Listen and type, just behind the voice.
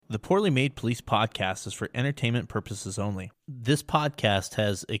The Poorly Made Police podcast is for entertainment purposes only. This podcast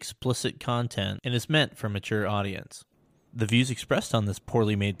has explicit content and is meant for a mature audience. The views expressed on this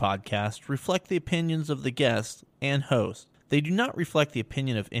Poorly Made podcast reflect the opinions of the guest and host. They do not reflect the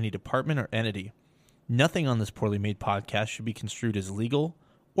opinion of any department or entity. Nothing on this Poorly Made podcast should be construed as legal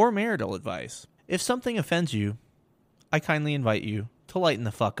or marital advice. If something offends you, I kindly invite you to lighten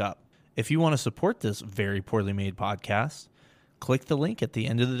the fuck up. If you want to support this very poorly made podcast, click the link at the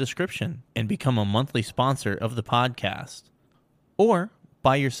end of the description and become a monthly sponsor of the podcast. Or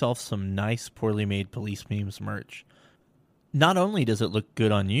buy yourself some nice poorly made police memes merch. Not only does it look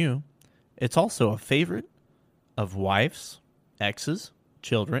good on you, it's also a favorite of wives, exes,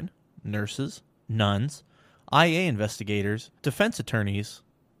 children, nurses, nuns, IA investigators, defense attorneys,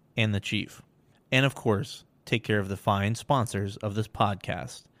 and the chief. And of course, take care of the fine sponsors of this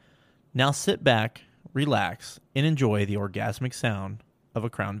podcast. Now sit back, relax, and enjoy the orgasmic sound of a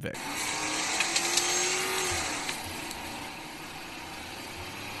Crown Vic.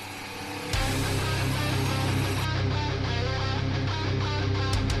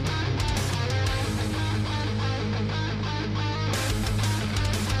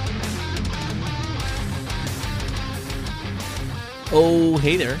 Oh,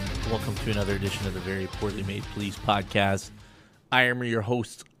 hey there. Welcome to another edition of the Very Poorly Made Police podcast. I am your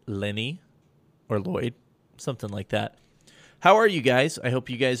host, Lenny. Or Lloyd, something like that. How are you guys? I hope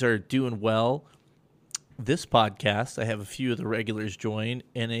you guys are doing well. This podcast, I have a few of the regulars join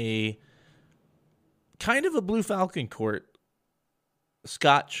in a kind of a Blue Falcon court,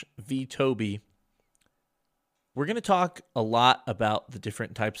 Scotch v. Toby. We're going to talk a lot about the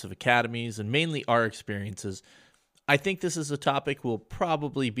different types of academies and mainly our experiences. I think this is a topic we'll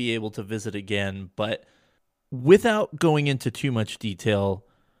probably be able to visit again, but without going into too much detail,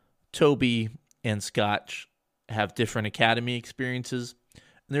 Toby and Scotch have different academy experiences, and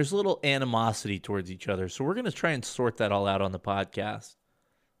there's a little animosity towards each other. So we're going to try and sort that all out on the podcast.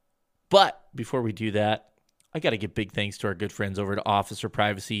 But before we do that, I got to give big thanks to our good friends over at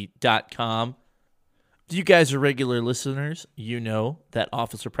OfficerPrivacy.com. If you guys are regular listeners, you know that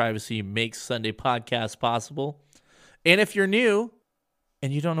Officer Privacy makes Sunday podcasts possible. And if you're new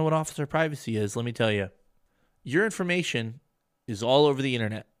and you don't know what Officer Privacy is, let me tell you, your information is all over the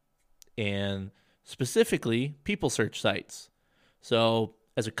internet. And specifically, people search sites. So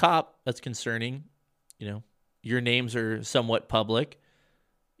as a cop, that's concerning. You know, your names are somewhat public.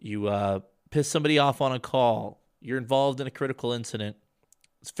 You piss somebody off on a call. You're involved in a critical incident.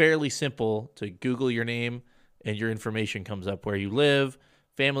 It's fairly simple to Google your name and your information comes up, where you live,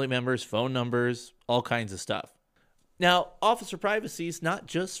 family members, phone numbers, all kinds of stuff. Now, officer privacy is not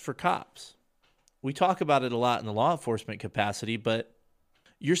just for cops. We talk about it a lot in the law enforcement capacity, but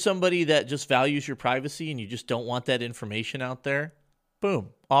you're somebody that just values your privacy and you just don't want that information out there. Boom.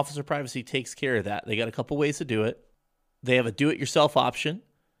 Officer Privacy takes care of that. They got a couple ways to do it. They have a do-it-yourself option.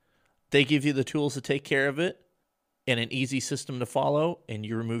 They give you the tools to take care of it and an easy system to follow, and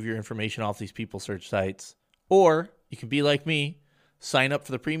you remove your information off these people search sites. Or you can be like me, sign up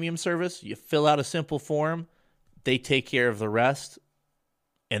for the premium service, you fill out a simple form, they take care of the rest,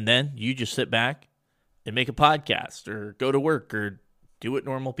 and then you just sit back and make a podcast or go to work or do what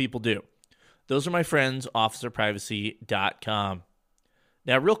normal people do. Those are my friends, OfficerPrivacy.com.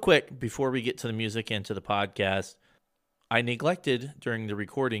 Now, real quick, before we get to the music and to the podcast, I neglected during the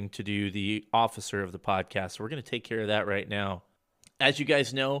recording to do the officer of the podcast, so we're going to take care of that right now. As you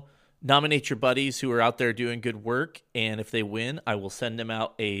guys know, nominate your buddies who are out there doing good work, and if they win, I will send them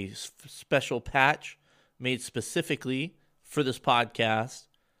out a special patch made specifically for this podcast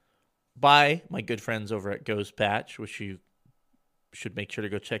by my good friends over at Ghost Patch, which you should make sure to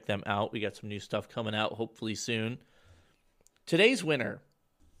go check them out. We got some new stuff coming out hopefully soon. Today's winner.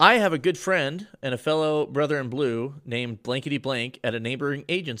 I have a good friend and a fellow brother in blue named Blankety Blank at a neighboring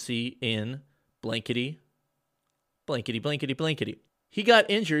agency in Blankety, Blankety, Blankety, Blankety. He got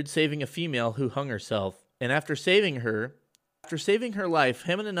injured saving a female who hung herself, and after saving her life,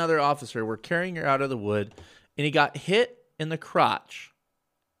 him and another officer were carrying her out of the wood, and he got hit in the crotch.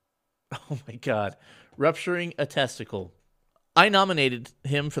 Oh my God. Rupturing a testicle. I nominated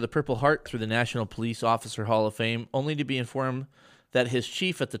him for the Purple Heart through the National Police Officer Hall of Fame, only to be informed that his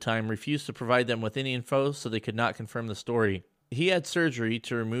chief at the time refused to provide them with any info, so they could not confirm the story. He had surgery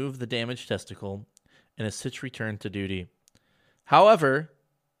to remove the damaged testicle and has since returned to duty. However,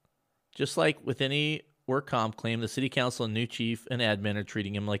 just like with any work comp claim, the city council and new chief and admin are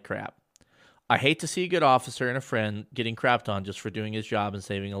treating him like crap. I hate to see a good officer and a friend getting crapped on just for doing his job and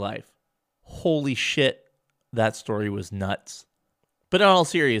saving a life. Holy shit, that story was nuts. But in all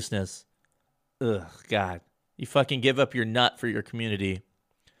seriousness, ugh, God, you fucking give up your nut for your community.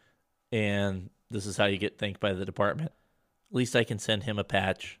 and this is how you get thanked by the department. At least I can send him a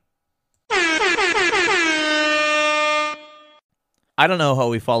patch. I don't know how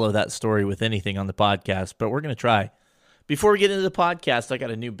we follow that story with anything on the podcast, but we're going to try. Before we get into the podcast, I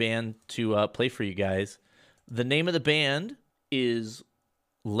got a new band to play for you guys. The name of the band is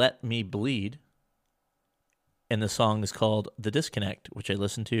Let Me Bleed, and the song is called The Disconnect, which I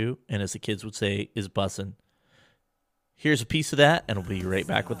listen to, and as the kids would say, is bussin'. Here's a piece of that, and we'll be right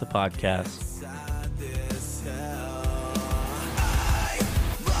back with the podcast.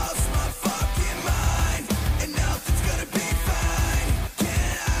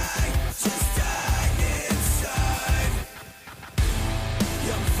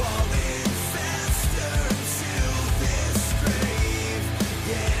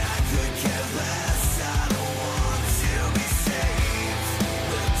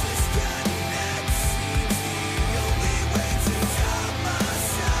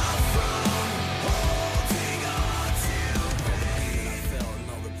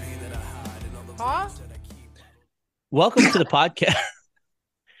 Welcome to the podcast.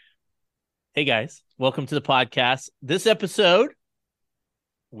 Hey guys, welcome to the podcast. This episode,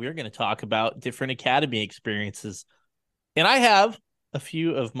 we're going to talk about different academy experiences. And I have a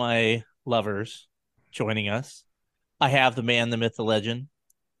few of my lovers joining us. I have the man, the myth, the legend.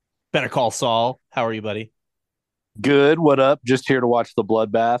 Better Call Saul. How are you, buddy? Good. What up? Just here to watch the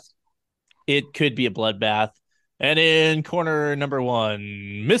bloodbath. It could be a bloodbath. And in corner number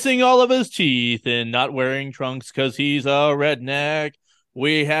one, missing all of his teeth and not wearing trunks because he's a redneck,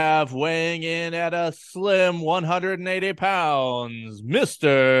 we have weighing in at a slim 180 pounds,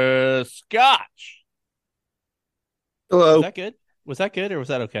 Mr. Scotch. Hello. Was that good? Was that good or was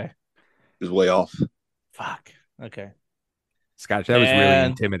that okay? It was way off. Fuck. Okay. Scotch, that was really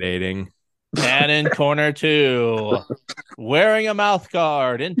intimidating. And in corner two, wearing a mouth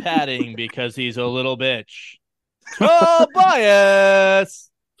guard and padding because he's a little bitch, Tobias.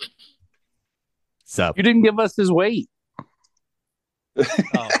 Sup? You didn't give us his weight.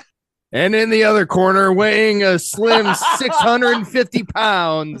 Oh. And in the other corner, weighing a slim 650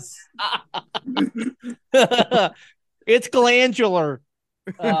 pounds. It's glandular.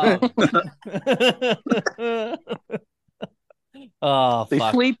 Oh, They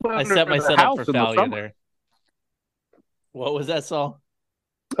fuck. sleep I under set the myself up house for in the failure summer. there. What was that, Saul?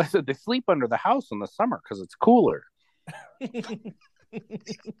 I said they sleep under the house in the summer because it's cooler.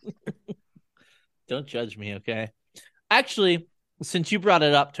 Don't judge me, okay? Actually, since you brought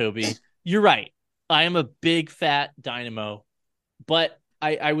it up, Toby, you're right. I am a big fat dynamo, but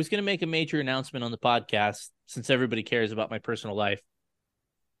I was going to make a major announcement on the podcast since everybody cares about my personal life.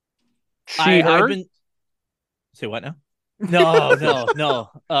 I've been. Say what now? No.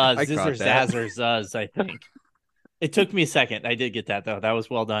 Zizzer Zazzer Zuzz, I think. It took me a second. I did get that, though. That was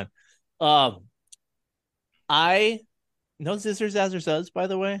well done. I know Zizzer Zazzer Zuzz, by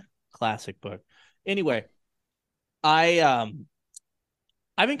the way. Classic book. Anyway, I've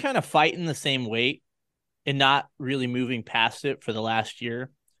been kind of fighting the same weight and not really moving past it for the last year.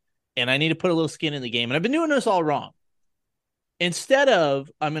 And I need to put a little skin in the game. And I've been doing this all wrong. Instead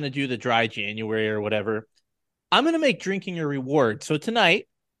of I'm going to do the dry January or whatever, I'm going to make drinking a reward. So tonight,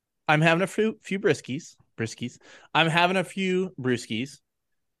 I'm having a few briskies. I'm having a few brewskis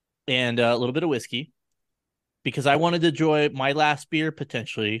and a little bit of whiskey because I wanted to enjoy my last beer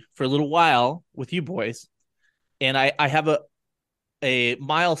potentially for a little while with you boys. And I have a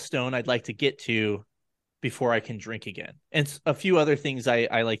milestone I'd like to get to before I can drink again. And a few other things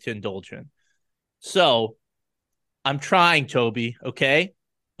I like to indulge in. So I'm trying, Toby, okay?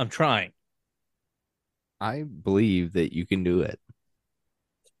 I'm trying. I believe that you can do it.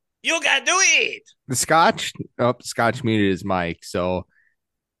 You gotta do it! The Scotch muted his mic, so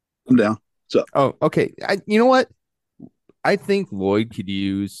I'm down. oh, okay. You know what? I think Lloyd could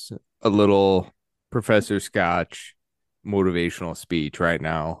use a little Professor Scotch motivational speech right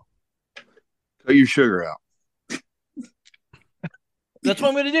now. Cut your sugar out. That's what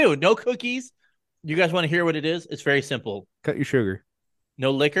I'm gonna do. No cookies. You guys want to hear what it is? It's very simple. Cut your sugar. No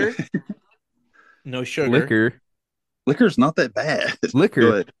liquor. No sugar. Liquor. Liquor's not that bad. Liquor.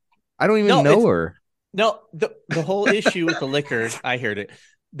 Go ahead. I don't even know her. No, the whole issue with the liquor, I heard it.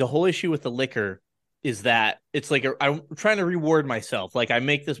 The whole issue with the liquor is that it's like I'm trying to reward myself. Like I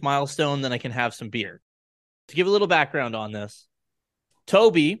make this milestone, then I can have some beer. To give a little background on this,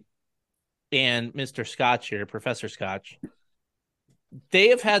 Toby and Mr. Scotch here, Professor Scotch, they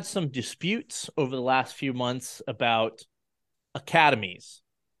have had some disputes over the last few months about academies.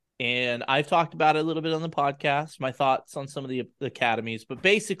 And I've talked about it a little bit on the podcast, my thoughts on some of the academies. But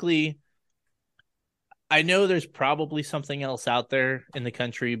basically, I know there's probably something else out there in the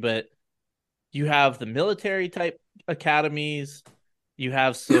country, but You have the military type academies. You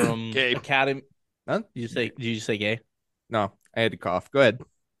have some Gay. academy. Huh? Did you say gay? No, I had to cough. Go ahead.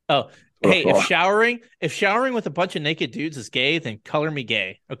 Oh, What I hey, if thought. showering with a bunch of naked dudes is gay, then color me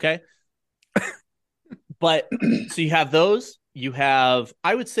gay, okay? But so you have those. You have,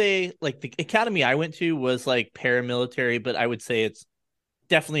 I would say, like the academy I went to was like paramilitary, but I would say it's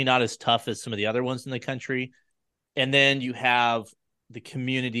definitely not as tough as some of the other ones in the country. And then you have the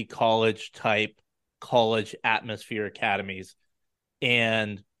community college type college atmosphere academies.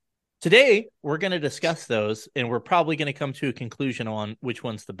 And today we're going to discuss those, and we're probably going to come to a conclusion on which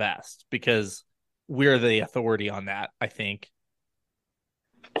one's the best because we're the authority on that, I think.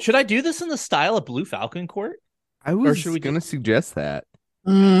 Should I do this in the style of Blue Falcon Court? I was should we going to suggest that.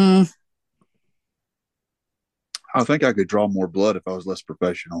 I think I could draw more blood if I was less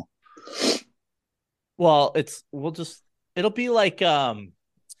professional. Well, it'll be like what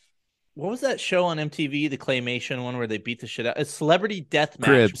was that show on MTV, the claymation one where they beat the shit out? It's Celebrity Deathmatch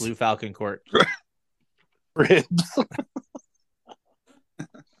Cribs. Blue Falcon Court. Cribs.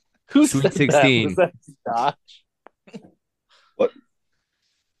 Who Sweet said 16. that? Was that Scotch? What?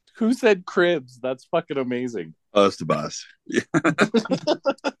 Who said cribs? That's fucking amazing. Us, Tobias.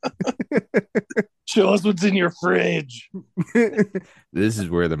 Show us what's in your fridge. This is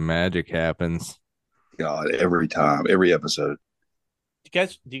where the magic happens. God, every time, every episode. Do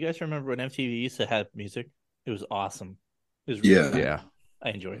you guys remember when MTV used to have music? It was awesome. It was really Yeah. fun. Yeah. I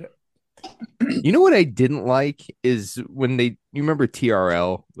enjoyed it. You know what I didn't like is when you remember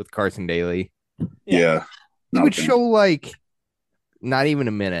TRL with Carson Daly? Yeah. He Not would a fan. show like not even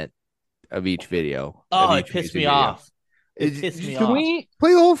a minute of each video. Oh, of it each pissed music me video. off. It pissed me Can off. we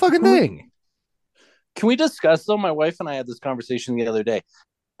Play the whole fucking Can we- thing. can we discuss though? My wife and I had this conversation the other day.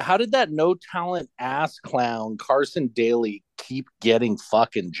 How did that no talent ass clown Carson Daly keep getting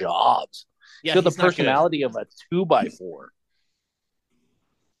fucking jobs? Yeah, He had the he's not good. personality of a 2x4.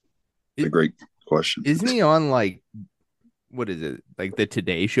 A great question. Isn't he on like what is it? Like the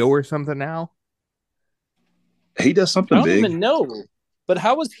Today Show or something now? He does I something don't big. even know. But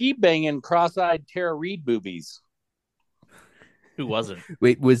how was he banging cross-eyed Tara Reid boobies? Who wasn't?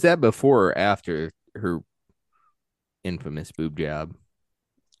 Wait, was that before or after her infamous boob job?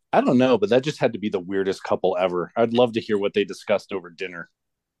 I don't know, but that just had to be the weirdest couple ever. I'd love to hear what they discussed over dinner.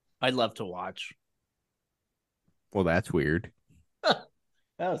 I'd love to watch. Well, that's weird.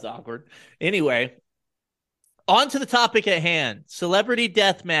 That was awkward. Anyway, on to the topic at hand. Celebrity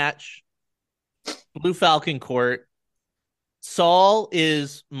death match. Blue Falcon Court. Saul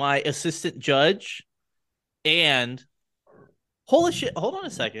is my assistant judge. And holy shit, hold on a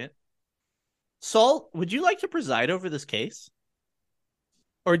second. Saul, would you like to preside over this case?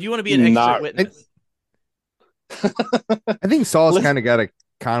 Or do you want to be an expert Not- witness? I think Saul's Listen- kind of got a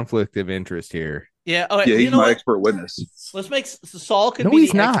conflict of interest here. Yeah. Oh, Yeah, you he's know my what? expert witness. Let's make Saul could No, be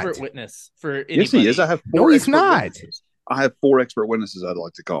he's the not. expert witness for anybody. Yes, he is. I have No, four. he's expert not. witnesses. I have 4 expert witnesses I'd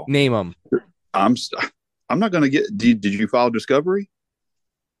like to call. Name him. I'm not going to get. Did you file discovery?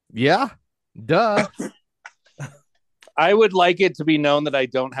 Yeah. Duh. I would like it to be known that I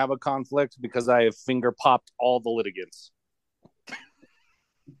don't have a conflict because I have finger popped all the litigants.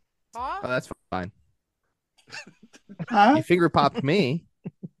 Oh, that's fine. Huh? You finger popped me.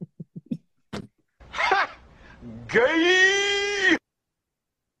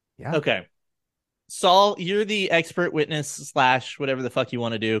 Yeah. Okay. Saul, you're the expert witness / whatever the fuck you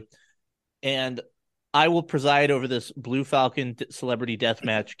want to do. And I will preside over this Blue Falcon celebrity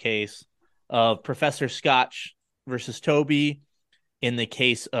deathmatch case of Professor Scotch versus Toby in the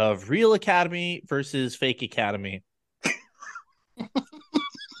case of Real Academy versus Fake Academy.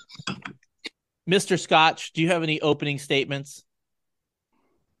 Mr. Scotch, do you have any opening statements?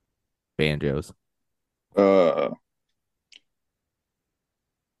 Banjos.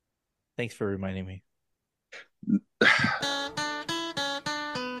 Thanks for reminding me.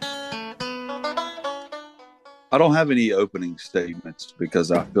 I don't have any opening statements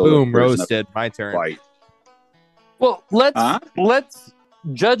because I feel Boom, that there's no roasted. My turn. fight. Well, Huh? let's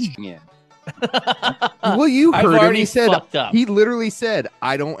judge again. Well, you I've heard him. already He said fucked up. he literally said,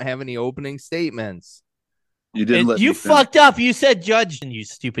 "I don't have any opening statements." You didn't And let you me finish. fucked up. You said judge, and you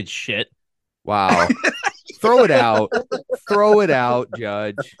stupid shit. Wow. Throw it out. Throw it out,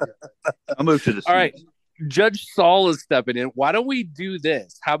 Judge. I'll move to the All right. Judge Saul is stepping in. Why don't we do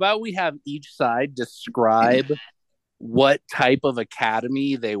this? How about we have each side describe what type of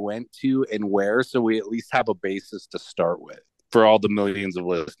academy they went to and where, so we at least have a basis to start with for all the millions of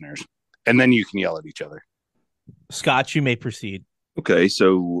listeners. And then you can yell at each other. Scotch, you may proceed. Okay,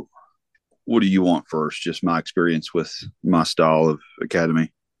 so what do you want first? Just my experience with my style of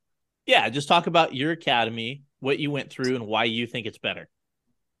academy. Yeah, just talk about your academy, what you went through, and why you think it's better.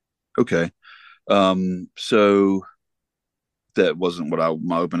 Okay. So that wasn't what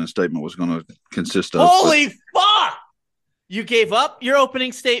my opening statement was going to consist of. Holy fuck! You gave up your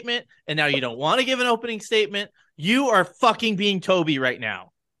opening statement, and now you don't want to give an opening statement. You are fucking being Toby right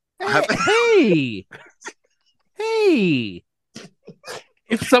now. Hey.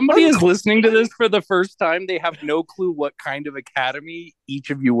 If somebody is listening to this for the first time, they have no clue what kind of academy each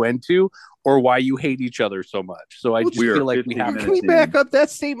of you went to or why you hate each other so much. So I just We are feel like we 15 have minutes Can we in. back up? That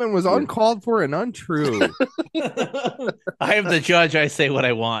statement was uncalled for and untrue. I am the judge. I say what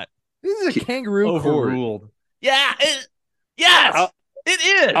I want. This is a kangaroo court. Overruled. Yeah. Yes,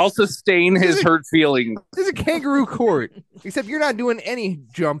 it is. I'll sustain his hurt feelings. This is a kangaroo court. Except you're not doing any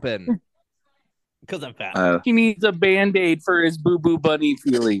jumping. Because I'm fat. He needs a Band-Aid for his boo-boo bunny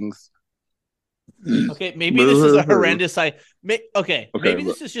feelings. Okay, maybe this is a horrendous maybe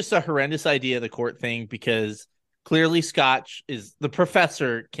this is just a horrendous idea, the court thing, because clearly Scotch is the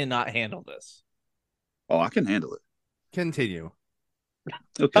professor cannot handle this. Oh, I can handle it. Continue.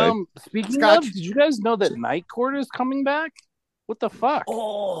 Okay. Speaking Scotch. of, did you guys know that Night Court is coming back? What the fuck?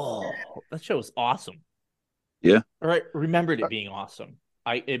 Oh, that show is awesome. Yeah. All right, remembered it being awesome.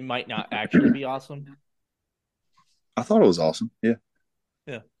 It might not actually be awesome. I thought it was awesome. Yeah.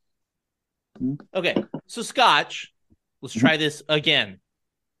 Okay, so Scotch, let's try this again.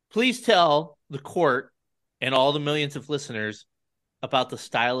 Please tell the court and all the millions of listeners about the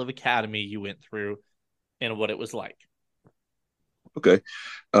style of academy you went through and what it was like. Okay.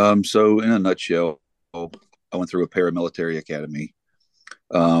 So in a nutshell, I went through a paramilitary academy.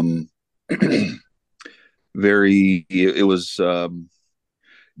 It was,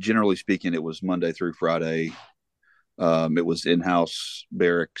 generally speaking, it was Monday through Friday. It was in-house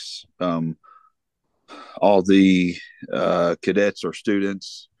barracks. All the cadets or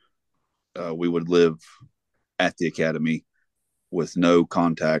students, we would live at the academy with no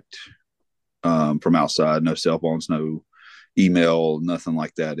contact from outside, no cell phones, no email, nothing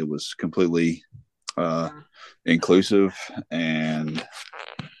like that. It was completely inclusive, and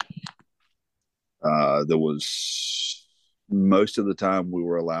there was most of the time we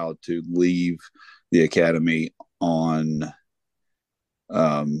were allowed to leave the academy on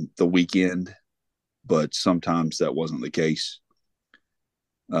the weekend, but sometimes that wasn't the case.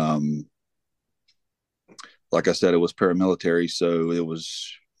 Like I said, it was paramilitary, so it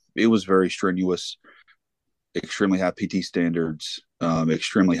was very strenuous, extremely high PT standards,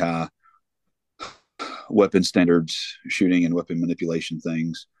 extremely high weapon standards, shooting and weapon manipulation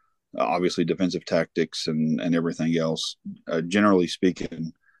things, obviously defensive tactics and everything else. Generally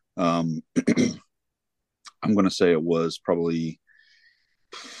speaking, I'm going to say it was probably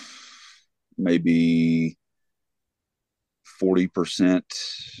maybe 40%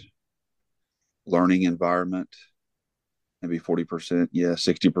 learning environment, maybe 40%,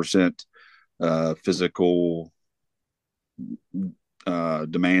 60% physical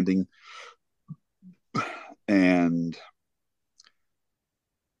demanding. And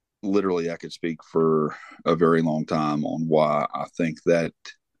literally I could speak for a very long time on why I think that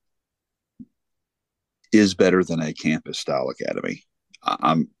is better than a campus style academy.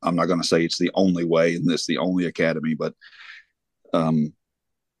 I'm not going to say it's the only way and this the only academy, but I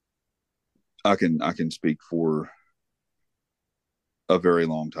can speak for a very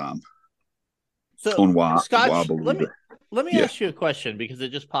long time So, on why Scotch, I believe let me Yeah. ask you a question because it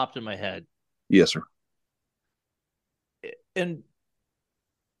just popped in my head. Yes, sir. And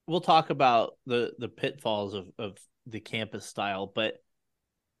we'll talk about the pitfalls of the campus style, but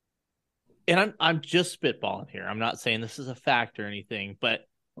I'm just spitballing here. I'm not saying this is a fact or anything, but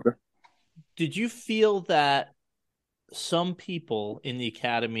Okay. Did you feel that some people in the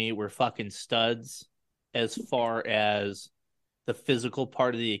academy were fucking studs as far as the physical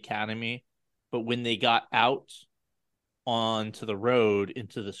part of the academy, but when they got out onto the road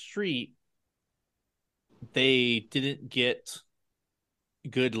into the street, they didn't get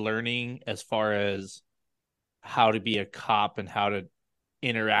good learning as far as how to be a cop and how to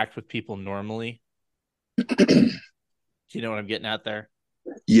interact with people normally? Do you know what I'm getting at there?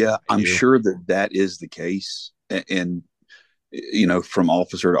 Yeah, I'm do. sure that is the case. And, you know, from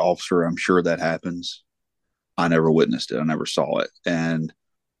officer to officer, I'm sure that happens. I never witnessed it. I never saw it. And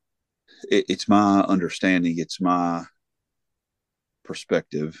it's my understanding, it's my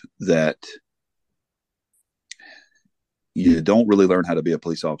perspective that you don't really learn how to be a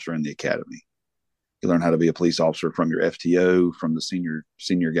police officer in the academy. You learn how to be a police officer from your FTO, from the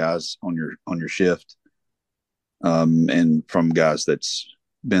senior guys on your shift, and from guys that's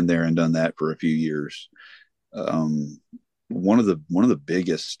been there and done that for a few years. One of the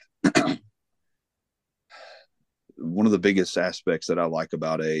biggest one of the biggest aspects that I like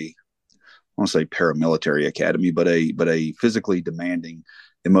about I want to say paramilitary academy, but a physically demanding,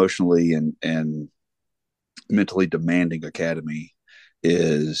 emotionally and mentally demanding academy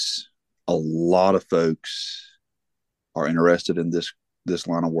is a lot of folks are interested in this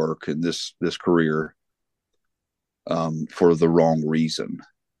line of work and this career for the wrong reason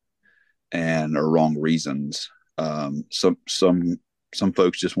or wrong reasons. Some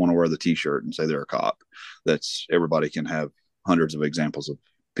folks just want to wear the T-shirt and say they're a cop. Everybody can have hundreds of examples of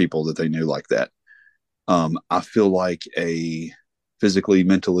people that they knew like that. I feel like a physically,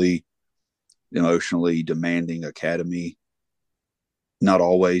 mentally, emotionally demanding academy, not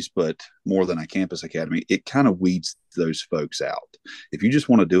always, but more than a campus academy, it kind of weeds those folks out. If you just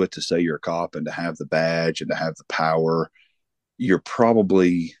want to do it to say you're a cop and to have the badge and to have the power, you're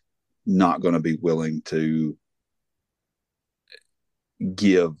probably not going to be willing to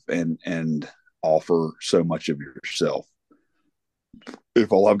give and offer so much of yourself.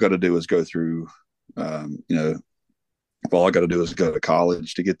 If all I've got to do is go through, if all I got to do is go to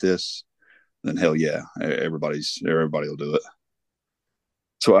college to get this, then hell yeah, everybody will do it.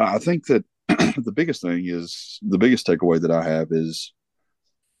 So I think that the biggest takeaway that I have is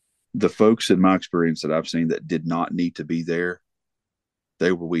the folks in my experience that I've seen that did not need to be there,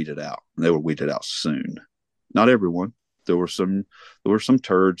 they were weeded out. They were weeded out soon. Not everyone. There were some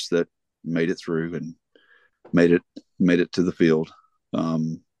turds that made it through and made it to the field.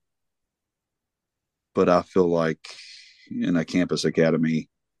 But I feel like in a campus academy,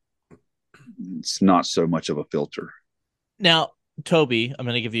 it's not so much of a filter. Now, Toby, I'm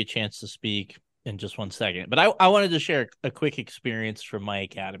going to give you a chance to speak in just 1 second, but I wanted to share a quick experience from my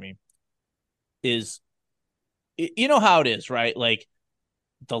academy. You know how it is, right? Like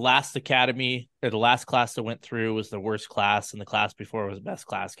the last academy or the last class that went through was the worst class and the class before was the best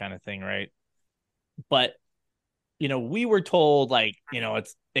class kind of thing, right? But we were told like,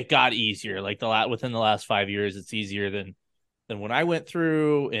 it got easier. Like within the last 5 years, it's easier than when I went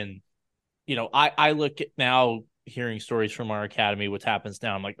through. And, I look at now hearing stories from our academy, what happens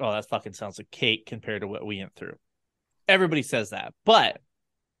now. I'm like, oh, that fucking sounds like cake compared to what we went through. Everybody says that. But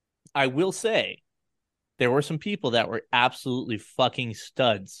I will say there were some people that were absolutely fucking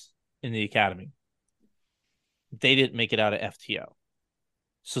studs in the academy. They didn't make it out of FTO.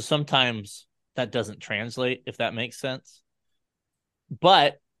 So sometimes that doesn't translate, if that makes sense.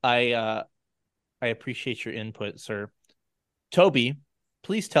 But I appreciate your input, sir. Toby,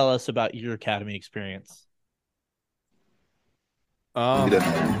 please tell us about your academy experience.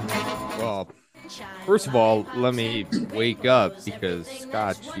 Well, first of all, let me wake up because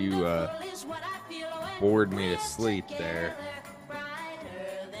Scott, you bored me to sleep there.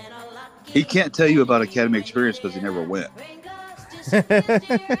 He can't tell you about academy experience because he never went.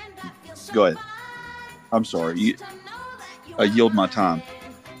 Go ahead. I'm sorry. I yield my time.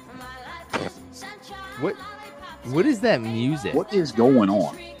 What is that music? What is going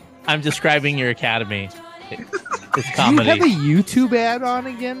on? I'm describing your academy. It's comedy. Do you have a YouTube ad on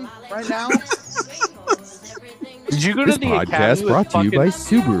again right now? Did you go This to the podcast brought to you by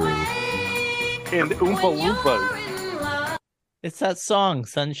Subaru and Oompa Loompas? It's that song,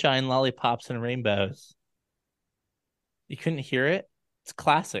 Sunshine, Lollipops, and Rainbows. You couldn't hear it? It's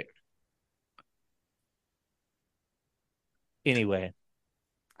classic. Anyway.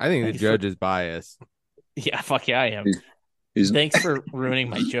 I think the judge is biased. Yeah, fuck yeah, I am. Thanks for ruining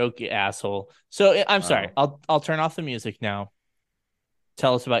my joke, you asshole. So I'm sorry. I'll turn off the music now.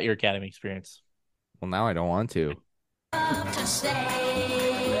 Tell us about your academy experience. Well, now I don't want to.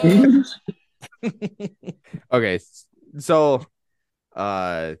 Okay, so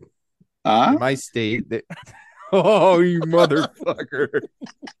in my state that oh, you motherfucker.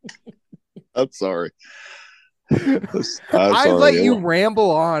 I'm sorry. I let you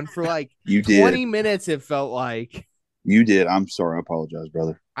ramble on for like you 20 minutes, it felt like. You did. I'm sorry. I apologize,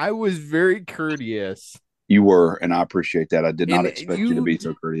 brother. I was very courteous. You were, and I appreciate that. I did not expect you to be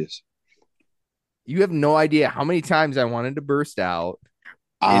so courteous. You have no idea how many times I wanted to burst out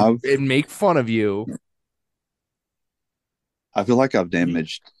and make fun of you. I feel like I've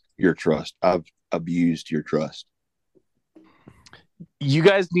damaged your trust. I've abused your trust. You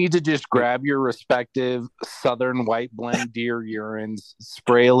guys need to just grab your respective Southern white blend deer urines,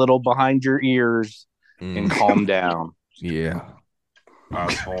 spray a little behind your ears, and calm down. Yeah.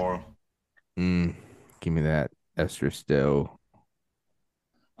 Asshole. Give me that Esther Stowe.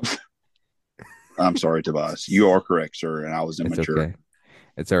 I'm sorry, Tobias. You are correct, sir, and I was immature. It's okay.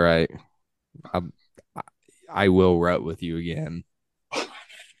 It's all right. I will rut with you again.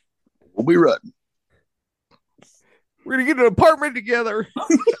 We'll be rutting. We're gonna get an apartment together.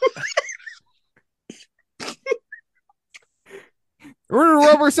 We're gonna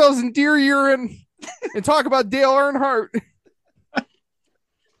rub ourselves in deer urine and talk about Dale Earnhardt.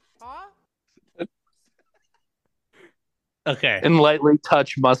 Okay. And lightly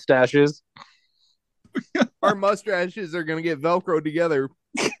touch mustaches. Our mustaches are gonna get Velcro together.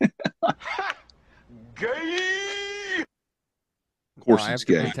 Of course, I have it's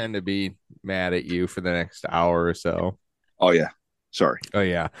to gay. pretend to be mad at you for the next hour or so. Oh yeah, sorry. Oh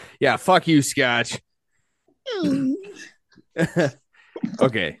yeah, yeah. Fuck you, Scotch.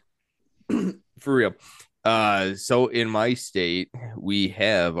 Okay, for real. So in my state, we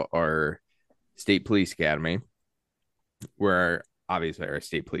have our state police academy, where obviously our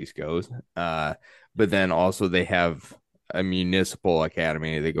state police goes. But then also they have a municipal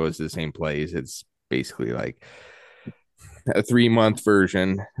academy that goes to the same place. It's basically like a 3-month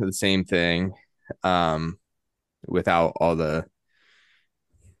version of the same thing, without all the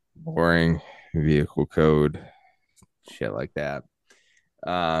boring vehicle code shit like that.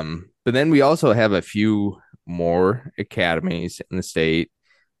 But then we also have a few more academies in the state.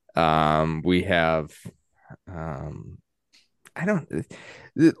 We have, I don't,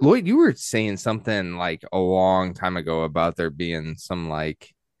 Lloyd, you were saying something like a long time ago about there being some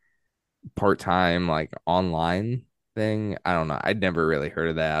like part-time, like online thing. I don't know. I'd never really heard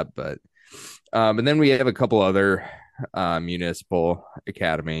of that, but then we have a couple other municipal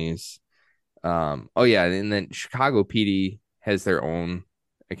academies. Oh yeah, and then Chicago PD has their own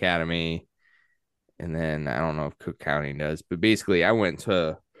academy, and then I don't know if Cook County does, but basically I went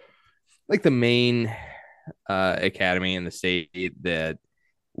to like the main academy in the state that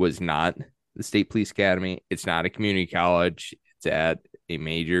was not the State Police Academy. It's not a community college. It's at a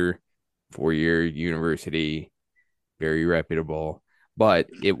major 4-year university, very reputable, but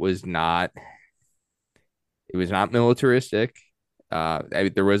it was not militaristic.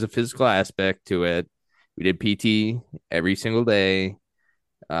 There was a physical aspect to it. We did PT every single day.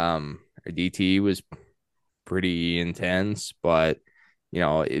 Our DT was pretty intense, but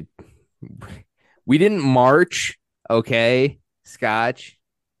we didn't march. Okay, Scotch.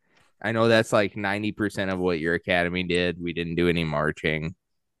 I know that's like 90% of what your academy did. We didn't do any marching.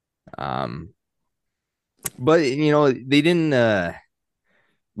 But they didn't.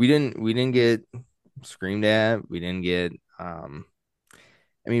 We didn't get screamed at. We didn't get. I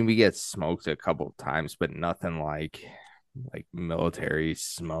mean, we get smoked a couple of times, but nothing like military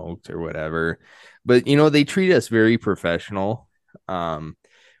smoked or whatever. But they treat us very professional.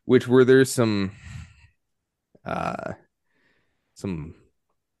 Which were there some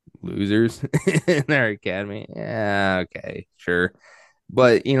losers in our academy? Yeah, okay, sure.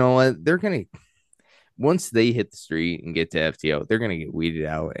 But you know what? They're gonna once they hit the street and get to FTO, they're gonna get weeded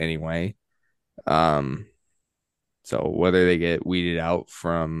out anyway. So whether they get weeded out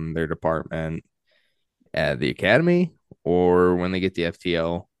from their department at the academy or when they get the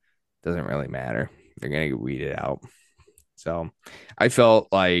FTO, doesn't really matter. They're gonna get weeded out. So I felt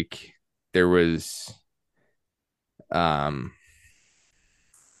like there was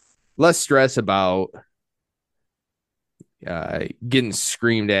less stress about getting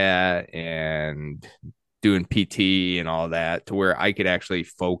screamed at and doing PT and all that, to where I could actually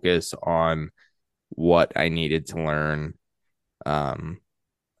focus on what I needed to learn.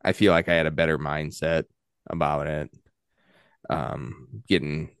 I feel like I had a better mindset about it.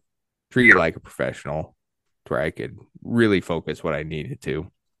 Getting treated like a professional, to where I could really focus what I needed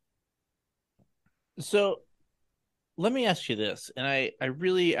to. So let me ask you this. And I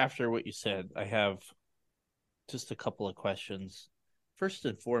really, after what you said, I have just a couple of questions. First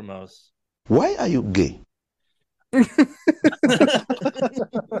and foremost, why are you gay?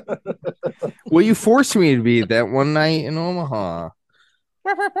 Well, you forced me to be that one night in Omaha.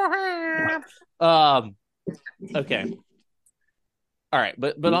 Okay. All right,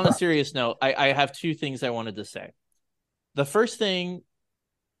 but on a serious note, I have two things I wanted to say. The first thing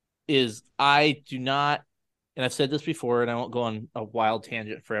is I do not, and I've said this before, and I won't go on a wild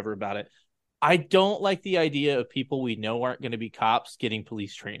tangent forever about it. I don't like the idea of people we know aren't going to be cops getting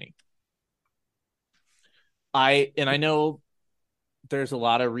police training. I know there's a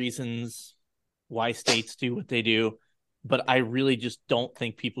lot of reasons why states do what they do, but I really just don't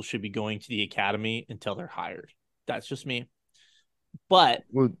think people should be going to the academy until they're hired. That's just me. But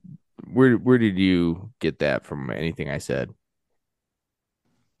Well, where did you get that from? Anything I said?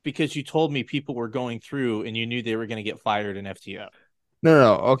 Because you told me people were going through and you knew they were going to get fired in FTO.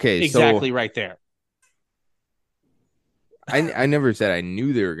 No. Okay, exactly so right there. I never said I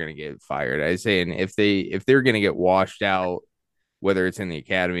knew they were going to get fired. I was saying if they're going to get washed out, whether it's in the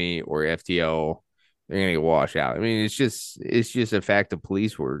academy or FTO, they're gonna get washed out. I mean, it's just a fact of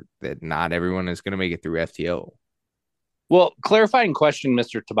police work that not everyone is gonna make it through FTO. Well, clarifying question,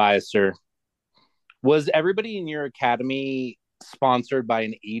 Mr. Tobias, sir. Was everybody in your academy sponsored by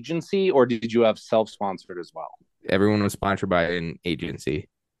an agency, or did you have self-sponsored as well? Everyone was sponsored by an agency.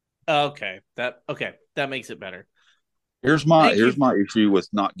 Okay, that makes it better. Here's my issue with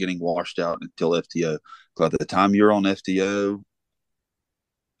not getting washed out until FTO. Because at the time you're on FTO,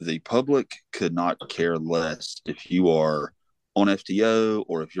 the public could not care less if you are on FTO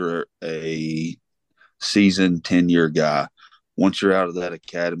or if you're a seasoned 10-year guy. Once you're out of that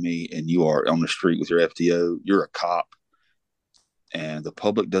academy and you are on the street with your FTO, you're a cop, and the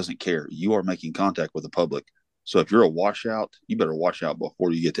public doesn't care. You are making contact with the public. So if you're a washout, you better wash out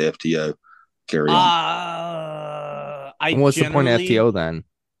before you get to FTO. Carry on. What's the point of FTO then?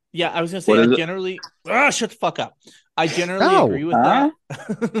 Yeah, I was gonna say I generally. Shut the fuck up. I generally agree with that.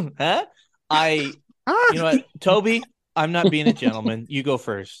 You know what, Toby? I'm not being a gentleman. You go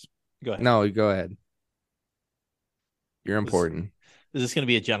first. Go ahead. No, go ahead. You're important. Is this going to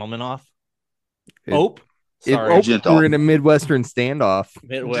be a gentleman off? Sorry. We're in a Midwestern standoff.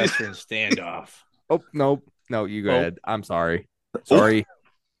 Midwestern standoff. Oh, no, you go ahead. I'm sorry. Sorry.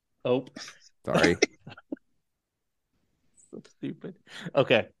 Sorry. So stupid.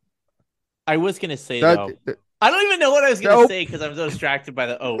 Okay. I was going to say, though, I don't even know what I was going to say because I'm so distracted by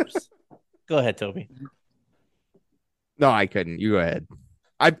the opes. Go ahead, Toby. No, I couldn't. You go ahead.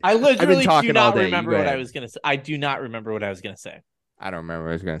 I literally do not remember what I was going to say. I do not remember what I was going to say. I don't remember what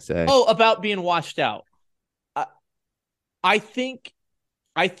I was going to say. Oh, about being washed out. I think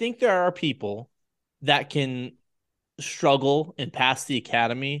there are people that can struggle and pass the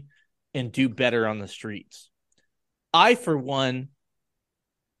academy and do better on the streets. I, for one,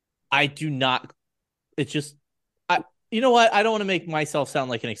 I do not. It's just, you know what? I don't want to make myself sound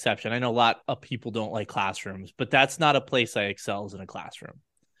like an exception. I know a lot of people don't like classrooms, but that's not a place I excel as in a classroom.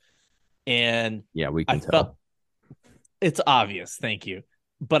 And yeah, we can tell. It's obvious. Thank you.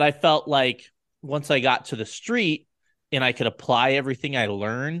 But I felt like once I got to the street and I could apply everything I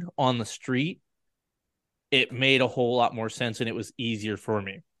learned on the street, it made a whole lot more sense and it was easier for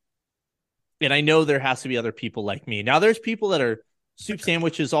me. And I know there has to be other people like me. Now, there's people that are soup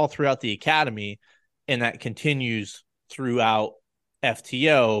sandwiches all throughout the academy, and that continues throughout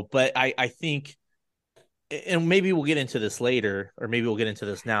FTO. But I think, and maybe we'll get into this later, or maybe we'll get into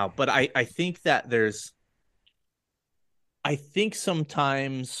this now, but I think that I think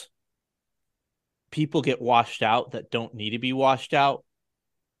sometimes people get washed out that don't need to be washed out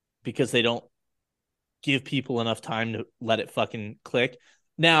because they don't give people enough time to let it fucking click.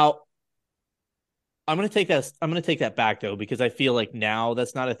 Now, I'm going to take that back though, because I feel like now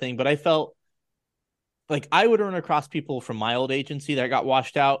that's not a thing, but I felt like I would run across people from my old agency that got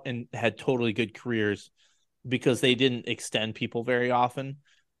washed out and had totally good careers because they didn't extend people very often,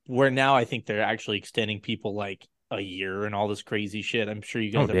 where now I think they're actually extending people like a year and all this crazy shit. I'm sure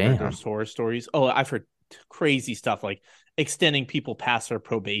you guys have heard those horror stories. Oh, I've heard crazy stuff like extending people past their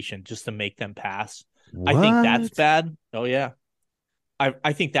probation just to make them pass. What? I think that's bad. Oh, yeah.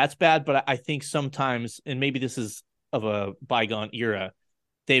 I think that's bad, but I think sometimes, and maybe this is of a bygone era,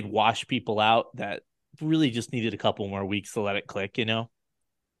 they'd wash people out that really just needed a couple more weeks to let it click, you know?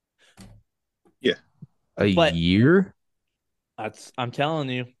 Yeah. A year? I'm telling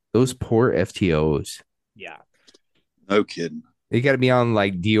you. Those poor FTOs. Yeah. No kidding. They got to be on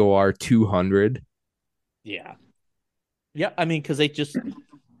like DOR 200. Yeah. Yeah, I mean, because they just...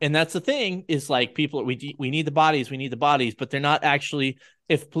 And that's the thing is like people, we need the bodies, but they're not actually,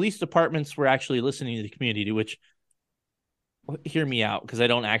 if police departments were actually listening to the community, which, hear me out, because I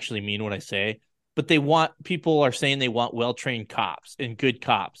don't actually mean what I say, but people are saying they want well-trained cops and good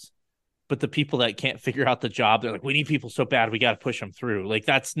cops, but the people that can't figure out the job, they're like, we need people so bad, we got to push them through. Like,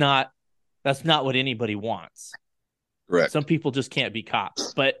 that's not what anybody wants. Correct. Some people just can't be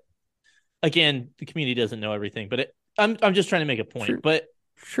cops. But again, the community doesn't know everything, but I'm just trying to make a point, sure. But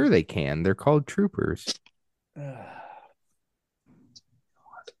sure they can. They're called troopers. That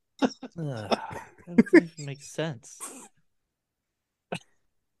doesn't make sense.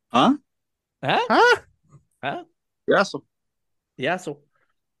 Huh? Yeah, so.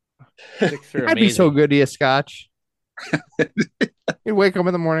 I'd be so good to you, Scotch. You'd wake up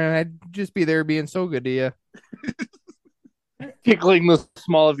in the morning and I'd just be there being so good to you. Tickling the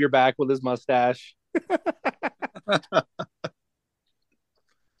small of your back with his mustache.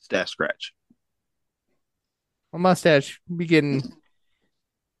 Stash scratch. My mustache be getting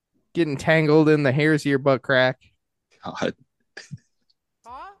tangled in the hairs of your butt crack. God.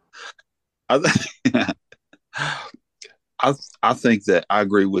 I think that I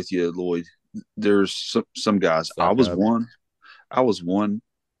agree with you, Lloyd. there's some guys. I was one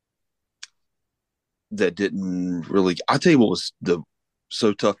that didn't really. I'll tell you what was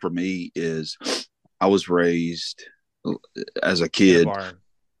so tough for me is I was raised as a kid.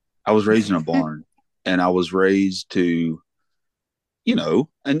 I was raised in a barn, and I was raised to, and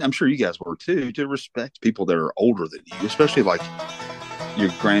I'm sure you guys were too, to respect people that are older than you, especially like your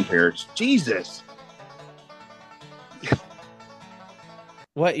grandparents. Jesus.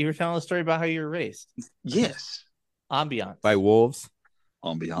 What? You were telling a story about how you were raised? Yes. Ambiance. By wolves?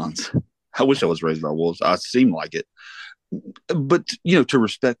 Ambiance. I wish I was raised by wolves. I seem like it. But, to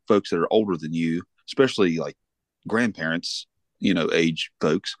respect folks that are older than you, especially like grandparents, age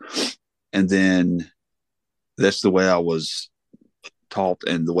folks. And then that's the way I was taught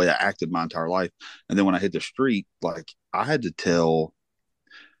and the way I acted my entire life. And then when I hit the street, like I had to tell,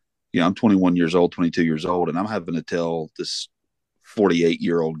 I'm 21 years old, 22 years old, and I'm having to tell this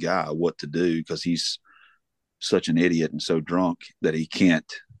 48-year-old guy what to do because he's such an idiot and so drunk that he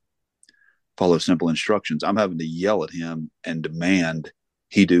can't follow simple instructions. I'm having to yell at him and demand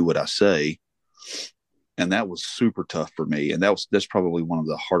he do what I say. And that was super tough for me. And that's probably one of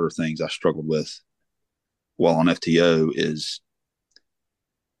the harder things I struggled with while on FTO is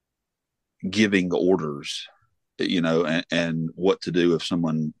giving orders, and what to do if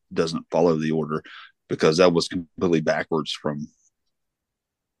someone doesn't follow the order, because that was completely backwards from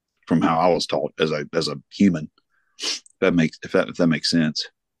how I was taught as a human. If that makes sense.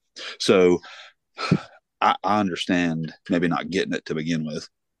 So I understand maybe not getting it to begin with.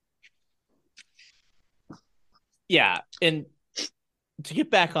 Yeah, and to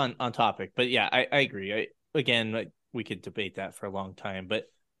get back on topic, but yeah, I agree. We could debate that for a long time. But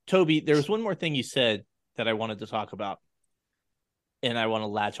Toby, there was one more thing you said that I wanted to talk about, and I want to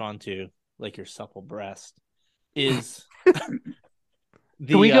latch on to, like your supple breast, is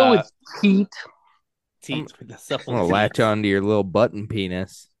Can we go with teat? Teat with the supple. I'm gonna latch on to your little button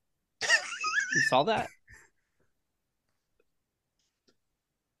penis. You saw that?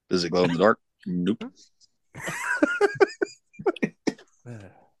 Does it glow in the dark? Nope.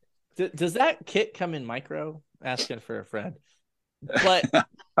 Does that kit come in micro? Asking for a friend. But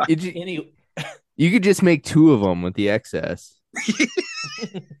you could just make 2 of them with the excess.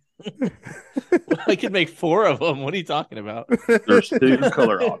 I could make 4 of them. What are you talking about? There's 2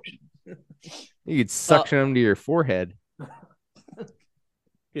 color options. You could suction them to your forehead.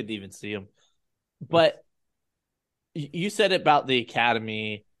 Couldn't even see them. But you said about the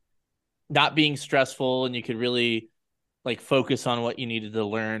academy not being stressful, and you could really like focus on what you needed to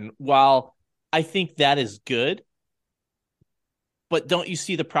learn. While I think that is good, but don't you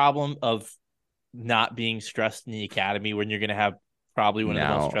see the problem of not being stressed in the academy when you're going to have probably one of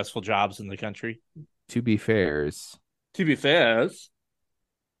the most stressful jobs in the country? To be fair,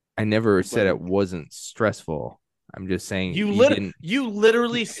 I never said it wasn't stressful. I'm just saying you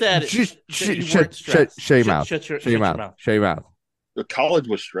literally said shut your mouth. Shut your mouth. The college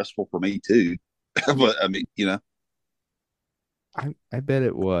was stressful for me too. But I mean, I bet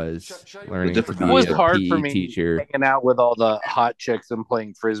it was learning to be it was a hard PE for me teacher. hanging out with all the hot chicks and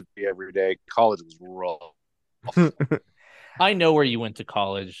playing frisbee every day. College was rough. I know where you went to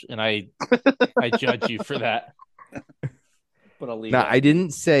college, and I judge you for that. But I'll leave. No, I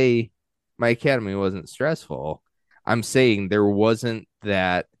didn't say my academy wasn't stressful. I'm saying there wasn't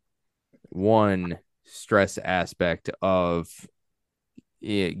that one stress aspect of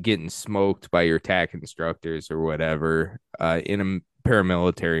getting smoked by your TAC instructors or whatever in a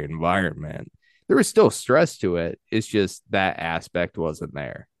paramilitary environment. There was still stress to it. It's just that aspect wasn't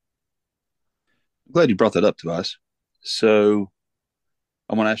there. I'm glad you brought that up, Tobias. So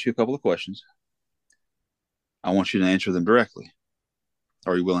I'm going to ask you a couple of questions. I want you to answer them directly.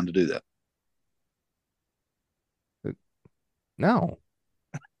 Are you willing to do that? No.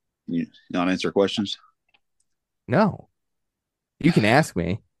 You not answer questions? No. You can ask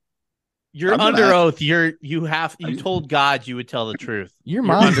me. You're under oath. You told God you would tell the truth. Your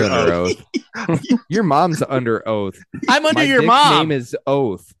mom's under oath. Your mom's under oath. I'm under your mom. mom. Name is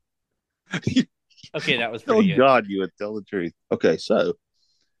Oath. Okay, that was pretty good. God, you would tell the truth. Okay, so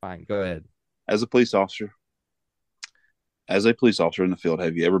fine, go ahead. As a police officer in the field,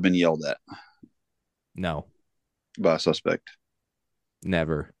 have you ever been yelled at? No. By a suspect?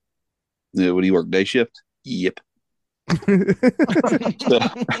 Never. When you work day shift? Yep.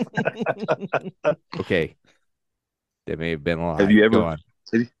 Okay. That may have been a lie. Have you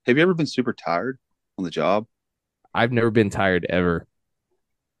ever been super tired on the job? I've never been tired ever.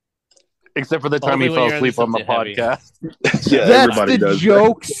 Except for the time he fell asleep on the podcast. Yeah, that's everybody the does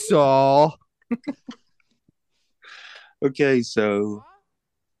joke, that. Saul. Okay, so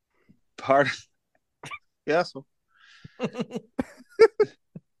part. Yeah, so Fuck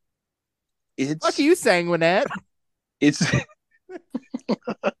you, Sanguinet. it's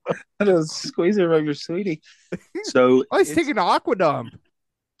I just squeeze it around your sweetie. So Oh, he's taking an aqua dump.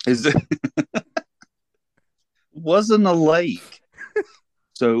 is wasn't a lake.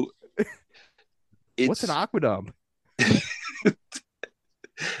 So What's an aqua dump?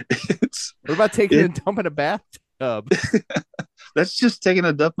 It's What about taking a dump in a bathtub? That's just taking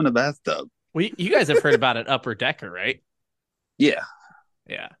a dump in a bathtub. You guys have heard about an upper decker, right? Yeah,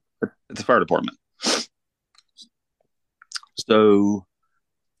 Yeah. at the fire department. So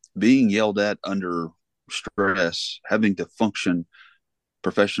being yelled at under stress, having to function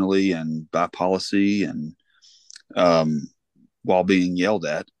professionally and by policy, and um, while being yelled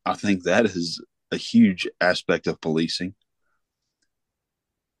at, I think that is a huge aspect of policing.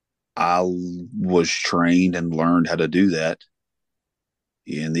 I was trained and learned how to do that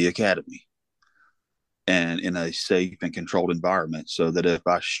in the academy and in a safe and controlled environment, so that if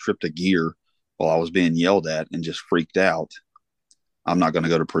I stripped a gear while I was being yelled at and just freaked out, I'm not going to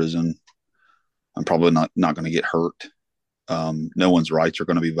go to prison. I'm probably not going to get hurt. No one's rights are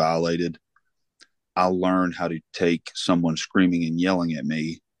going to be violated. I learned how to take someone screaming and yelling at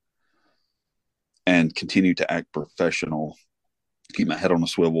me and continue to act professional, keep my head on a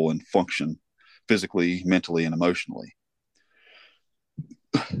swivel, and function physically, mentally, and emotionally.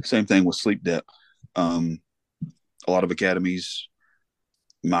 Same thing with sleep debt. A lot of academies,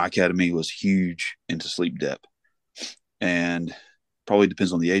 my academy was huge into sleep depth, and probably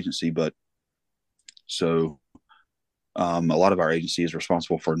depends on the agency, but so a lot of our agency is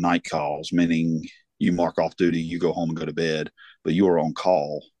responsible for night calls, meaning you mark off duty, you go home and go to bed, but you are on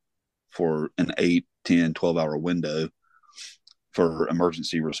call for an 8, 10, 12-hour window for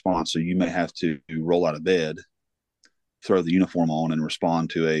emergency response. So you may have to roll out of bed, throw the uniform on, and respond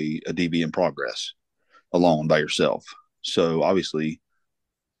to a DV in progress alone by yourself. So obviously,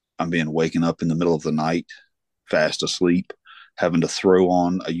 I'm being waken up in the middle of the night, fast asleep, having to throw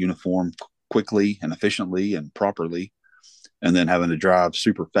on a uniform quickly and efficiently and properly, and then having to drive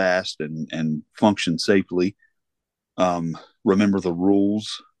super fast and function safely. Remember the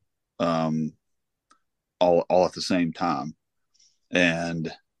rules, all at the same time.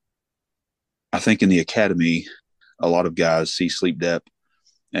 And I think in the academy, a lot of guys see sleep depth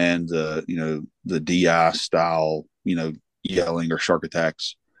and the DI style, yelling or shark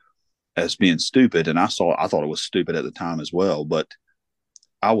attacks as being stupid. And I thought it was stupid at the time as well, but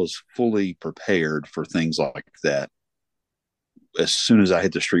I was fully prepared for things like that. As soon as I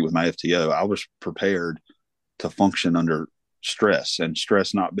hit the street with my FTO, I was prepared to function under stress, and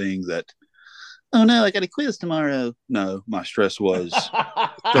stress not being that, oh no, I got a quiz tomorrow. No, my stress was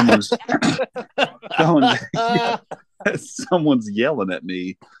someone's someone's yelling at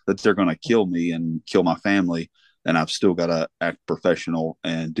me that they're going to kill me and kill my family, and I've still got to act professional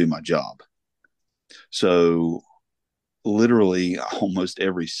and do my job. So literally almost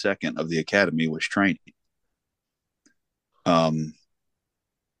every second of the academy was training.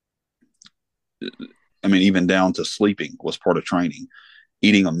 I mean, even down to sleeping was part of training.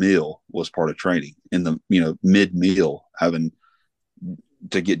 Eating a meal was part of training. In the mid meal, having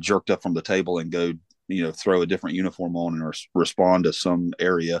to get jerked up from the table and go throw a different uniform on and respond to some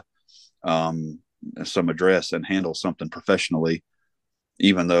area, some address, and handle something professionally,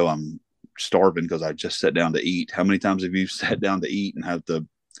 even though I'm starving because I just sat down to eat. How many times have you sat down to eat and have to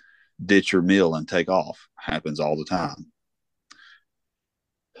ditch your meal and take off? Happens all the time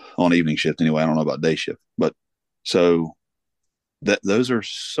on evening shift anyway. I don't know about day shift, but so those are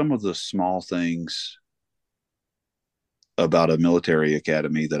some of the small things about a military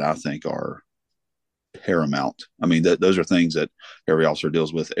academy that I think are paramount. I mean, those are things that every officer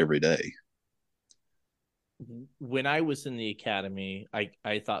deals with every day. When I was in the academy,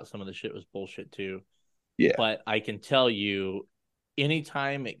 I thought some of the shit was bullshit too. Yeah. But I can tell you,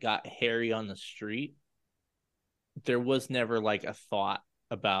 anytime it got hairy on the street, there was never like a thought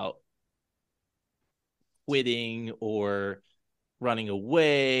about quitting or running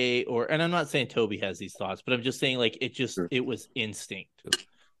away, and I'm not saying Toby has these thoughts, but I'm just saying like it was instinct.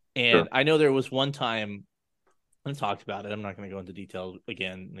 And I know there was one time I talked about it. I'm not going to go into detail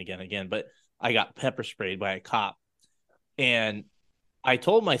again and again and again, but I got pepper sprayed by a cop. And I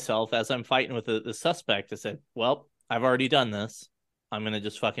told myself as I'm fighting with the suspect, I said, well, I've already done this. I'm going to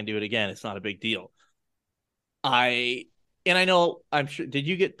just fucking do it again. It's not a big deal. I know, I'm sure, did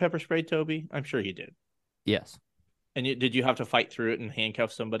you get pepper sprayed, Toby? I'm sure you did. Yes. And did you have to fight through it and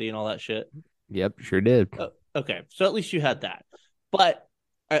handcuff somebody and all that shit? Yep, sure did. Okay, so at least you had that. But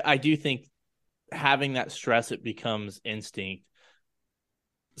I do think having that stress, it becomes instinct.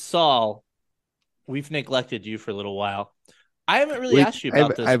 Saul, we've neglected you for a little while. I haven't really Wait, asked you I have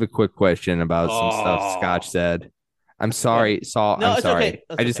about this. I have a quick question about some stuff Oh, Scotch said. I'm what? sorry, Saul. No, I'm it's sorry. okay.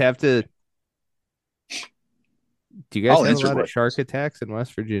 It's I just okay. have to. Do you guys I'll have a answer lot of shark questions. attacks in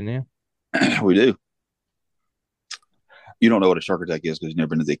West Virginia? We do. You don't know what a shark attack is because you've never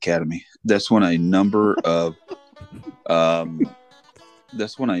been to the academy. Um,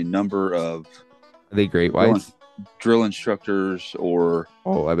 that's when a number of Are they great drill, whites? drill instructors or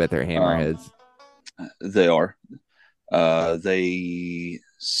Oh, I bet they're hammerheads. they are. They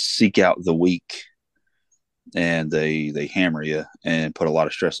seek out the weak and they hammer you and put a lot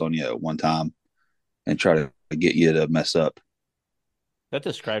of stress on you at one time and try to get you to mess up. That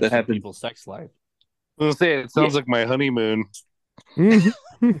describes That some happened. people's sex life. I was gonna say it sounds like my honeymoon. It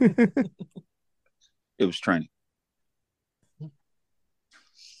was training.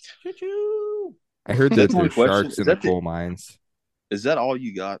 Choo-choo. I heard Is that that one there's question? sharks in the coal mines. Is that all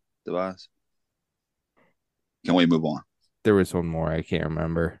you got, Tobias? Can we move on? There was one more. I can't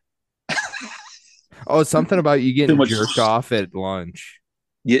remember. Oh, something about you Too getting much- jerked off at lunch.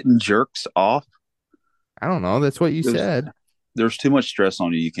 Getting jerks off. I don't know. That's what you There's- said. There's too much stress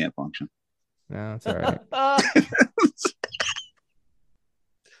on you. You can't function. No, it's all right.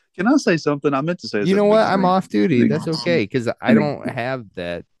 Can I say something? I meant to say this You at know the what? I'm beginning. off duty. That's okay because I don't have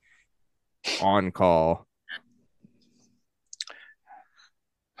that on call.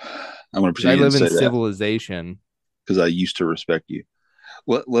 I'm going to I proceed live to in say that civilization. because I used to respect you.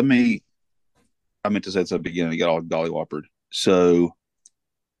 I meant to say this at the beginning. I got all gollywoppered. So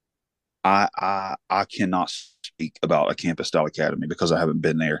I cannot speak about a campus style academy because I haven't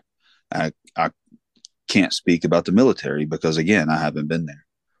been there. I can't speak about the military because again I haven't been there.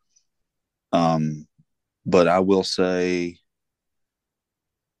 But I will say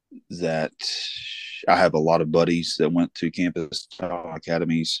that I have a lot of buddies that went to campus style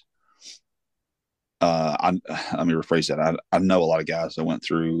academies. Let me rephrase that. I know a lot of guys that went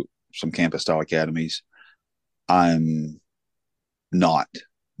through some campus style academies. I'm not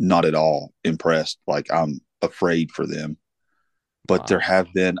at all impressed. Like I'm afraid for them. But there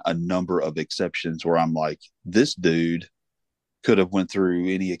have been a number of exceptions where I'm like, this dude could have went through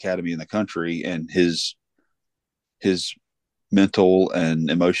any academy in the country, and his mental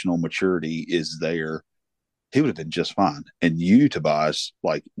and emotional maturity is there. He would have been just fine. And you, Tobias,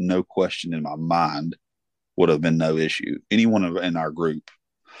 like no question in my mind, would have been no issue. Anyone in our group,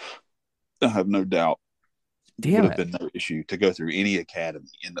 I have no doubt, Damn would it. have been no issue to go through any academy.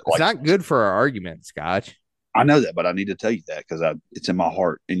 And It's not good for our argument, Scotch. I know that, but I need to tell you that because it's in my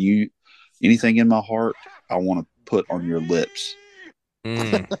heart. And anything in my heart, I want to put on your lips.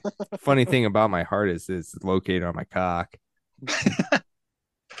 Funny thing about my heart is it's located on my cock.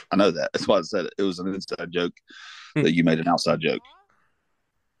 I know that. That's why I said it. It was an inside joke that you made an outside joke.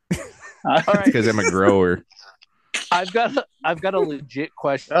 All right, Because I'm a grower. I've got a legit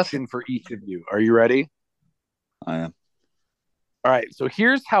question for each of you. Are you ready? I am. All right, so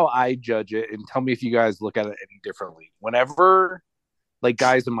here's how I judge it, and tell me if you guys look at it any differently. Whenever, like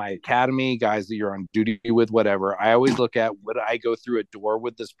guys in my academy, guys that you're on duty with, whatever, I always look at, would I go through a door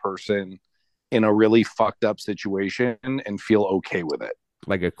with this person in a really fucked up situation and feel okay with it?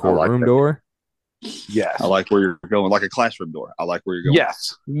 Like a courtroom that. door? Yes. I like where you're going, like a classroom door. I like where you're going.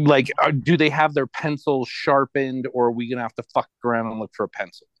 Yes. Like, do they have their pencil sharpened, or are we going to have to fuck around and look for a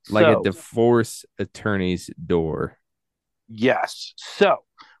pencil? Like So, a divorce attorney's door. yes. So,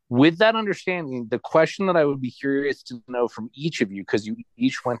 with that understanding, the question that I would be curious to know from each of you, because you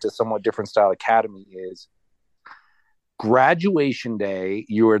each went to somewhat different style academy, is graduation day.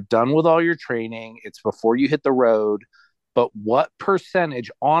 You are done with all your training. It's before you hit the road. But what percentage,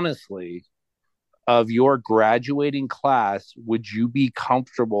 honestly, of your graduating class would you be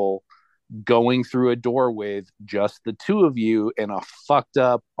comfortable going through a door with just the two of you in a fucked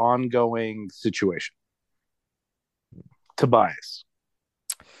up ongoing situation? Tobias.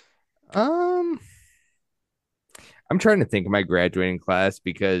 I'm trying to think of my graduating class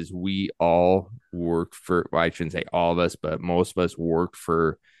because we all worked for, well, I shouldn't say all of us, but most of us worked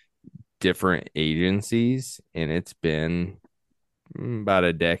for different agencies, and it's been about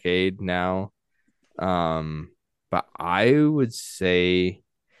a decade now. But I would say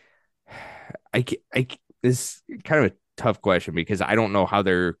this is kind of a tough question because I don't know how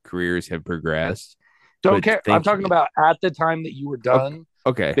their careers have progressed. Don't care. I'm talking about at the time that you were done,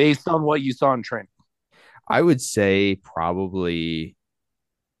 Okay. based on what you saw in training. I would say probably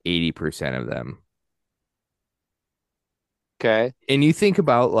 80% of them. Okay. And you think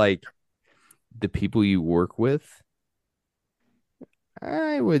about like the people you work with,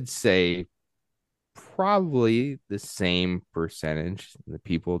 I would say probably the same percentage, the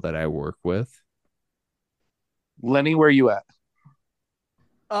people that I work with. Lenny, where you at?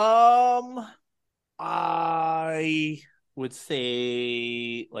 I would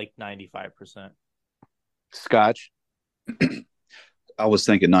say like 95%. Scotch. I was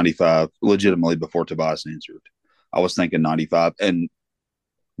thinking 95 legitimately before Tobias answered. I was thinking 95. And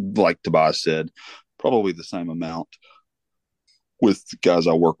like Tobias said, probably the same amount with guys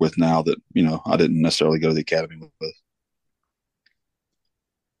I work with now that, I didn't necessarily go to the academy with.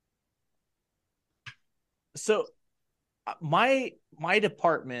 So my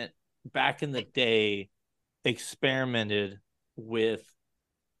department back in the day experimented with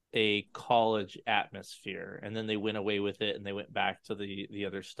a college atmosphere, and then they went away with it and they went back to the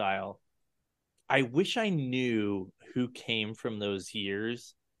other style. I wish I knew who came from those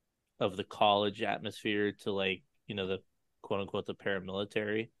years of the college atmosphere to, like, the quote unquote the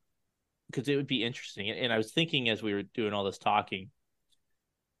paramilitary, because it would be interesting. And I was thinking as we were doing all this talking,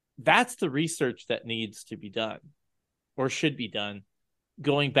 that's the research that needs to be done or should be done,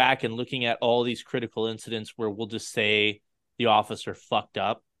 going back and looking at all these critical incidents where we'll just say the officer fucked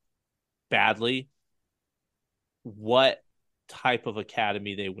up badly, what type of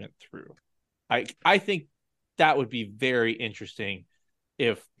academy they went through. I think that would be very interesting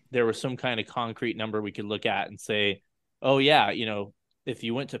if there was some kind of concrete number we could look at and say, oh yeah, if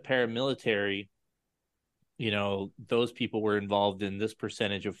you went to paramilitary, those people were involved in this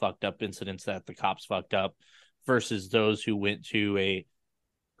percentage of fucked up incidents that the cops fucked up versus those who went to a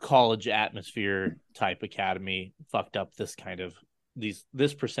college atmosphere type academy fucked up this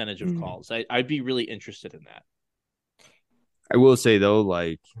percentage of calls. I'd be really interested in that. I will say though,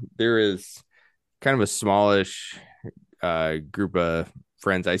 like there is kind of a smallish group of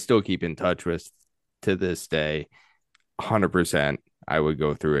friends I still keep in touch with to this day. 100%, I would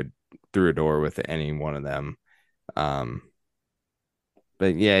go through a door with any one of them.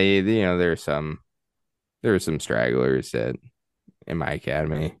 But yeah, there are some stragglers in my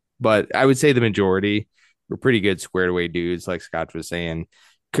academy, but I would say the majority were pretty good squared away dudes. Like Scott was saying,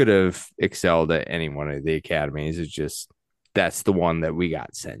 could have excelled at any one of the academies. It's just that's the one that we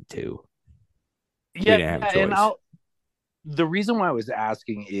got sent to. Yeah, we didn't have a choice. The reason why I was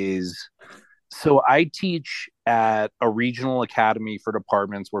asking is, so I teach at a regional academy for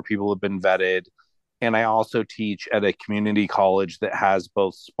departments where people have been vetted. And I also teach at a community college that has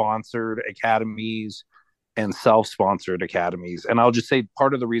both sponsored academies and self-sponsored academies. And I'll just say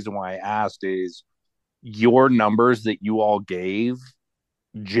part of the reason why I asked is your numbers that you all gave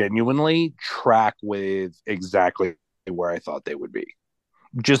genuinely track with exactly where I thought they would be,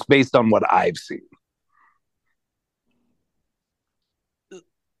 just based on what I've seen.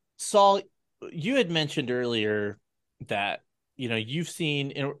 Saul, you had mentioned earlier that you've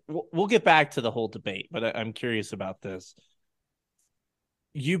seen, and we'll get back to the whole debate, but I'm curious about this.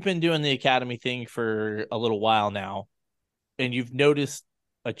 You've been doing the academy thing for a little while now, and you've noticed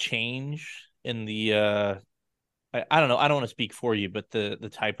a change in the I don't know, I don't want to speak for you, but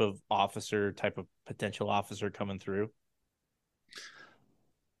the type of potential officer coming through.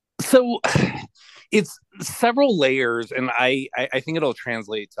 So it's several layers, and I think it'll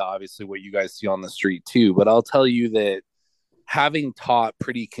translate to obviously what you guys see on the street too. But I'll tell you that having taught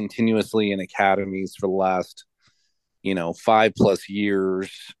pretty continuously in academies for the last 5+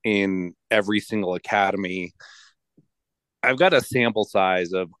 years in every single academy, I've got a sample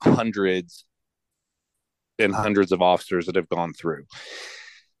size of hundreds and hundreds of officers that have gone through.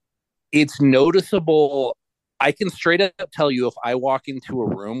 It's noticeable. I can straight up tell you, if I walk into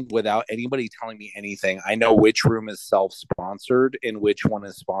a room without anybody telling me anything, I know which room is self-sponsored and which one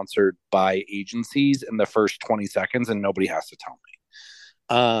is sponsored by agencies in the first 20 seconds, and nobody has to tell me.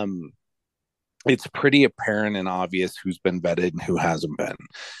 It's pretty apparent and obvious who's been vetted and who hasn't been.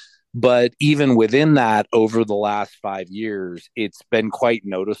 But even within that, over the last 5 years, it's been quite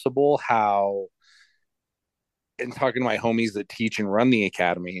noticeable how, and talking to my homies that teach and run the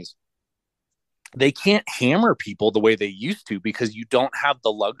academies, they can't hammer people the way they used to because you don't have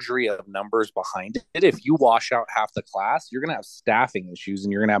the luxury of numbers behind it. If you wash out half the class, you're going to have staffing issues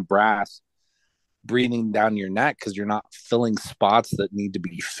and you're going to have brass breathing down your neck because you're not filling spots that need to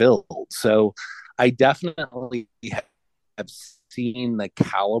be filled. So I definitely have seen the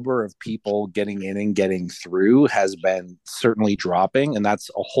caliber of people getting in and getting through has been certainly dropping. And that's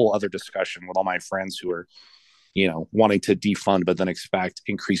a whole other discussion with all my friends who are wanting to defund, but then expect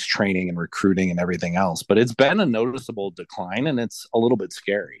increased training and recruiting and everything else. But it's been a noticeable decline, and it's a little bit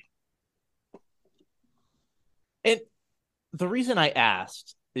scary. And the reason I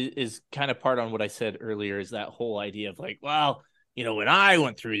asked is kind of part on what I said earlier, is that whole idea of like, well, when I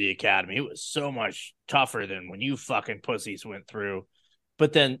went through the academy, it was so much tougher than when you fucking pussies went through.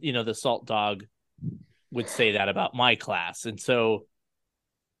 But then, the Salt Dog would say that about my class. And so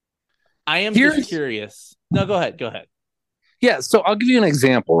I am just curious. No, go ahead. Yeah, so I'll give you an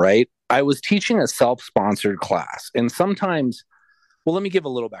example, right? I was teaching a self-sponsored class, and sometimes, well, let me give a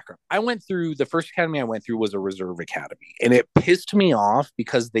little background. The first academy I went through was a reserve academy, and it pissed me off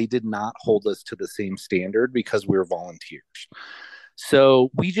because they did not hold us to the same standard because we were volunteers. So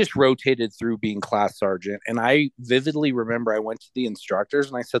we just rotated through being class sergeant, and I vividly remember I went to the instructors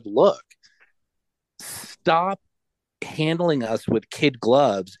and I said, look, stop handling us with kid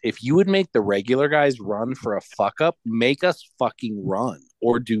gloves. If you would make the regular guys run for a fuck up, make us fucking run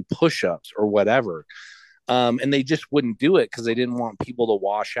or do push-ups or whatever. And they just wouldn't do it because they didn't want people to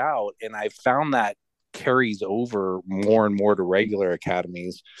wash out. And I found that carries over more and more to regular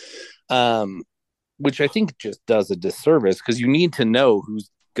academies, which I think just does a disservice because you need to know who's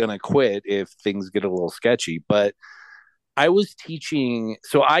gonna quit if things get a little sketchy. But I was teaching,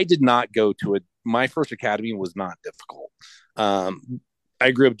 so I did not go to my first academy was not difficult.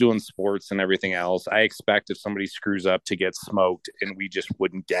 I grew up doing sports and everything else. I expect if somebody screws up to get smoked, and we just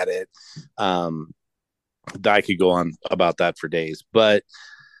wouldn't get it. I could go on about that for days, but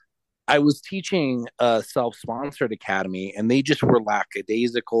I was teaching a self-sponsored academy, and they just were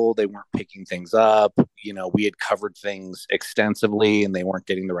lackadaisical. They weren't picking things up. We had covered things extensively, and they weren't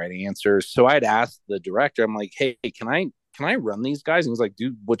getting the right answers. So I'd asked the director, I'm like, "Hey, can I run these guys?" And he's like,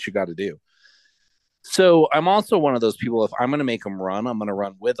 "Dude, what you got to do?" So I'm also one of those people, if I'm going to make them run, I'm going to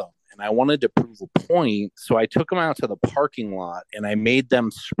run with them. And I wanted to prove a point. So I took them out to the parking lot and I made them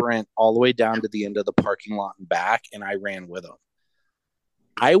sprint all the way down to the end of the parking lot and back. And I ran with them.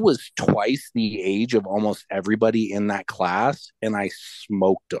 I was twice the age of almost everybody in that class, and I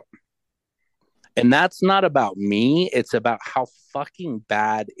smoked them. And that's not about me. It's about how fucking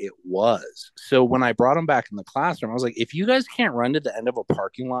bad it was. So when I brought them back in the classroom, I was like, if you guys can't run to the end of a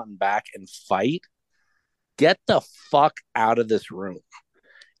parking lot and back and fight, get the fuck out of this room.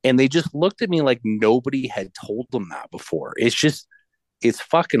 And they just looked at me like nobody had told them that before. It's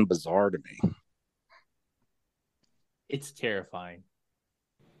fucking bizarre to me. It's terrifying.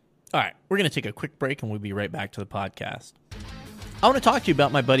 All right, we're going to take a quick break and we'll be right back to the podcast. I want to talk to you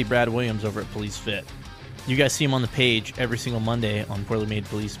about my buddy Brad Williams over at Police Fit. You guys see him on the page every single Monday on Poorly Made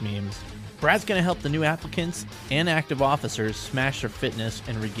Police Memes. Brad's going to help the new applicants and active officers smash their fitness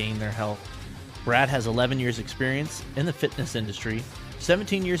and regain their health. Brad has 11 years experience in the fitness industry,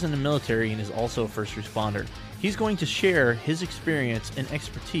 17 years in the military, and is also a first responder. He's going to share his experience and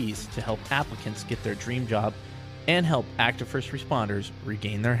expertise to help applicants get their dream job and help active first responders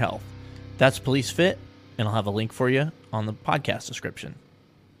regain their health. That's Police Fit, and I'll have a link for you on the podcast description.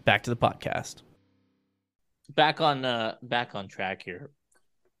 Back to the podcast. Back on track here.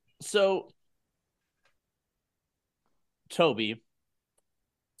 So, Toby,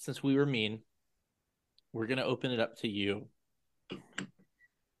 since we were mean, we're going to open it up to you.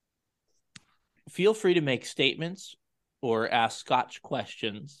 Feel free to make statements or ask Scotch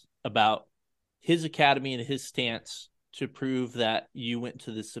questions about his academy and his stance to prove that you went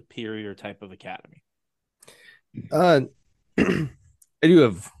to the superior type of academy. I do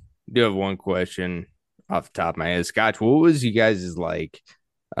have one question off the top of my head. Scotch, what was you guys' what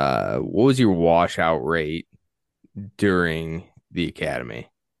was your washout rate during the academy?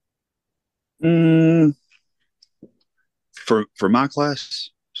 For my class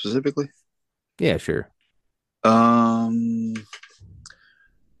specifically? Yeah, sure.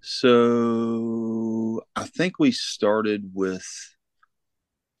 So I think we started with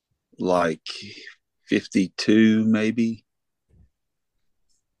like 52, maybe.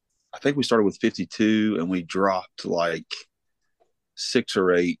 I think we started with 52 and we dropped like 6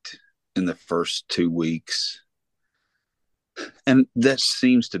 or 8 in the first 2 weeks. And that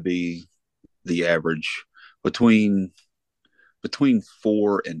seems to be the average between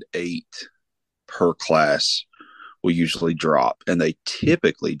 4 and 8 per class will usually drop, and they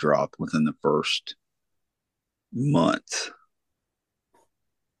typically drop within the first month,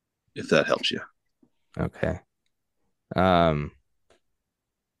 if that helps you. Okay. How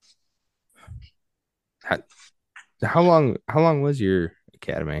long was your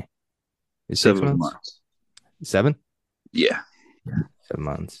academy? 7 months. 7? Yeah. 7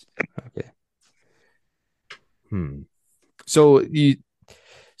 months. Okay.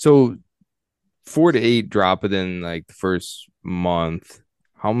 So 4 to 8 drop within like the first month.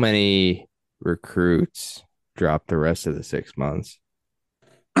 How many recruits drop the rest of the 6 months?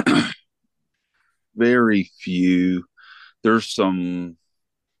 Very few. There's some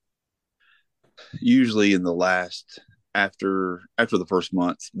usually in the last after the first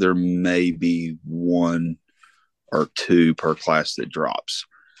month, there may be one or two per class that drops,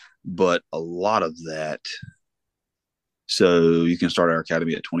 but a lot of that. So you can start our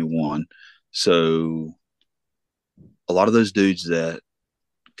academy at 21. So a lot of those dudes that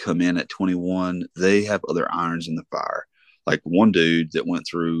come in at 21, they have other irons in the fire. Like one dude that went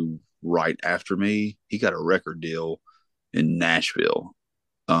through right after me, he got a record deal in Nashville.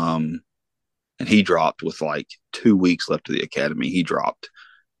 And he dropped with like 2 weeks left of the academy. He dropped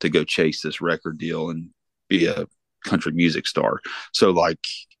to go chase this record deal and be a country music star. So like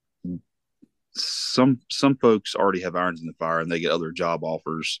some folks already have irons in the fire and they get other job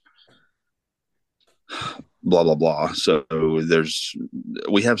offers, blah blah blah. So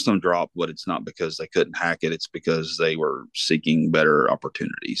we have some drop, but it's not because they couldn't hack it. It's because they were seeking better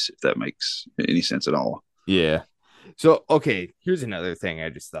opportunities, if that makes any sense at all. Yeah. So, okay, here's another thing I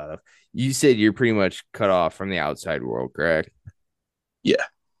just thought of. You said you're pretty much cut off from the outside world, correct? Yeah.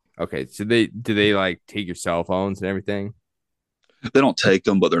 Okay, so do they like take your cell phones and everything? They don't take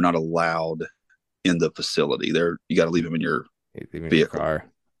them, but they're not allowed in the facility. You got to leave them in your vehicle.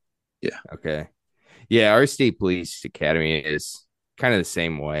 Car. Yeah. Okay. Yeah, our state police academy is kind of the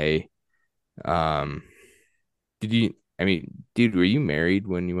same way. Dude, were you married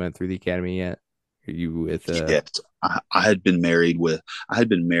when you went through the academy yet? Are you with Yes. I had been married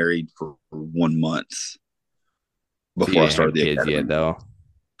for 1 month before I started the academy. Yet, though?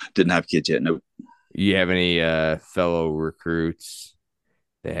 Didn't have kids yet. Nope. You have any fellow recruits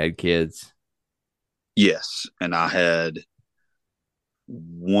that had kids? Yes, and I had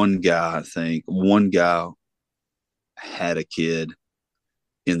one guy. I think one guy had a kid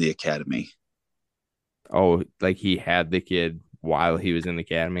in the academy. Oh, like he had the kid while he was in the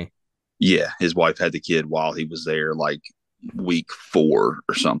academy? Yeah, his wife had the kid while he was there, like week 4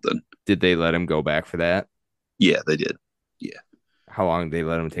 or something. Did they let him go back for that? Yeah, they did. Yeah. How long did they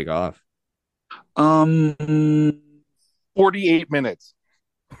let him take off? 48 minutes.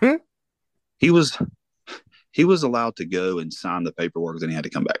 He was allowed to go and sign the paperwork, then he had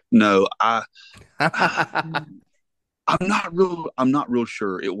to come back. No, I'm not real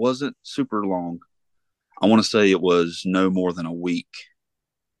sure. It wasn't super long. I want to say it was no more than a week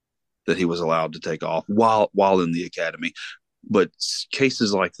that he was allowed to take off while in the academy. But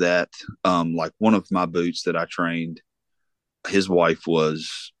cases like that, like one of my boots that I trained, his wife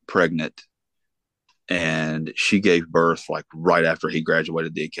was pregnant and she gave birth like right after he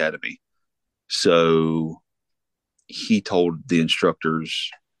graduated the academy. So he told the instructors,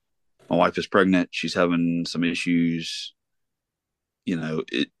 my wife is pregnant. She's having some issues.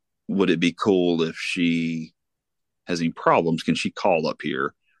 Would it be cool if she has any problems? Can she call up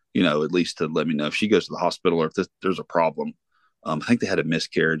here? At least to let me know if she goes to the hospital or if there's a problem. I think they had a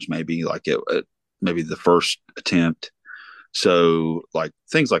miscarriage, maybe like maybe the first attempt. So like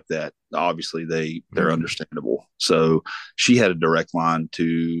things like that, obviously they're understandable. So she had a direct line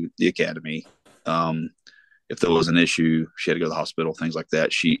to the academy. If there was an issue, she had to go to the hospital, things like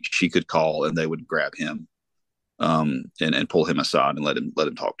that. She could call and they would grab him, and pull him aside and let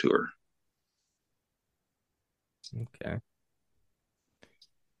him talk to her. Okay.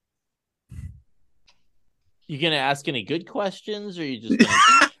 You gonna ask any good questions, or you just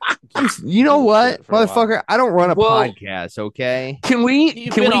gonna you know what, motherfucker? I don't run a podcast, okay? Can we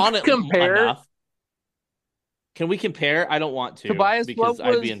compare? Enough. Can we compare? I don't want to, Tobias, because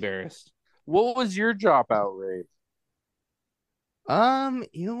I'd be embarrassed. What was your dropout rate?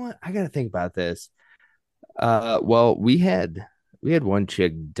 You know what? I gotta think about this. Well, we had one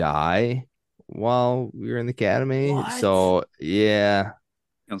chick die while we were in the academy. What? So yeah.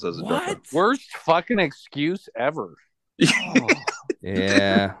 What? Worst fucking excuse ever. Oh.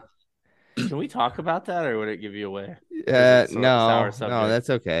 Yeah. Can we talk about that, or would it give you away? No, that's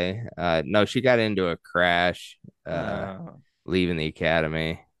okay. No, she got into a crash, leaving the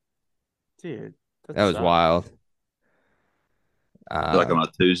academy. Dude, that was wild. Like on a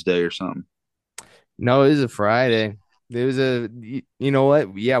Tuesday or something. No, it was a Friday. There was you know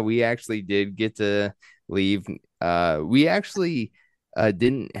what? Yeah, we actually did get to leave. We actually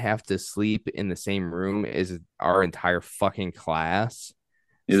didn't have to sleep in the same room as our entire fucking class.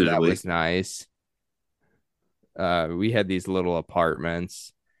 So that was nice. We had these little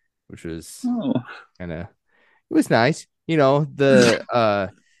apartments, which was kind of, it was nice. The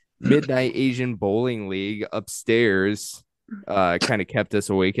Midnight Asian Bowling League upstairs kind of kept us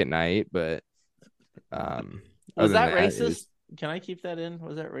awake at night, but was that racist? Can I keep that in?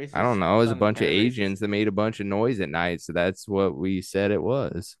 Was that racist? I don't know. It was a bunch of Asians that made a bunch of noise at night, so that's what we said it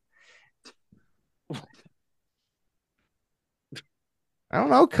was. I don't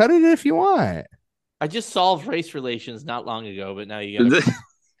know. Cut it if you want. I just solved race relations not long ago, but now you gotta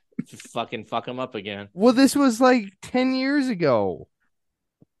fucking fuck them up again. Well, this was like 10 years ago.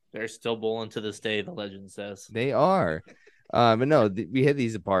 They're still bowling to this day, the legend says. They are. But no, we had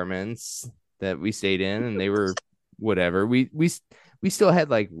these apartments that we stayed in, and they were whatever. We still had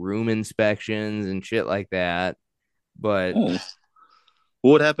like room inspections and shit like that. But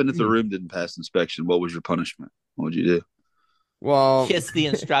what happened if the room didn't pass inspection? What was your punishment? What would you do? Well, kiss the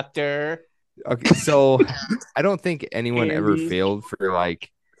instructor. Okay, so I don't think anyone ever failed for like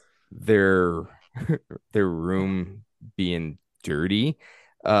their room being dirty.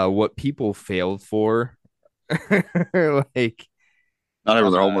 What people failed for, like not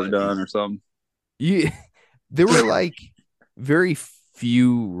having their homework done or something. There were like very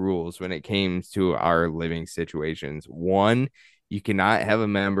few rules when it came to our living situations. One, you cannot have a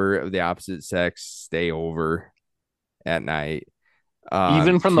member of the opposite sex stay over at night.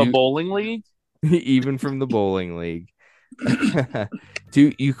 Even from the bowling league? Even from the bowling league.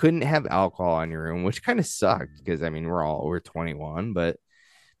 Two, you couldn't have alcohol in your room, which kind of sucked because I mean we're all over 21, but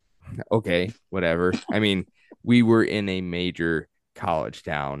okay, whatever. I mean, we were in a major college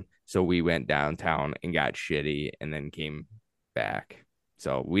town, so we went downtown and got shitty and then came back.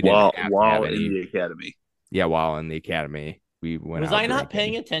 So we didn't while in the academy. Yeah, while in the academy. We went. Was I not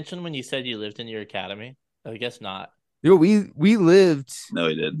paying attention when you said you lived in your academy? I guess not. No, we lived. No,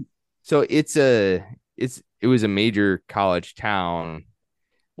 he didn't. So it was a major college town.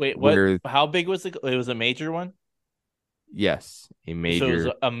 Wait, what? How big was it? It was a major one. Yes, a major. So it was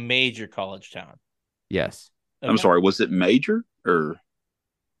a major college town. Yes. Okay. I'm sorry. Was it major or?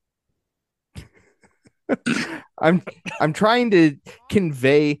 I'm trying to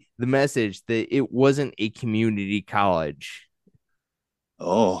convey the message that it wasn't a community college.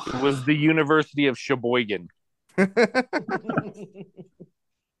 Oh, it was the University of Sheboygan.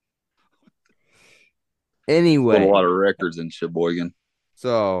 Anyway, a lot of records in Sheboygan.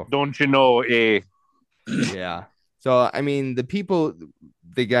 So don't you know? Yeah. So I mean, the people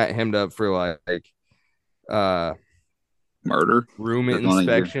they got hemmed up for like murder, room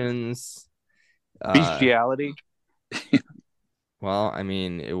inspections, bestiality. Well, I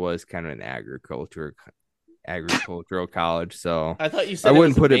mean, it was kind of an agricultural college, so I thought you said I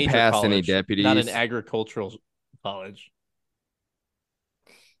wouldn't put it past college, any deputies. Not an agricultural college.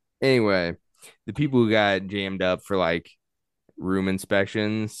 Anyway, the people who got jammed up for like room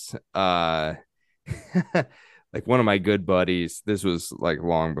inspections, like one of my good buddies, this was like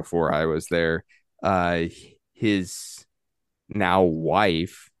long before I was there. His now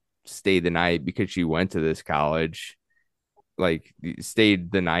wife stayed the night because she went to this college, like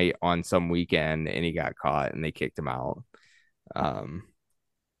stayed the night on some weekend, and he got caught and they kicked him out.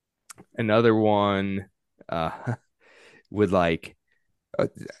 Another one would like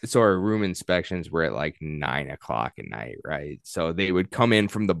so our room inspections were at like 9 o'clock at night, right? So they would come in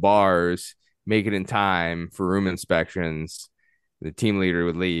from the bars, make it in time for room inspections. The team leader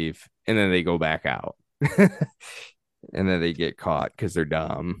would leave, and then they go back out, and then they get caught because they're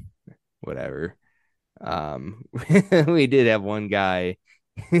dumb. Whatever. We did have one guy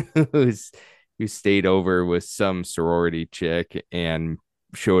who stayed over with some sorority chick and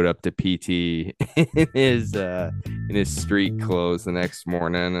showed up to PT in his street clothes the next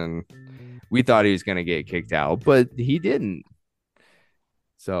morning, and we thought he was gonna get kicked out, but he didn't.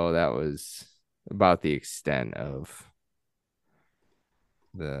 So that was about the extent of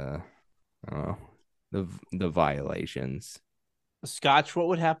the violations. Scotch, what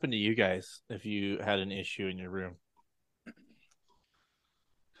would happen to you guys if you had an issue in your room?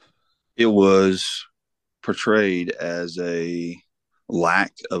 It was portrayed as a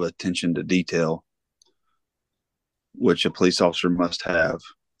lack of attention to detail, which a police officer must have,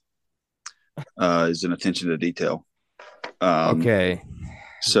 is an attention to detail. Okay.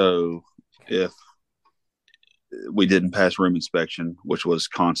 So if we didn't pass room inspection, which was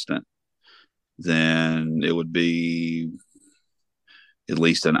constant, then it would be at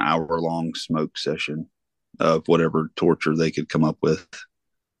least an hour-long smoke session of whatever torture they could come up with.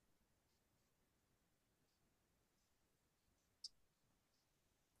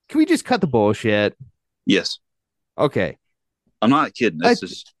 Can we just cut the bullshit? Yes. Okay. I'm not kidding. This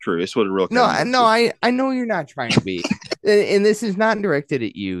is true. It's what a real. No, I know you're not trying to be, and this is not directed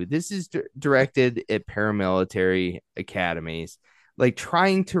at you. This is directed at paramilitary academies, like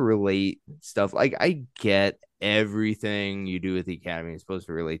trying to relate stuff. Like I get everything you do at the academy is supposed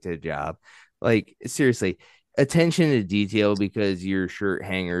to relate to the job. Like seriously, attention to detail because your shirt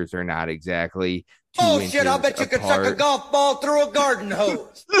hangers are not exactly. Oh shit! I bet you could suck a golf ball through a garden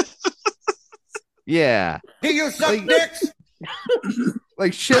hose. Yeah. Do you suck dicks?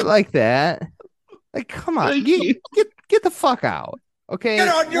 Like shit like that. Like, come on, Thank get, you. get the fuck out. Okay, Get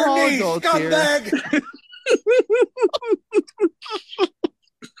on we're your all knees, adults here. scumbag!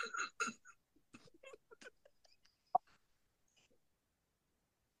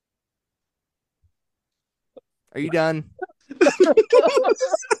 Are you done?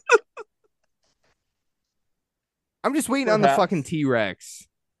 I'm just waiting on the Perhaps. fucking T-Rex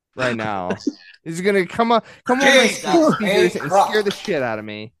right now. He's gonna come on my Jesus speakers and Christ. scare the shit out of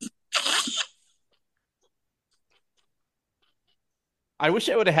me. I wish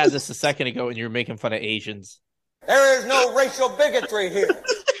I would have had this a second ago when you were making fun of Asians. There is no racial bigotry here.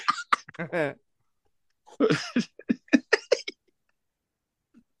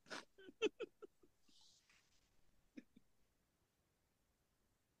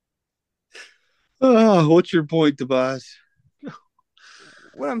 Oh, what's your point, Tobias?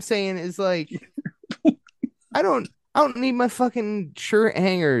 What I'm saying is like, I don't need my fucking shirt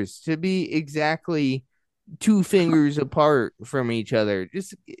hangers to be exactly 2 fingers apart from each other.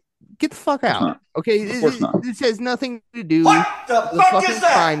 Just get the fuck out. not. Okay, Of course not. this has nothing to do What the with the fuck fucking is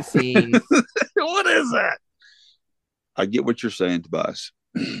that? crime scene. What is that? I get what you're saying, Tobias.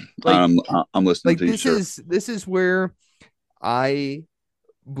 Like- I'm listening Like to you, this sir. this is where I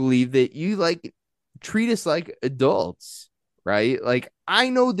believe that you like treat us like adults, right? Like I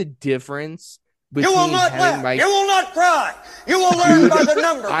know the difference You between will not having laugh. my You will not cry. You will learn Dude, by the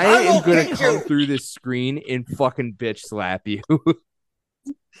numbers. I will am gonna teach come you. through this screen and fucking bitch slap you.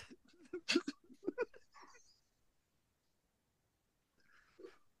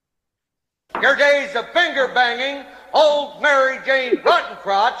 Your days of finger banging old Mary Jane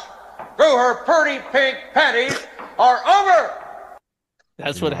Rottencrotch through her pretty pink panties are over.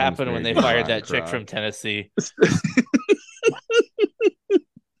 That's Your what mom's happened when they very fired fine, that chick Croc. from Tennessee.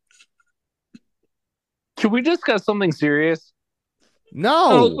 Can we discuss something serious? I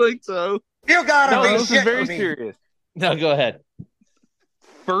No, don't think so. You gotta No, be this is shitting very me. serious. No, go ahead.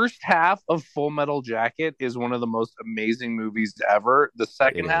 First half of Full Metal Jacket is one of the most amazing movies ever. The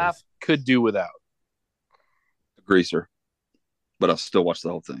second It half is. could do without. Agree, sir. But I'll still watch the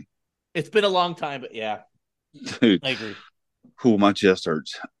whole thing. It's been a long time, but yeah, Dude, I agree. cool, my chest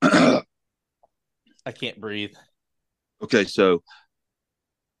hurts. I can't breathe. Okay, so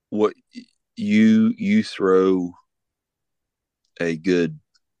what you throw a good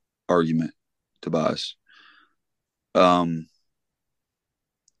argument, Tobias.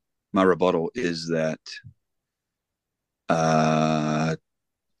 My rebuttal is that I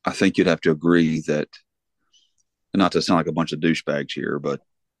think you'd have to agree that, not to sound like a bunch of douchebags here, but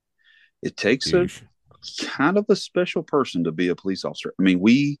it takes douche. a kind of a special person to be a police officer. I mean,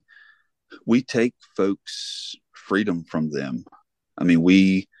 we take folks' freedom from them. I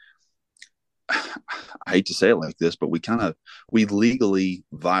mean, I hate to say it like this, but we legally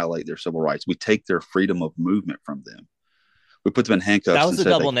violate their civil rights. We take their freedom of movement from them. We put them in handcuffs That was and a say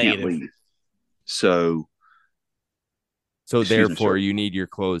double they can't negative. leave. So So Excuse me, therefore, sir. you need your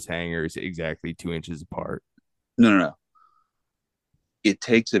clothes hangers exactly 2 inches apart. no. It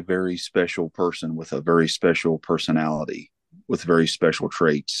takes a very special person with a very special personality, with very special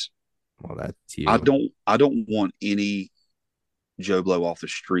traits. Well, that's you. I don't want any Joe Blow off the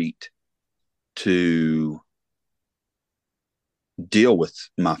street to deal with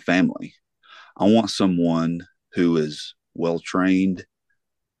my family. I want someone who is well trained,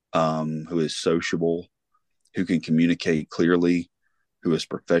 who is sociable, who can communicate clearly, who is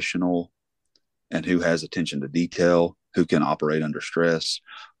professional, and who has attention to detail, who can operate under stress.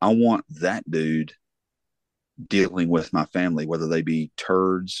 I want that dude dealing with my family, whether they be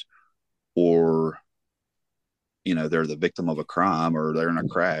turds or, they're the victim of a crime or they're in a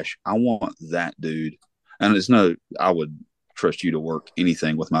crash. I want that dude. And I would trust you to work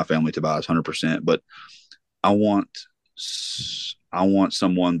anything with my family, Tobias, 100%. But I want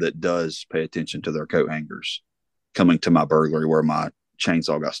someone that does pay attention to their coat hangers coming to my burglary where my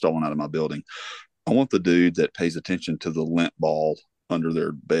chainsaw got stolen out of my building. I want the dude that pays attention to the lint ball under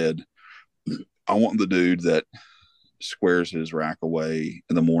their bed. I want the dude that squares his rack away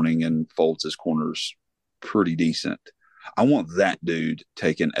in the morning and folds his corners pretty decent. I want that dude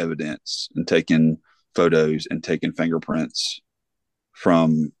taking evidence and taking photos and taking fingerprints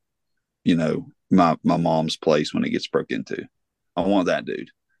from, my mom's place when it gets broke into. I want that dude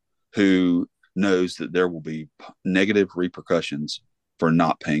who knows that there will be negative repercussions for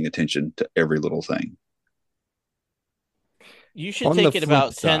not paying attention to every little thing. You should On take the it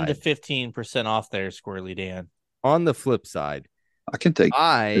about flip 10 to side. 15% off there, Squirrely Dan. On the flip side, I can take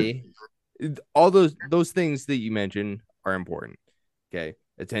all those things that you mentioned are important. Okay,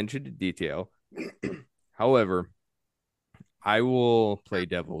 attention to detail. However, I will play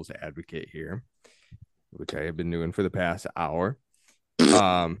devil's advocate here. which I have been doing for the past hour.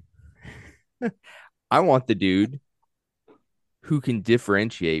 I want the dude who can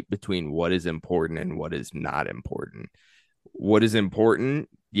differentiate between what is important and what is not important. What is important?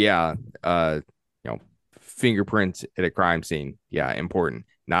 Yeah. Fingerprints at a crime scene. Yeah, important.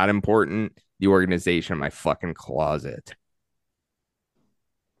 Not important. The organization of my fucking closet.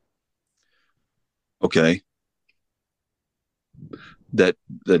 Okay.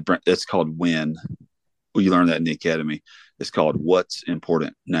 That's called WIN. Well, you learn that in the academy. It's called What's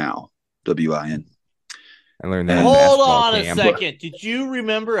Important Now. WIN. I learned that. Hold on a second. Did you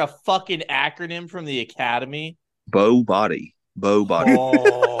remember a fucking acronym from the academy? Bow body.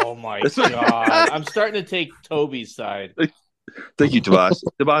 Oh my god! I'm starting to take Toby's side. Thank you, Tobias.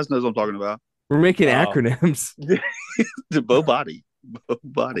 Tobias knows what I'm talking about. We're making acronyms. The bow body.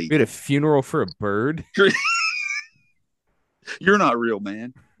 We had a funeral for a bird. You're not real,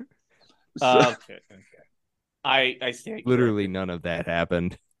 man. Okay. I stand. Literally none of that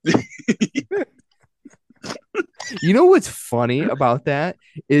happened. You know what's funny about that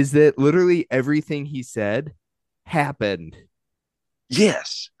is that literally everything he said happened.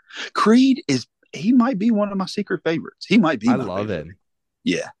 Yes. Creed he might be one of my secret favorites. He might be. I love favorite. it.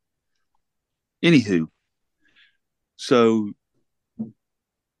 Yeah. Anywho. So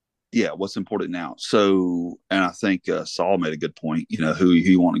yeah, what's important now? So, and I think Saul made a good point, who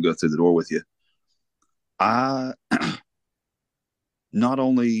you want to go through the door with you. I not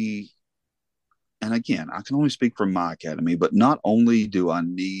only, and again, I can only speak from my academy, but not only do I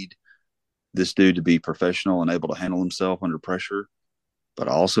need this dude to be professional and able to handle himself under pressure, but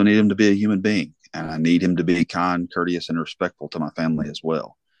I also need him to be a human being. And I need him to be kind, courteous, and respectful to my family as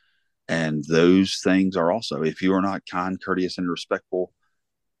well. And those things are also, if you are not kind, courteous, and respectful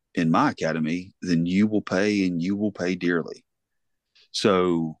in my academy, then you will pay, and you will pay dearly.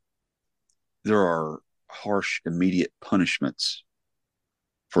 So there are harsh, immediate punishments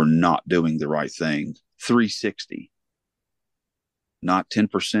for not doing the right thing. 360, not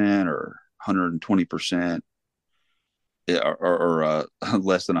 10% or 120% or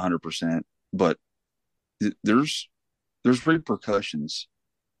less than 100%. But there's repercussions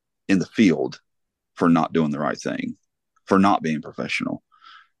in the field for not doing the right thing, for not being professional,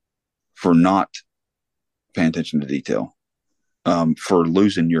 for not paying attention to detail, for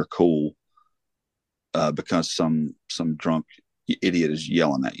losing your cool because some drunk idiot is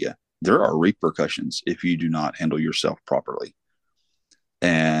yelling at you. There are repercussions if you do not handle yourself properly.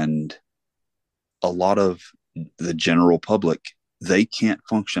 And a lot of the general public, they can't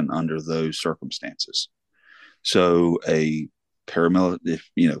function under those circumstances. So a paramilitary,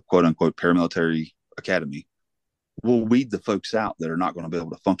 quote unquote, paramilitary academy will weed the folks out that are not going to be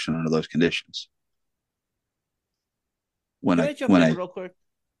able to function under those conditions. Can I jump in real quick?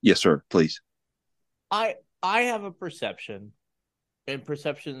 Yes, sir. Please. I have a perception, and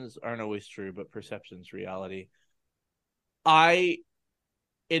perceptions aren't always true, but perception's reality.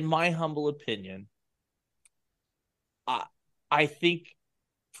 In my humble opinion, I think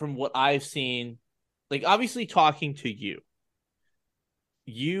from what I've seen, like obviously talking to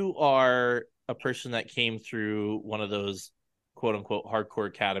you are a person that came through one of those quote unquote hardcore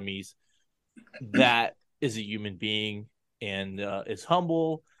academies that is a human being and is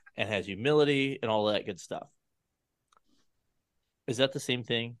humble and has humility and all that good stuff. Is that the same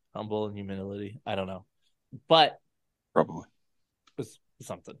thing? Humble and humility? I don't know. But probably it's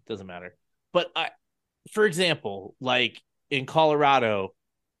something. Doesn't matter. But for example, like in Colorado,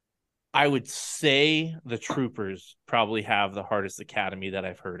 I would say the troopers probably have the hardest academy that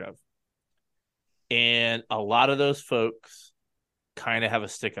I've heard of. And a lot of those folks kind of have a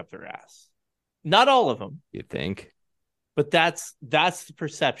stick up their ass. Not all of them. You think? But that's the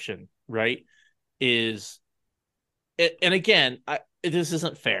perception, right? And again, this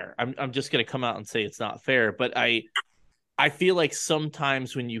isn't fair. I'm just going to come out and say it's not fair, but I feel like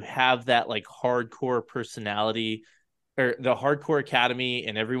sometimes when you have that like hardcore personality or the hardcore academy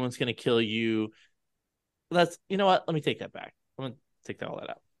and everyone's going to kill you, you know what? Let me take that back. I'm going to take all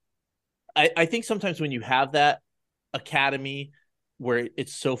that out. I think sometimes when you have that academy where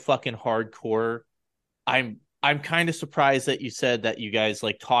it's so fucking hardcore, I'm kind of surprised that you said that you guys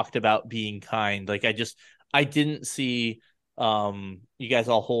like talked about being kind. Like I didn't see you guys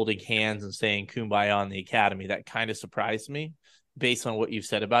all holding hands and saying kumbaya on the academy. That kind of surprised me based on what you've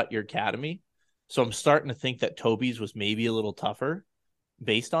said about your academy. So I'm starting to think that Toby's was maybe a little tougher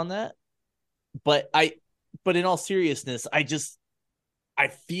based on that. But in all seriousness, I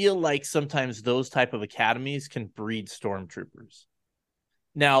feel like sometimes those type of academies can breed stormtroopers.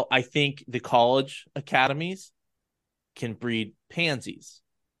 Now, I think the college academies can breed pansies.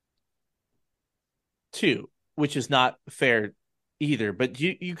 too, which is not fair either. But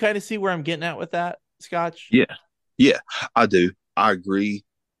you kind of see where I'm getting at with that, Scotch? Yeah, I do. I agree.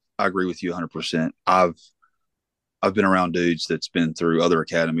 I agree with you 100%. I've been around dudes that's been through other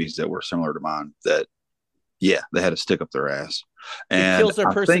academies that were similar to mine that, yeah, they had to stick up their ass. And it kills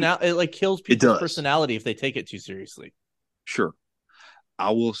their personality. It like kills people's does. personality if they take it too seriously. Sure.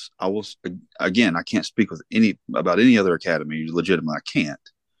 I will, again, I can't speak about any other academy. Legitimately, I can't.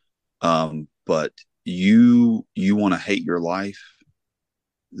 But you want to hate your life,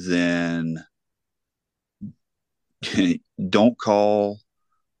 then don't call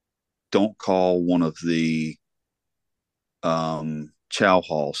one of the chow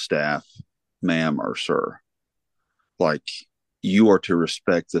hall staff ma'am or sir. Like, you are to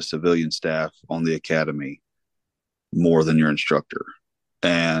respect the civilian staff on the academy more than your instructor.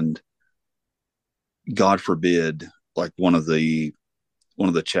 And God forbid, like one of the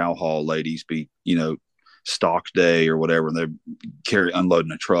chow hall ladies be, stock day or whatever, and they're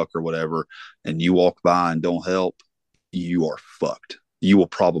unloading a truck or whatever, and you walk by and don't help, you are fucked. You will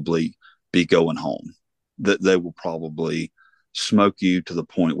probably be going home. That they will probably smoke you to the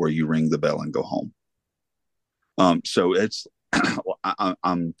point where you ring the bell and go home. So it's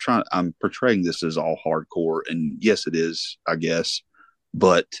I'm portraying this as all hardcore, and yes, it is, I guess,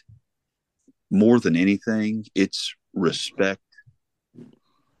 but more than anything, it's respect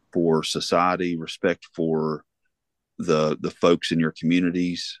for society, respect for the folks in your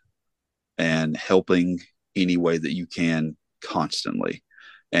communities, and helping any way that you can constantly.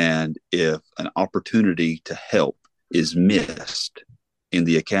 And if an opportunity to help is missed in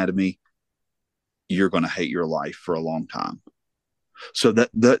the academy, you're going to hate your life for a long time. So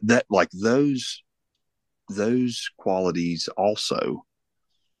that like those qualities also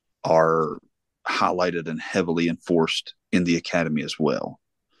are highlighted and heavily enforced in the academy as well.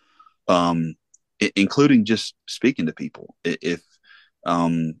 Including just speaking to people. If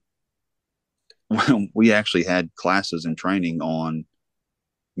we actually had classes and training on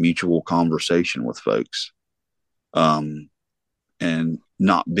mutual conversation with folks, and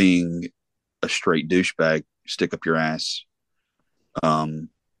not being a straight douchebag, stick up your ass,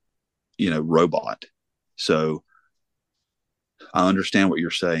 robot. So I understand what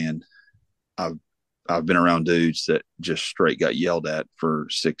you're saying. I've been around dudes that just straight got yelled at for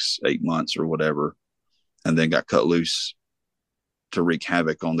 6-8 months or whatever, and then got cut loose to wreak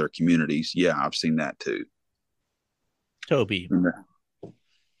havoc on their communities. Yeah, I've seen that too. Toby.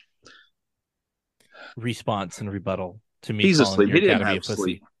 Response and rebuttal to me. He's calling asleep. Your He didn't academy have a pussy.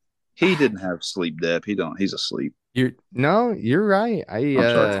 sleep. He didn't have sleep, Deb. He's asleep. You're right. I'm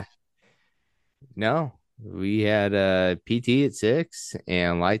sorry. No, we had PT at 6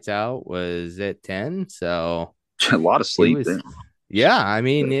 and lights out was at 10. So A lot of sleep. Yeah, I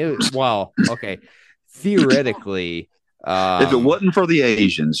mean, okay. Theoretically, if it wasn't for the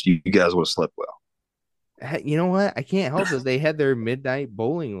Asians, you guys would have slept well. You know what? I can't help it. They had their midnight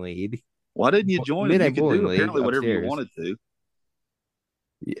bowling league. Why didn't you join it? You could do apparently whatever you wanted to.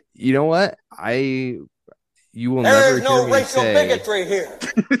 You know what? You will There never is no hear me racial say, bigotry here.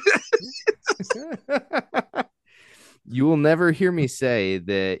 You will never hear me say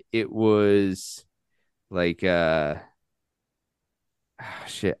that it was like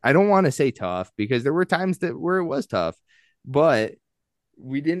shit. I don't want to say tough because there were times where it was tough, but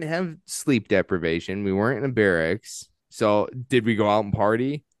we didn't have sleep deprivation. We weren't in a barracks. So did we go out and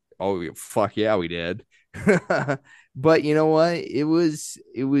party? Oh, fuck yeah, we did. But you know what? It was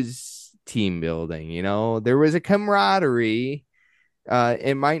team building. There was a camaraderie.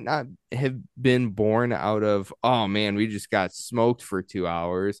 It might not have been born out of, oh man, we just got smoked for 2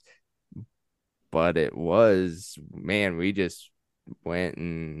 hours, but it was, man, we just went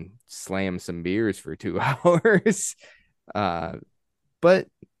and slammed some beers for 2 hours. But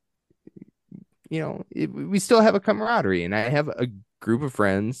we still have a camaraderie, and I have a group of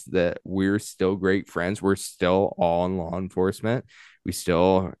friends that we're still great friends. We're still all in law enforcement. We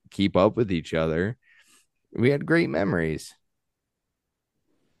still keep up with each other. We had great memories.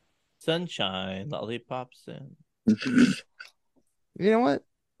 Sunshine, lollipops, and you know what?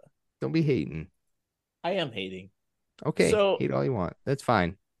 Don't be hating. I am hating. Okay, so, hate all you want. That's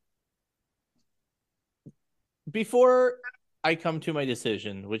fine. Before I come to my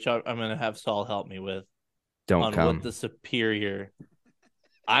decision, which I'm going to have Saul help me with, don't come. What the superior.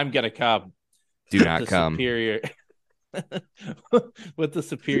 I'm going to come. Do not come. Superior. What the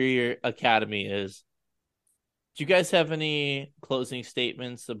superior academy is. Do you guys have any closing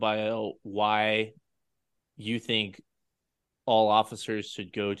statements about why you think all officers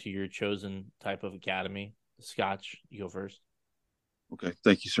should go to your chosen type of academy? Scotch, you go first. Okay,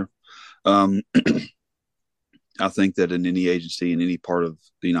 thank you, sir. I think that in any agency in any part of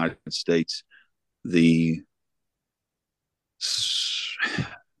the United States, the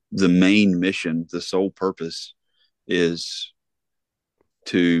main mission, the sole purpose, is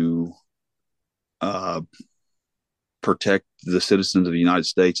to protect the citizens of the United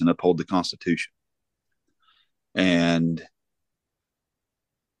States and uphold the Constitution. And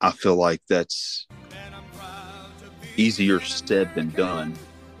I feel like that's easier said than done.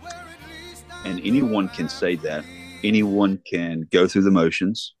 And anyone can say that. Anyone can go through the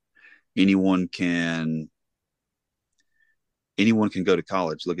motions. Anyone can go to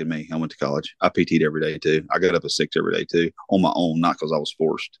college. Look at me. I went to college. I PT'd every day too. I got up at 6 every day too, on my own, not because I was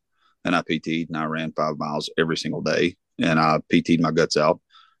forced. And I PT'd and I ran 5 miles every single day. And I PT'd my guts out.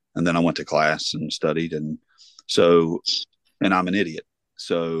 And then I went to class and studied. And I'm an idiot.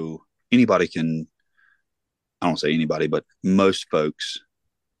 So anybody can, I don't say anybody, but most folks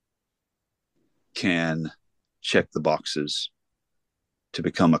can check the boxes to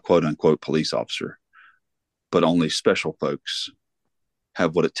become a quote unquote police officer. But only special folks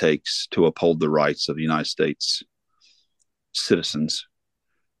have what it takes to uphold the rights of the United States citizens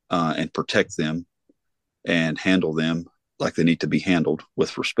and protect them and handle them like they need to be handled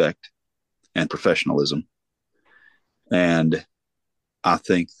with respect and professionalism. And I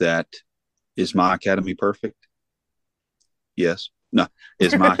think that, is my academy perfect? Yes. No.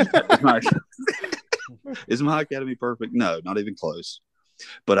 Is my academy perfect? No, not even close.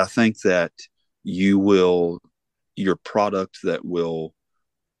 But I think that your product that will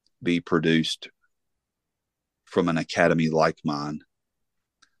be produced from an academy like mine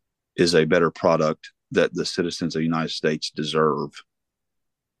is a better product that the citizens of the United States deserve,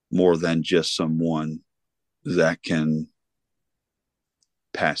 more than just someone that can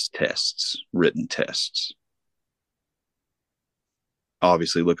pass tests, written tests.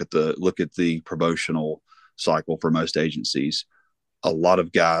 Obviously, look at the promotional cycle for most agencies. A lot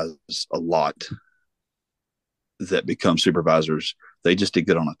of guys, that become supervisors, they just did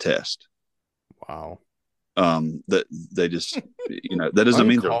good on a test. Wow. That they just, that doesn't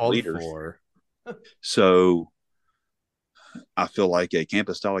mean they're leaders. So I feel like a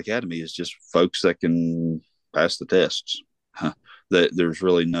campus style academy is just folks that can pass the tests. That there's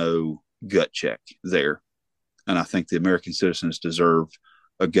really no gut check there. And I think the American citizens deserve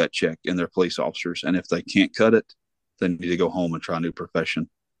a gut check in their police officers. And if they can't cut it, they need to go home and try a new profession.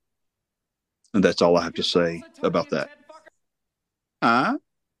 And that's all I have to say about that.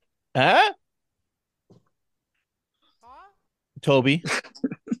 Toby,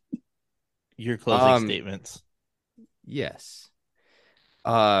 your closing statements. Yes.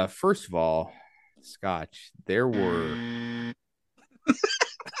 First of all, Scotch, there were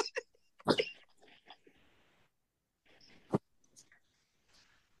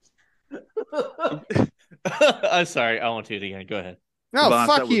I'm sorry. I won't do it again. Go ahead. No, Tobias,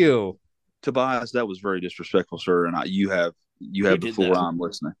 fuck you. Tobias, that was very disrespectful, sir. And you have the floor. I'm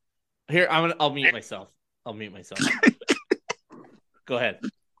listening. Here, I'll mute myself. Go ahead.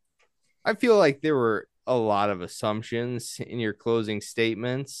 I feel like there were a lot of assumptions in your closing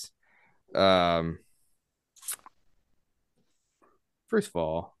statements. First of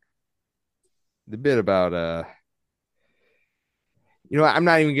all, the bit about I'm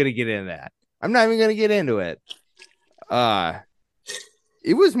not even gonna get into that. I'm not even gonna get into it.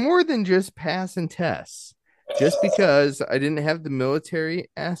 It was more than just passing tests. Just because I didn't have the military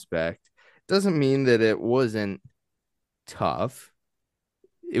aspect doesn't mean that it wasn't tough.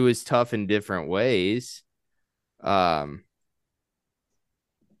 It was tough in different ways. But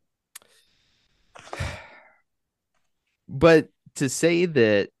to say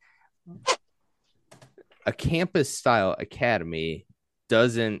that a campus style academy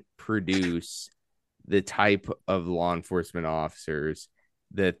doesn't produce the type of law enforcement officers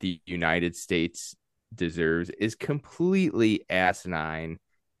that the United States deserves is completely asinine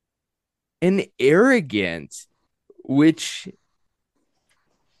and arrogant, which,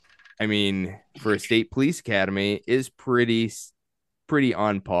 I mean, for a state police academy is pretty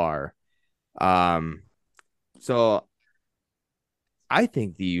on par. So I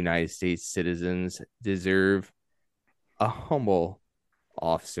think the United States citizens deserve a humble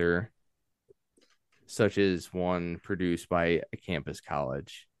officer, such as one produced by a campus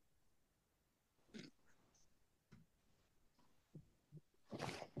college.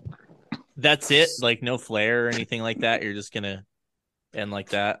 That's it? Like no flair or anything like that? You're just going to end like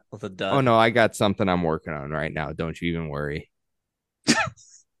that with a dud? Oh, no, I got something I'm working on right now. Don't you even worry.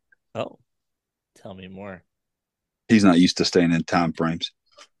 Oh, tell me more. He's not used to staying in time frames.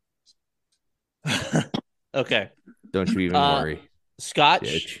 Okay. Don't you even worry.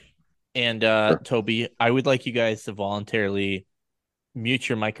 Scotch, And Sure. Toby, I would like you guys to voluntarily mute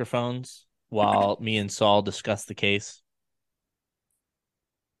your microphones while me and Saul discuss the case.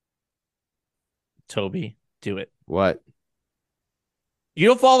 Toby, do it. What? You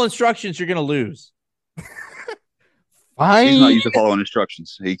don't follow instructions, you're gonna lose. Fine. He's not used to following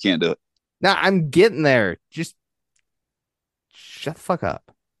instructions. He can't do it. Now I'm getting there. Just shut the fuck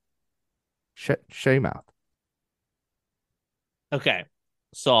up. Shut your mouth. Okay,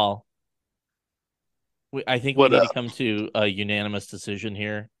 Saul. I think What we need up? to come to a unanimous decision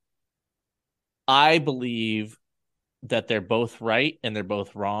here. I believe that they're both right and they're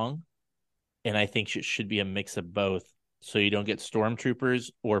both wrong, and I think it should be a mix of both, so you don't get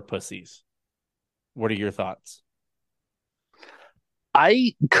stormtroopers or pussies. What are your thoughts?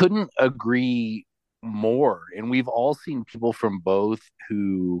 I couldn't agree more. And we've all seen people from both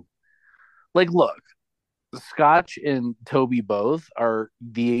who, like, look, Scotch and Toby both are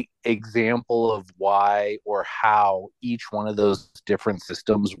the example of why or how each one of those different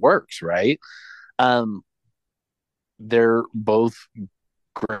systems works, right? Um, they're both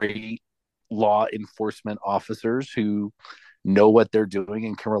great law enforcement officers who know what they're doing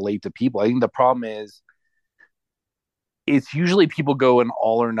and can relate to people. I think the problem is it's usually people go an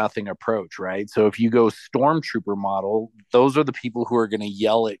all or nothing approach, right? So if you go stormtrooper model, those are the people who are going to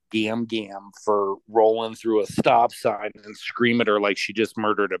yell at Gam Gam for rolling through a stop sign and scream at her like she just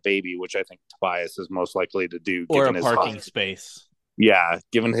murdered a baby, which I think Tobias is most likely to do, Or given a his parking space. yeah,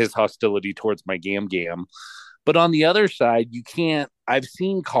 given his hostility towards my Gam Gam. But on the other side, you can't. I've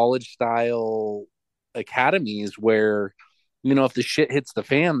seen college style academies where, if the shit hits the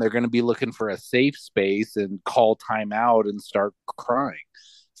fan, they're going to be looking for a safe space and call timeout and start crying.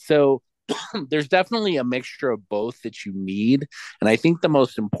 So there's definitely a mixture of both that you need. And I think the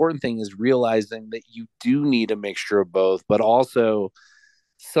most important thing is realizing that you do need a mixture of both, but also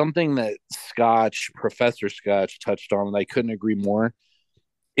something that Professor Scotch touched on, and I couldn't agree more.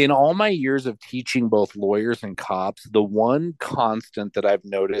 In all my years of teaching both lawyers and cops, the one constant that I've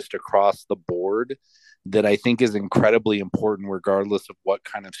noticed across the board that I think is incredibly important, regardless of what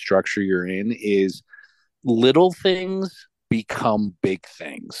kind of structure you're in, is little things become big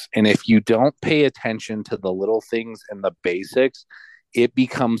things. And if you don't pay attention to the little things and the basics, it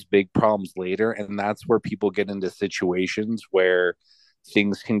becomes big problems later. And that's where people get into situations where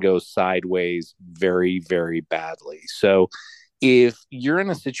things can go sideways very, very badly. So if you're in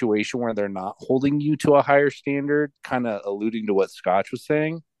a situation where they're not holding you to a higher standard, kind of alluding to what Scotch was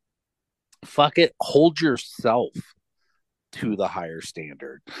saying, fuck it, hold yourself to the higher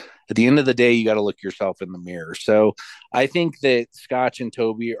standard. At the end of the day, you got to look yourself in the mirror. So I think that Scotch and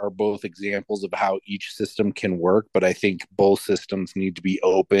Toby are both examples of how each system can work, but I think both systems need to be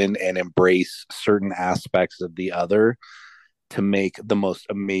open and embrace certain aspects of the other to make the most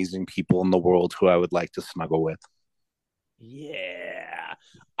amazing people in the world who I would like to snuggle with. Yeah.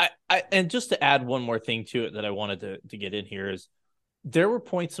 I and just to add one more thing to it that I wanted to get in here is there were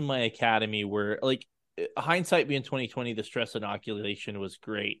points in my academy where, like, hindsight being 2020, the stress inoculation was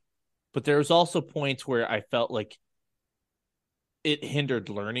great, but there was also points where I felt like it hindered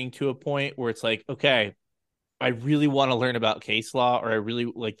learning to a point where it's like, okay, I really want to learn about case law, or I really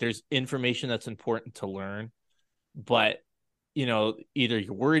like there's information that's important to learn, but either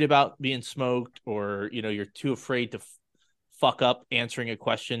you're worried about being smoked, or you're too afraid to fuck up answering a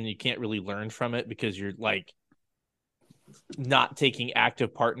question. You can't really learn from it because you're like not taking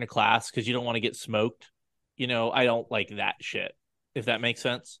active part in a class because you don't want to get smoked. I don't like that shit, if that makes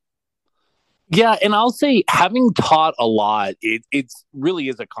sense. Yeah, and I'll say, having taught a lot, it's really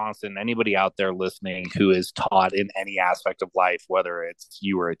is a constant. Anybody out there listening who is taught in any aspect of life, whether it's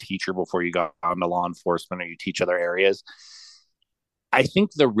you were a teacher before you got into law enforcement or you teach other areas, I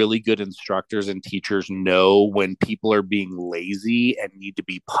think the really good instructors and teachers know when people are being lazy and need to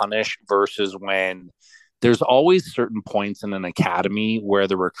be punished versus when there's always certain points in an academy where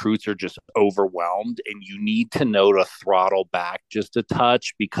the recruits are just overwhelmed and you need to know to throttle back just a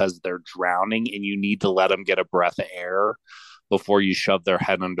touch because they're drowning and you need to let them get a breath of air before you shove their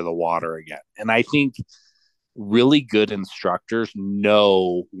head under the water again. And I think really good instructors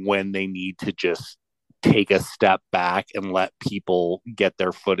know when they need to just take a step back and let people get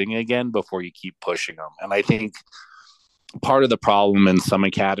their footing again before you keep pushing them. And I think part of the problem in some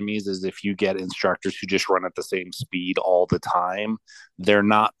academies is if you get instructors who just run at the same speed all the time, they're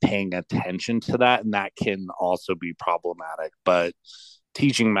not paying attention to that. And that can also be problematic. But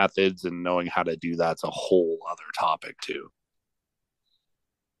teaching methods and knowing how to do that's a whole other topic too.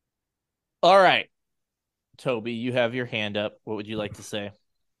 All right. Toby, you have your hand up. What would you like to say?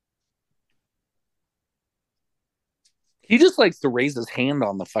 He just likes to raise his hand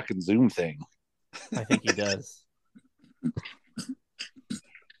on the fucking Zoom thing. I think he does.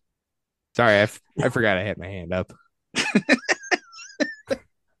 Sorry, I forgot I had my hand up.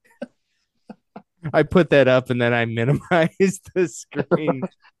 I put that up and then I minimized the screen.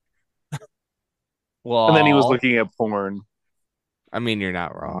 Well, And then he was looking at porn. I mean, you're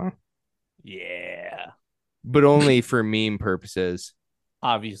not wrong, Yeah, but only for meme purposes.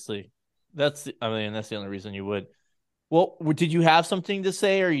 obviously. That's the only reason you would. Well, did you have something to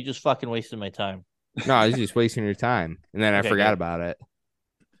say, or are you just fucking wasting my time? No, I was just wasting your time, and then I Okay, forgot good. about it.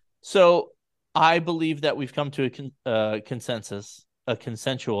 So I believe that we've come to a consensus, a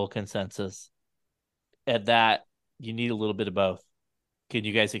consensual consensus, at that you need a little bit of both. Can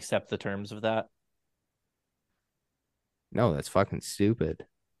you guys accept the terms of that? No, that's fucking stupid.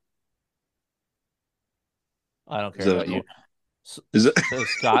 I don't Is care that about you. Is it? So,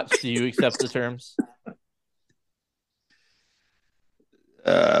 Scotch, do you accept the terms?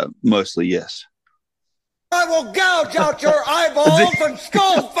 Mostly yes. I will gouge out your eyeballs and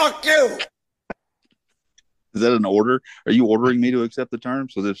skull fuck you! Is that an order? Are you ordering me to accept the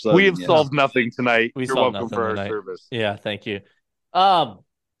terms? Because if so, We then have yes. solved nothing tonight. We You're solved welcome nothing for our tonight. service. Yeah, thank you. Do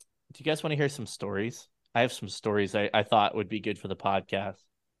you guys want to hear some stories? I have some stories I thought would be good for the podcast.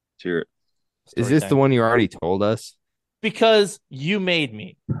 Hear it. Is Story this time. the one you already told us? Because you made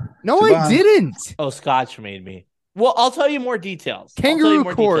me. No, Goodbye. I didn't. Oh, Scotch made me. Well, I'll tell you more details. I'll tell Kangaroo you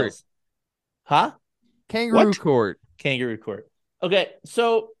more court. details. Huh? Kangaroo What? court. Kangaroo court. Okay,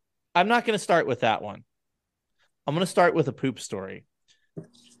 so I'm not going to start with that one. I'm going to start with a poop story.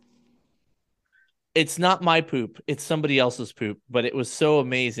 It's not my poop. It's somebody else's poop, but it was so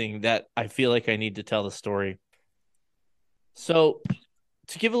amazing that I feel like I need to tell the story. So,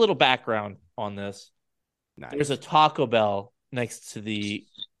 to give a little background on this, Nice. there's a Taco Bell next to the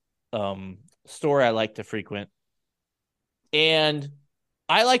store I like to frequent. And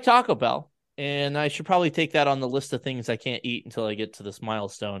I like Taco Bell, and I should probably take that on the list of things I can't eat until I get to this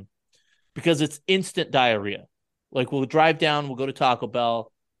milestone, because it's instant diarrhea. Like, we'll drive down, we'll go to Taco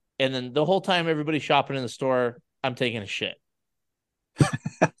Bell, and then the whole time everybody's shopping in the store, I'm taking a shit.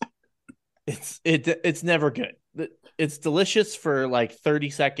 It's never good. It's delicious for like 30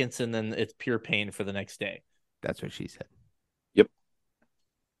 seconds, and then it's pure pain for the next day. That's what she said.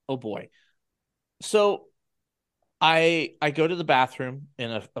 Oh boy. So I go to the bathroom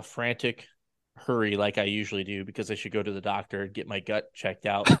in a frantic hurry, like I usually do, because I should go to the doctor, get my gut checked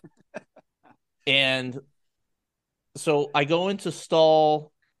out. And so I go into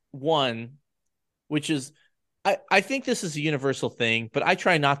stall 1, which is, I think this is a universal thing, but I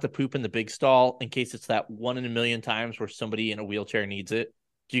try not to poop in the big stall in case it's that 1 in a million times where somebody in a wheelchair needs it.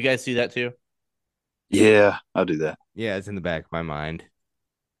 Do you guys do that too? Yeah, I'll do that. Yeah, it's in the back of my mind.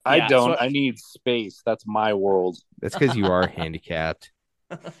 I Yeah, don't. so- I need space. That's my world. That's because you are handicapped.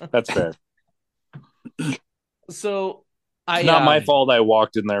 That's fair. So It's not my fault I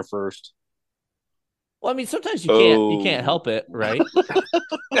walked in there first. Well, I mean, sometimes you can't Oh. help it, right?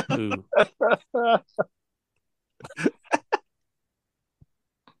 Ooh.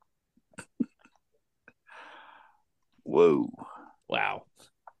 Whoa. Wow.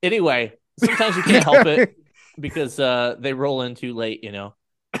 Anyway, sometimes you can't help it because they roll in too late, you know.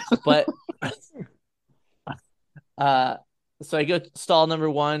 But so I go to stall number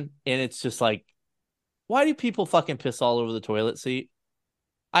 1, and it's just like, why do people fucking piss all over the toilet seat?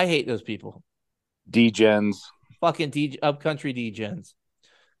 I hate those people. D-gens. Fucking upcountry degens.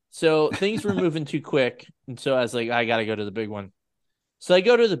 So things were moving too quick, and so I was like, I gotta go to the big one. So I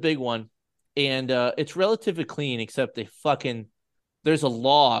go to the big one, and it's relatively clean, except there's a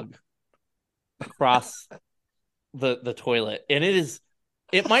log across the toilet, and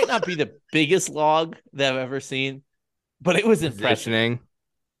it might not be the biggest log that I've ever seen, but it was impressive. Positioning.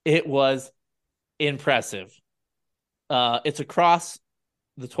 It was impressive. It's across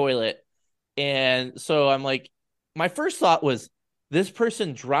the toilet, and so I'm like, my first thought was, this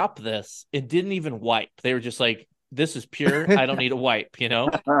person dropped this and didn't even wipe. They were just like, this is pure. I don't need a wipe, you know?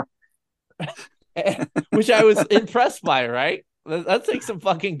 Which I was impressed by, right? That takes some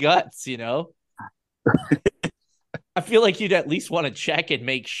fucking guts, you know? I feel like you'd at least want to check and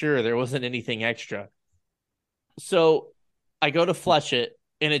make sure there wasn't anything extra. So I go to flush it,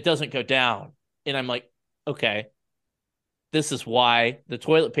 and it doesn't go down. And I'm like, okay, this is why the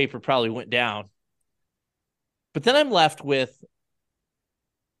toilet paper probably went down. But then I'm left with,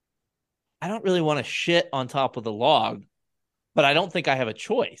 I don't really want to shit on top of the log, but I don't think I have a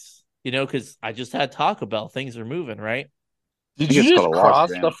choice, you know, because I just had Taco Bell. Things are moving, right? Did think you it's just called a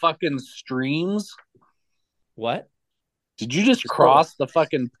cross logjam. the fucking streams? What? Did you just cross the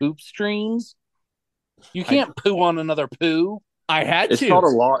fucking poop streams? You can't poo on another poo. I had It's to. called a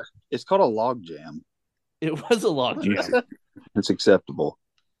log. It's called a log jam. It was a log jam. It's acceptable.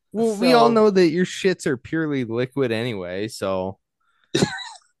 Well, we all know that your shits are purely liquid anyway, so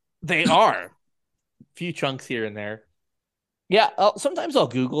They are. Few chunks here and there. Yeah, sometimes I'll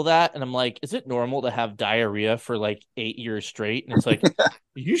Google that and I'm like, is it normal to have diarrhea for like 8 years straight? And it's like,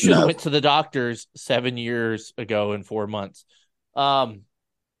 you should have went to the doctors 7 years ago in 4 months.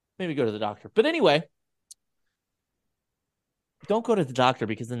 Maybe go to the doctor. But anyway, don't go to the doctor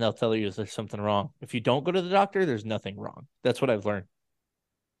because then they'll tell you there's something wrong. If you don't go to the doctor, there's nothing wrong. That's what I've learned.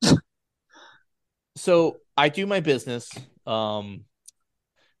 So I do my business. And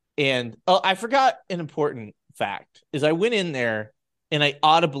I forgot an important fact is I went in there and I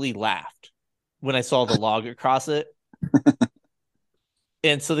audibly laughed when I saw the log across it.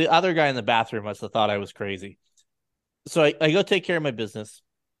 And so the other guy in the bathroom must have thought I was crazy. So I go take care of my business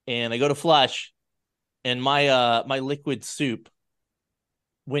and I go to flush and my liquid soup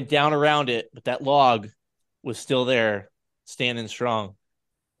went down around it, but that log was still there, standing strong.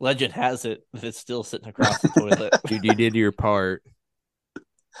 Legend has it that it's still sitting across the toilet. dude, you did your part.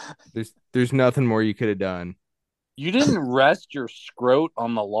 There's nothing more you could have done. You didn't rest your scrot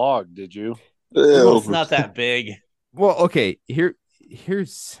on the log, did you? Well, it's not that big. Well, okay,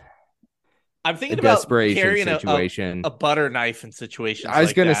 here's I'm thinking a about desperation carrying situation. a butter knife in situations. I was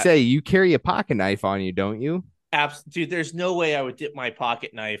like gonna that. say you carry a pocket knife on you, don't you? Dude, there's no way I would dip my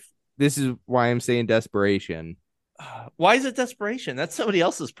pocket knife. This is why I'm saying desperation. Why is it desperation? That's somebody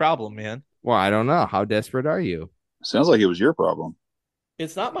else's problem, man. Well, I don't know. How desperate are you? Sounds like it was your problem.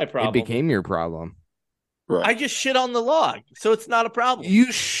 It's not my problem. It became your problem. Right. I just shit on the log, so it's not a problem.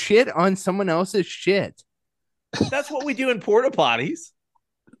 You shit on someone else's shit. That's what we do in porta potties.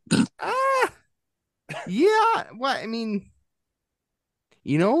 Yeah. Well, I mean,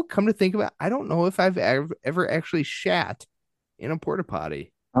 come to think of it, I don't know if I've ever actually shat in a porta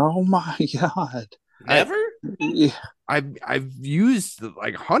potty. Oh my god. Never? I've used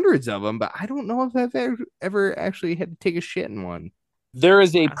like hundreds of them, but I don't know if I've ever actually had to take a shit in one. There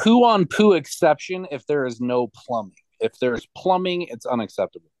is a poo on poo exception if there is no plumbing. If there's plumbing, it's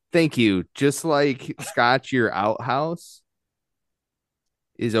unacceptable. Thank you. Just like Scotch, your outhouse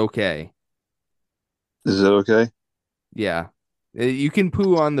is okay. Is it okay? Yeah. You can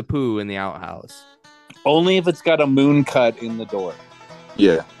poo on the poo in the outhouse. Only if it's got a moon cut in the door.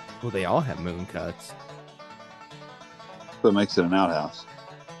 Yeah. Well, they all have moon cuts. That makes it an outhouse.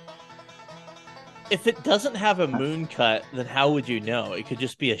 If it doesn't have a moon cut, then how would you know? It could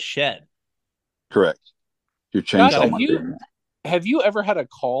just be a shed. Correct. Your God, chainsaw have might you- be- Have you ever had a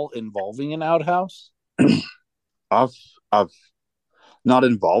call involving an outhouse? I've not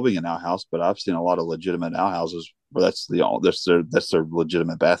involving an outhouse, but I've seen a lot of legitimate outhouses where that's their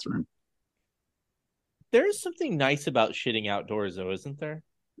legitimate bathroom. There's something nice about shitting outdoors, though, isn't there?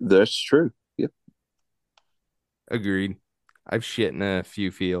 That's true. Yep. Agreed. I've shit in a few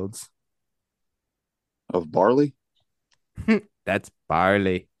fields. Of barley. That's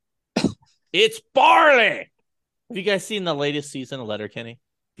barley. It's barley. Have you guys seen the latest season of Letterkenny?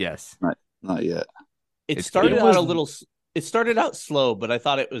 Yes. Not yet. It It's started good. out a little. It started out slow, but I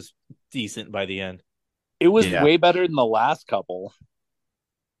thought it was decent by the end. It was Yeah. way better than the last couple.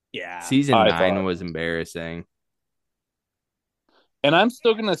 Yeah. Season I 9 thought- was embarrassing. And I'm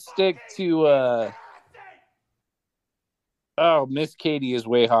still gonna stick to Miss Katie is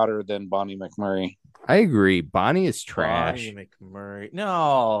way hotter than Bonnie McMurray. I agree. Bonnie is trash. Bonnie McMurray.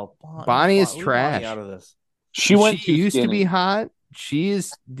 No, Bonnie is leave trash. Bonnie out of this. She went She too used to skinny. be hot. She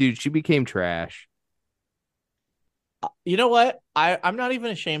became trash. You know what? I'm not even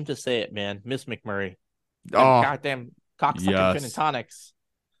ashamed to say it, man. Miss McMurray. Oh, Goddamn cocksucker yes. gin and tonics.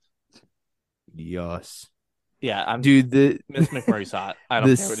 yes. Yeah, I'm Dude, Miss McMurray's hot. I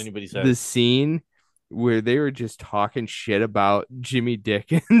don't care what anybody says. The scene where they were just talking shit about Jimmy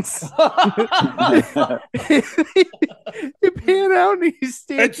Dickens. They pan out and he's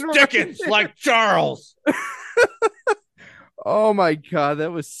standing It's right Dickens, there. like Charles. Oh my god,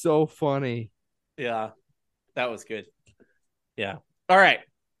 that was so funny. Yeah, that was good. Yeah. All right.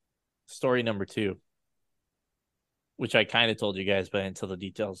 Story number 2, which I kind of told you guys, but I didn't tell the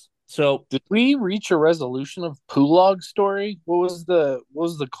details. So Did we reach a resolution of Pulog story? What was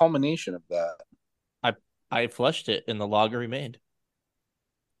the culmination of that? I flushed it and the log remained.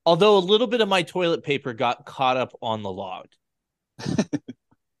 Although a little bit of my toilet paper got caught up on the log.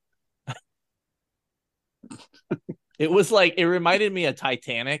 It was like, it reminded me of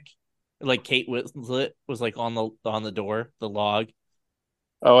Titanic. Like Kate Winslet was like on the door, the log.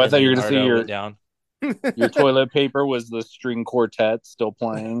 Oh, I and thought you were gonna Leonardo say went down. your toilet paper was the string quartet still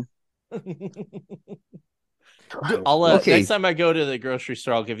playing. I'll Okay. next time I go to the grocery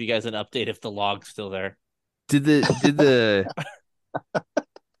store, I'll give you guys an update if the log's still there. Did the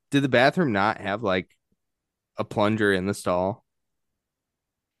bathroom not have like a plunger in the stall?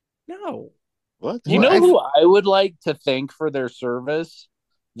 No. What? You Well, know who I would like to thank for their service?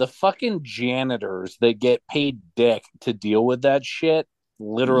 The fucking janitors that get paid dick to deal with that shit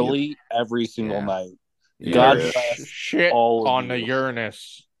literally every single Yeah. night. Yeah. God Yeah. bless Shit all of on the you.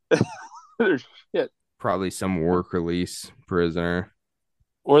 Uranus. Shit. Probably some work release prisoner.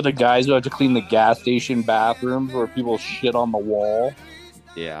 Or the guys who have to clean the gas station bathrooms where people shit on the wall.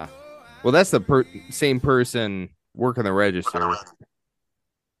 Yeah. Well, that's the same person working the register.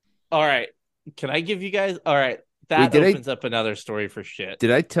 All right. Can I give you guys? All right. That Wait, did I- opens up another story for shit.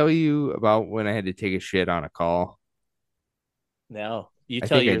 Did I tell you about when I had to take a shit on a call No. You I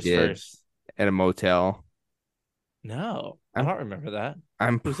tell think I yours did. first. at a motel? No. I I'm- don't remember that.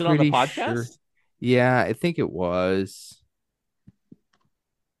 I'm Was it on the pretty podcast? sure. Yeah, I think it was.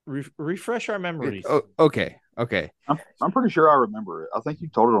 Refresh our memories. Okay. I'm pretty sure I remember it. I think you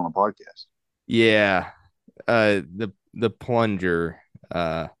told it on a podcast. Yeah. The plunger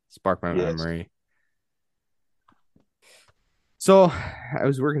sparked my Yes. memory. So I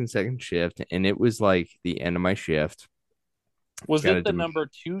was working second shift and it was like the end of my shift. Was Gotta it the do- number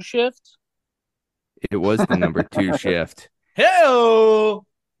 2 shift? It was the number 2 shift. Hello.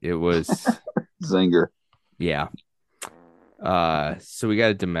 It was Zinger. yeah. So we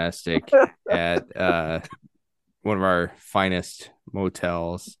got a domestic at one of our finest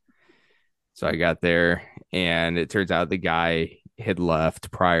motels. So I got there and it turns out the guy had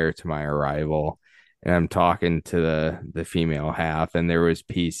left prior to my arrival. And I'm talking to the female half, and there was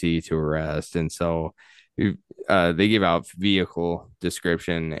PC to arrest. And so they give out vehicle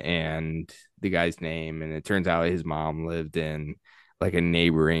description and the guy's name. And it turns out his mom lived in like a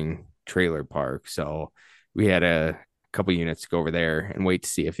neighboring trailer park. So we had a couple units to go over there and wait to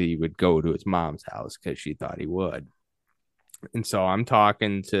see if he would go to his mom's house because she thought he would. And so I'm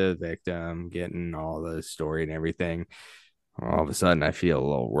talking to the victim, getting all the story and everything. All of a sudden, I feel a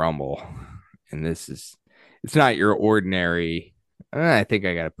little rumble. And it's not your ordinary, I think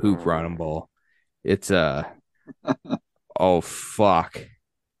I got a poop rumble. It's oh, fuck.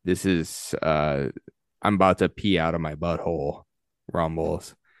 This is, I'm about to pee out of my butthole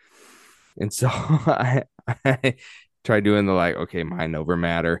rumbles. And so I tried doing the like, okay, mind over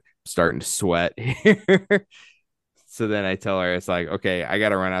matter. I'm starting to sweat here. So then I tell her, it's like, okay, I got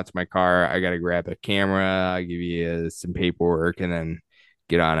to run out to my car. I got to grab a camera. I'll give you some paperwork and then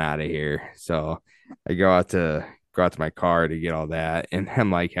get on out of here. So I go out to my car to get all that. And I'm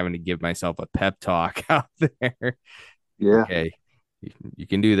like having to give myself a pep talk out there. Yeah. Okay, you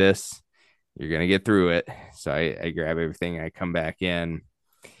can do this. You're going to get through it. So I grab everything. I come back in.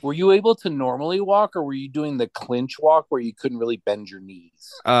 Were you able to normally walk, or were you doing the clinch walk where you couldn't really bend your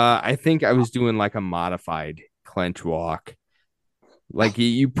knees? I think I was doing like a modified clench walk. Like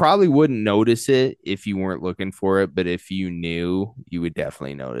you probably wouldn't notice it if you weren't looking for it, but if you knew, you would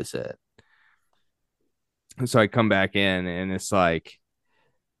definitely notice it. So I come back in and it's like,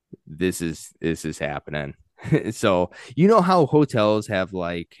 this is happening. So you know how hotels have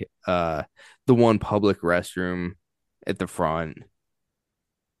like the one public restroom at the front,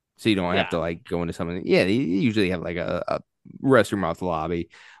 so you don't have to like go into something. Yeah, they usually have like a restroom out the lobby.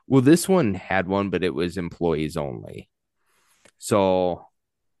 Well, this one had one, but it was employees only. So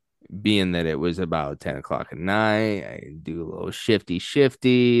being that it was about 10 o'clock at night, I do a little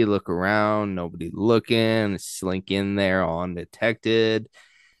shifty, look around, nobody looking, slink in there all undetected.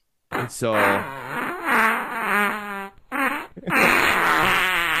 And so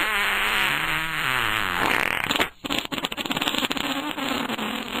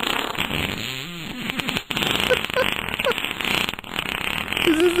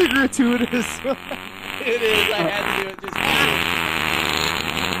this is the gratuitous one. It is. I had to do it just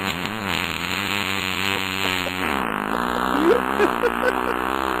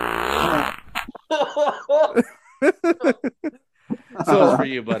So that was for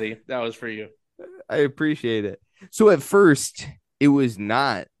you, buddy. That was for you. I appreciate it. So at first, it was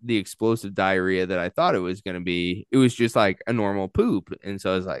not the explosive diarrhea that I thought it was going to be. It was just like a normal poop. And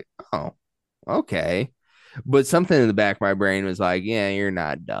so I was like, oh, okay. But something in the back of my brain was like, yeah, you're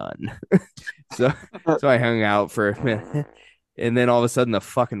not done. so I hung out for a minute. And then all of a sudden, the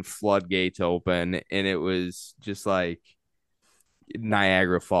fucking floodgates open. And it was just like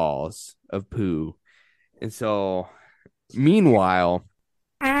Niagara Falls of poo. And so meanwhile,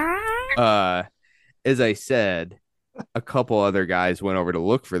 as I said, a couple other guys went over to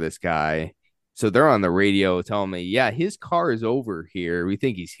look for this guy. So they're on the radio telling me, yeah, his car is over here. We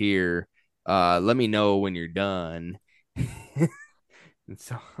think he's here. Let me know when you're done. And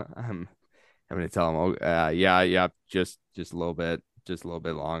so I'm having to tell him, oh, yeah, just a little bit,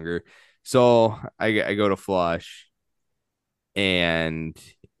 longer. So I go to flush, and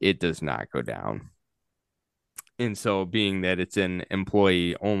it does not go down. And so, being that it's an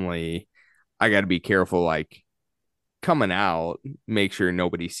employee only, I got to be careful, like coming out, make sure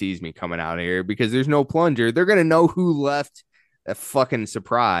nobody sees me coming out here because there's no plunger. They're gonna know who left a fucking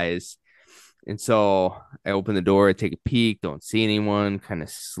surprise. And so I open the door, I take a peek, don't see anyone, kind of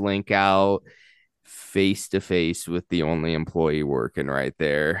slink out face to face with the only employee working right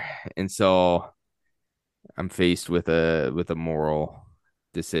there. And so I'm faced with a moral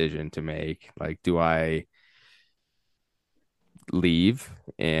decision to make. Like, do I leave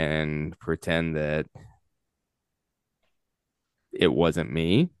and pretend that it wasn't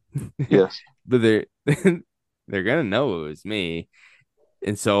me? Yes. But they're gonna know it was me.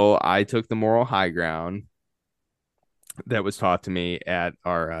 And so I took the moral high ground that was taught to me at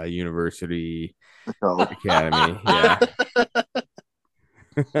our university academy. Yeah.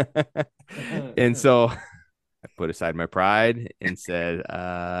 And so I put aside my pride and said,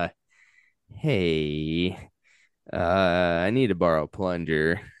 hey, I need to borrow a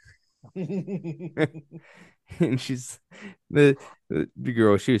plunger. And she's the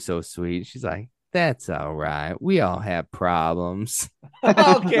girl, she was so sweet. She's like, that's all right. We all have problems.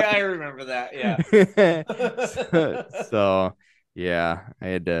 Okay, I remember that. Yeah. So yeah, I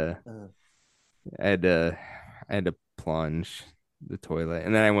had to plunge the toilet,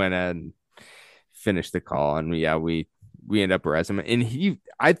 and then I went and finished the call, and yeah, we ended up arresting him. And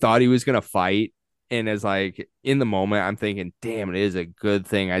I thought he was gonna fight, and as like in the moment, I'm thinking, damn, it is a good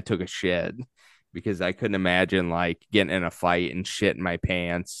thing I took a shit because I couldn't imagine like getting in a fight and shit in my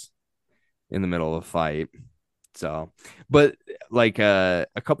pants in the middle of a fight. So, but like a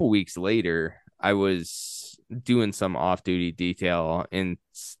couple weeks later, I was doing some off-duty detail, and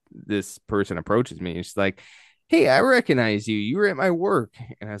this person approaches me. And she's like, hey, I recognize you. You were at my work.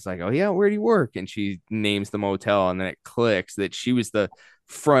 And I was like, oh, yeah, where do you work? And she names the motel, and then it clicks that she was the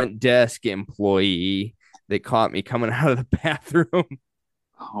front desk employee that caught me coming out of the bathroom.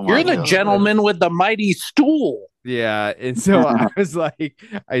 Oh You're the God. gentleman with the mighty stool. Yeah. And so I was like,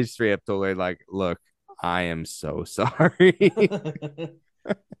 I straight up told her, like, look, I am so sorry.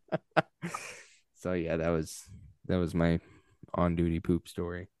 So yeah, that was my on-duty poop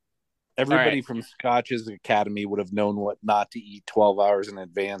story. Everybody right. from Scotch's Academy would have known what not to eat 12 hours in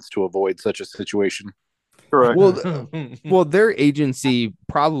advance to avoid such a situation. Correct. Well, their agency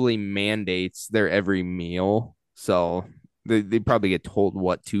probably mandates their every meal, so they probably get told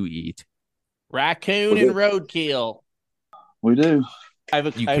what to eat. Raccoon and roadkill. We do.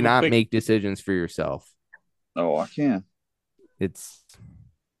 You cannot make decisions for yourself. Oh, I can.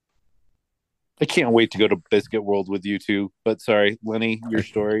 I can't wait to go to Biscuit World with you two. But sorry, Lenny, your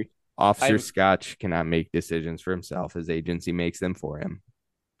story. Officer Scotch cannot make decisions for himself. His agency makes them for him.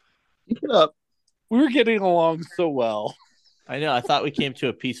 Keep it up. We're getting along so well. I know. I thought we came to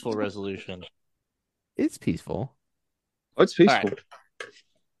a peaceful resolution. It's peaceful. Oh, it's peaceful.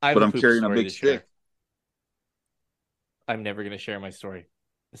 Right. But I'm carrying a big stick. I'm never going to share my story.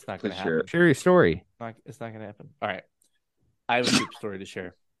 It's not going to happen. Share your story. It's not going to happen. All right. I have a poop story to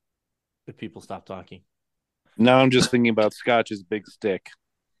share. If people stop talking. Now I'm just thinking about Scotch's big stick.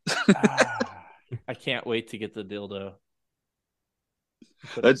 I can't wait to get the dildo.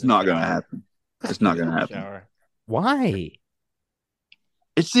 That's not going to happen. It's not going to happen. Shower. Why?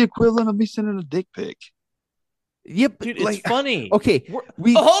 It's the equivalent of me sending a dick pic. Yep, dude, it's funny. Okay,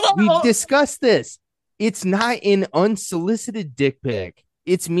 we discussed this. It's not an unsolicited dick pic.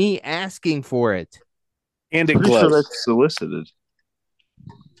 It's me asking for it. And it Pretty glows. sure that's solicited.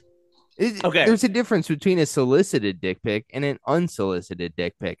 Okay. There's a difference between a solicited dick pic and an unsolicited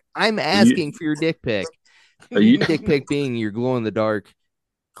dick pic. I'm asking for your dick pic. Dick pic being your glow in the dark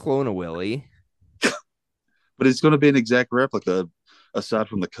Clone-A-Willy. But it's going to be an exact replica aside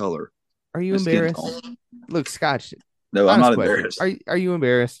from the color. Are you embarrassed? Look, Scotch. No, I'm not embarrassed. Are you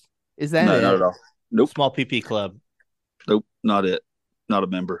embarrassed? Is that no, it? not at all. Nope. Small PP club. Nope, not it. Not a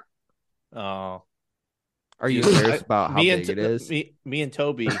member. Oh. Are you embarrassed about how big it is? Me and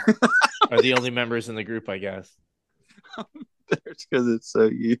Toby are the only members in the group, I guess. It's because it's so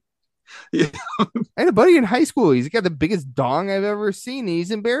you. Yeah. I had a buddy in high school. He's got the biggest dong I've ever seen. He's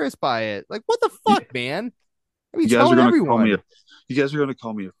embarrassed by it. Like, what the fuck, man? I mean, you guys are going to call me you guys are going to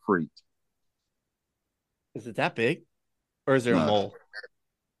call me a freak. Is it that big? Or is there a mole?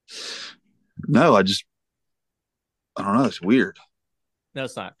 No, I don't know. It's weird. No,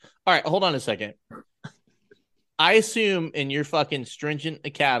 it's not. All right, hold on a second. I assume in your fucking stringent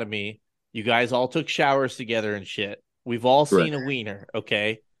academy, you guys all took showers together and shit. We've all seen Correct. a wiener,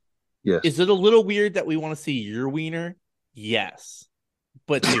 okay? Yes. Is it a little weird that we want to see your wiener? Yes.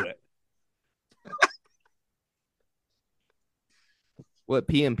 But do it. What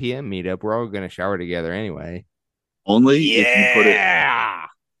PM meetup? We're all gonna shower together anyway. Only if you put it. Yeah.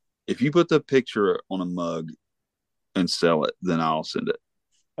 If you put the picture on a mug and sell it, then I'll send it.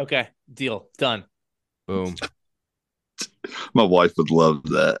 Okay, deal. Done. Boom. My wife would love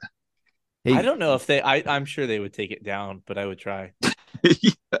that. Hey, I don't know if I'm sure they would take it down, but I would try.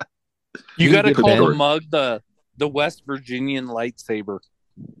 You you got to give call the Ben- mug the West Virginian lightsaber.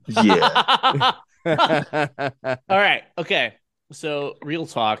 Yeah. All right. Okay. So, real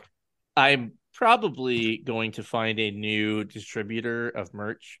talk. I'm probably going to find a new distributor of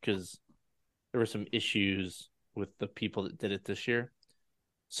merch because there were some issues with the people that did it this year.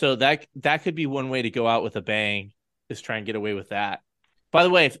 So that could be one way to go out with a bang, is try and get away with that. By the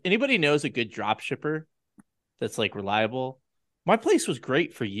way, if anybody knows a good drop shipper that's like reliable, my place was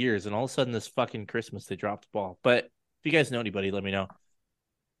great for years, and all of a sudden this fucking Christmas they dropped the ball. But if you guys know anybody, let me know.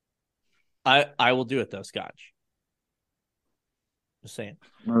 I will do it though, Scotch. Just saying.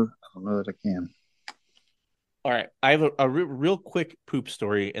 I don't know that I can. All right, I have a real quick poop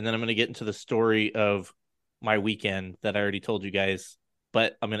story, and then I'm going to get into the story of my weekend that I already told you guys,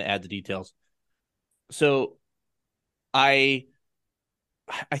 but I'm going to add the details. So, I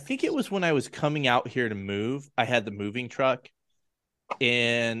think it was when I was coming out here to move. I had the moving truck,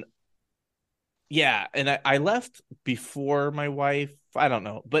 and yeah, and I left before my wife. I don't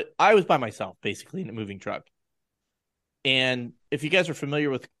know, but I was by myself basically in a moving truck. And if you guys are familiar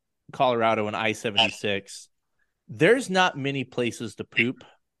with Colorado and I-76, there's not many places to poop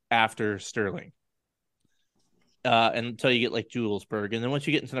after Sterling. Until you get like Julesburg. And then once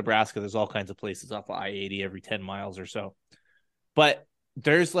you get into Nebraska, there's all kinds of places off of I-80 every 10 miles or so. But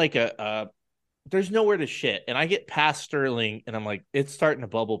there's like there's nowhere to shit. And I get past Sterling and I'm like, it's starting to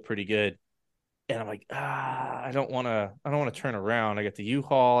bubble pretty good. And I'm like, I don't want to turn around. I got the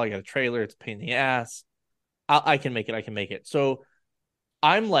U-Haul, I got a trailer, it's a pain in the ass. I can make it. So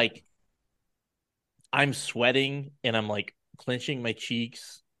I'm sweating and I'm like clenching my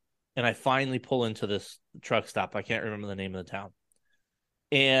cheeks. And I finally pull into this truck stop. I can't remember the name of the town.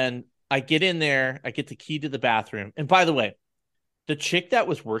 And I get in there, I get the key to the bathroom. And by the way, the chick that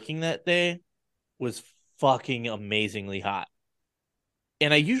was working that day was fucking amazingly hot.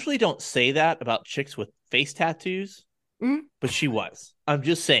 And I usually don't say that about chicks with face tattoos, but she was. I'm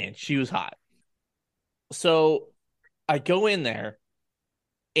just saying, she was hot. So I go in there,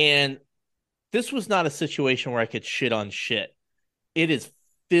 and this was not a situation where I could shit on shit. It is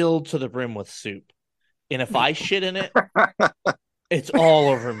filled to the brim with soup. And if I shit in it, it's all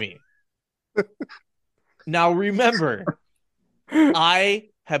over me. Now, remember, I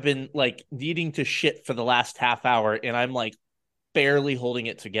have been like needing to shit for the last half hour, and I'm like barely holding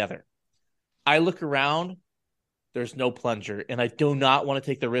it together. I look around, there's no plunger, and I do not want to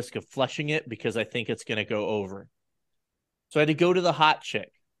take the risk of flushing it because I think it's going to go over. So I had to go to the hot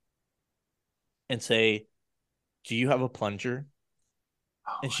chick and say, do you have a plunger?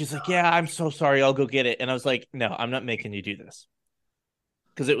 And she's like, yeah, I'm so sorry. I'll go get it. And I was like, no, I'm not making you do this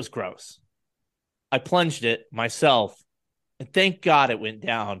because it was gross. I plunged it myself, and thank God it went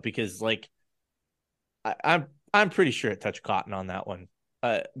down because like I'm pretty sure it touched cotton on that one.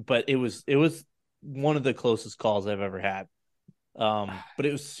 But it was one of the closest calls I've ever had. But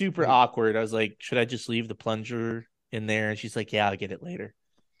it was super awkward. I was like, should I just leave the plunger in there? And she's like, yeah, I'll get it later.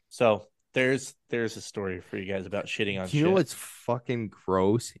 So there's a story for you guys about shitting on Do you shit. know what's fucking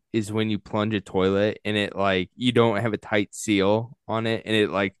gross is when you plunge a toilet and it like you don't have a tight seal on it and it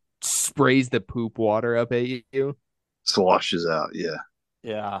like sprays the poop water up at you. Sloshes out. Yeah.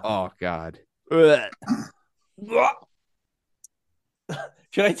 Yeah. Oh God. Should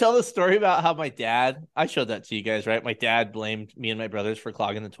I tell the story about how my dad, I showed that to you guys, right? My dad blamed me and my brothers for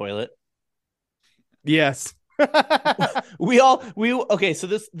clogging the toilet. Yes. Okay, so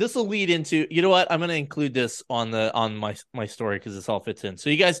this will lead into, you know what? I'm going to include this on my story because this all fits in. So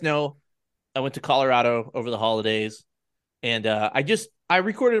you guys know I went to Colorado over the holidays, and I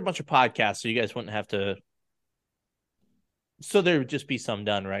recorded a bunch of podcasts so you guys wouldn't have to, so there would just be some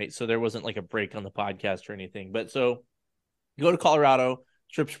done, right? So there wasn't like a break on the podcast or anything. But so you go to Colorado,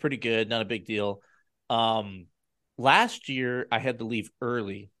 trip's pretty good, not a big deal. Last year I had to leave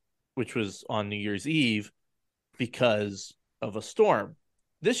early, which was on New Year's Eve, because of a storm.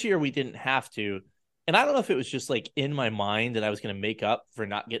 This year we didn't have to. And I don't know if it was just like in my mind that I was going to make up for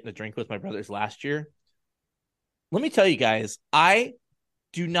not getting a drink with my brothers last year. Let me tell you guys, I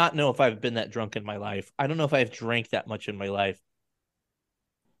do not know if I've been that drunk in my life. I don't know if I've drank that much in my life.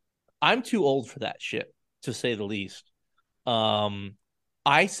 I'm too old for that shit, to say the least.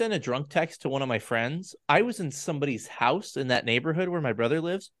 I sent a drunk text to one of my friends. I was in somebody's house in that neighborhood where my brother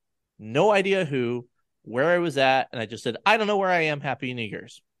lives. No idea who, where I was at. And I just said, I don't know where I am. Happy New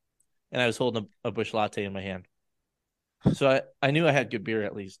Year's. And I was holding a Busch Latte in my hand. So I knew I had good beer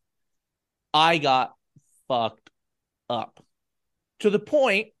at least. I got fucked up to the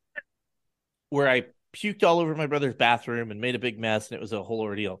point where I puked all over my brother's bathroom and made a big mess, and it was a whole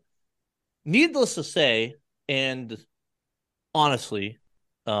ordeal. Needless to say, and honestly,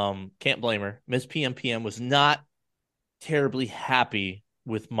 can't blame her. Miss PMPM was not terribly happy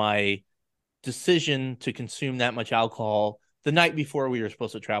with my decision to consume that much alcohol the night before we were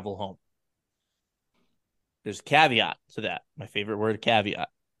supposed to travel home. There's a caveat to that. My favorite word, caveat.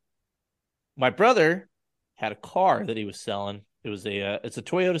 My brother had a car that he was selling. It's a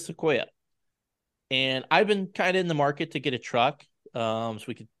Toyota Sequoia. And I've been kind of in the market to get a truck. So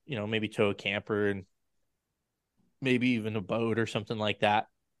we could, maybe tow a camper and maybe even a boat or something like that.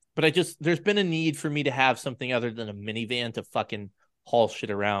 But there's been a need for me to have something other than a minivan to fucking haul shit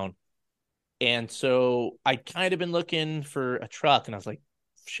around. And so I kind of been looking for a truck, and I was like,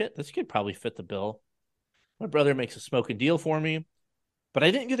 shit, this could probably fit the bill. My brother makes a smoking deal for me, but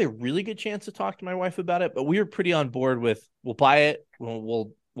I didn't get a really good chance to talk to my wife about it. But we were pretty on board with, we'll buy it.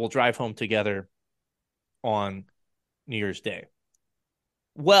 We'll drive home together on New Year's Day.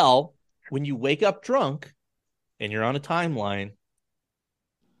 Well, when you wake up drunk and you're on a timeline,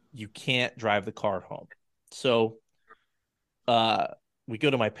 you can't drive the car home. So we go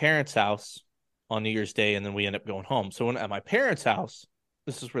to my parents' house on New Year's Day, and then we end up going home. So at my parents' house,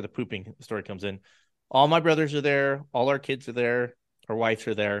 this is where the pooping story comes in. All my brothers are there. All our kids are there. Our wives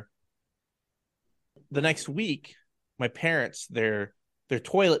are there. The next week, my parents, their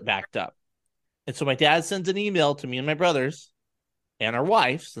toilet backed up. And so my dad sends an email to me and my brothers and our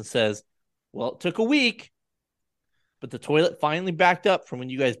wives and says, well, it took a week, but the toilet finally backed up from when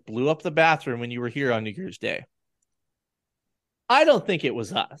you guys blew up the bathroom when you were here on New Year's Day. I don't think it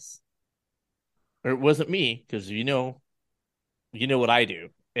was us. Or it wasn't me, because you know what I do.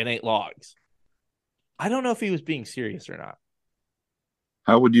 It ain't logs. I don't know if he was being serious or not.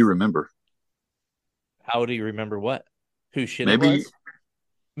 How would you remember? How would he remember what? Who shit Maybe, it was?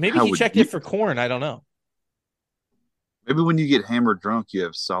 Maybe he checked it for corn. I don't know. Maybe when you get hammered drunk, you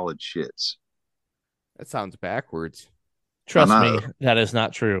have solid shits. That sounds backwards. Trust me, that is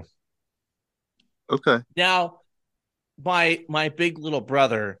not true. Okay. Now, my big little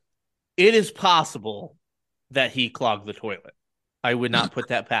brother, it is possible that he clogged the toilet. I would not put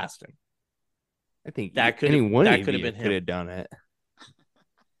that past him. I think that could have been him. Could have done it.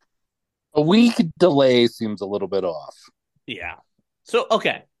 A week delay seems a little bit off. Yeah. So,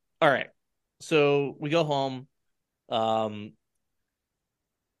 okay. All right. So we go home.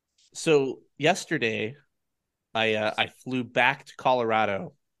 So yesterday I flew back to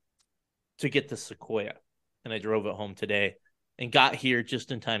Colorado to get the Sequoia, and I drove it home today and got here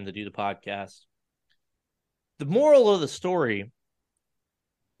just in time to do the podcast. The moral of the story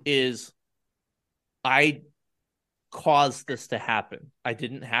is I caused this to happen. I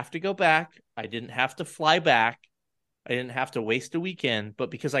didn't have to go back. I didn't have to fly back. I didn't have to waste a weekend.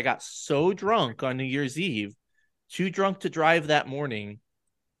 But because I got so drunk on New Year's Eve, too drunk to drive that morning,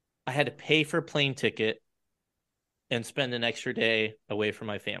 I had to pay for a plane ticket and spend an extra day away from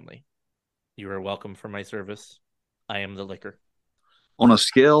my family. You are welcome for my service. I am the liquor. On a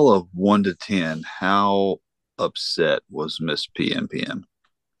scale of 1 to 10, how upset was Miss PMPM?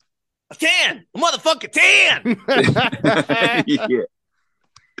 A 10! A motherfucking 10! Yeah.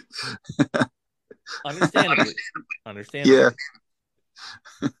 Understandably. Yeah.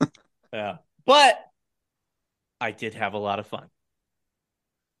 Yeah. But I did have a lot of fun.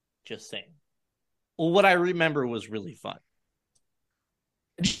 Just saying. Well, what I remember was really fun.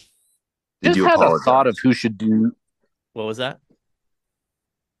 Just had a thought of who should do. What was that?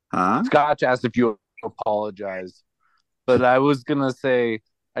 Huh? Scotch asked if you apologized, but I was gonna say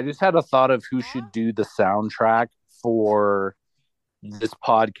I just had a thought of who should do the soundtrack for this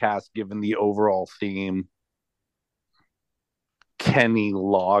podcast, given the overall theme. Kenny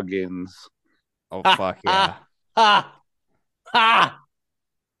Loggins. Oh fuck yeah!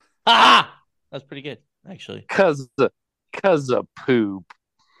 That's pretty good, actually. Cause of poop.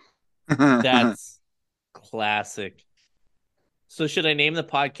 That's classic. So should I name the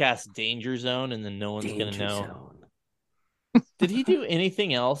podcast Danger Zone, and then no one's going to know? Did he do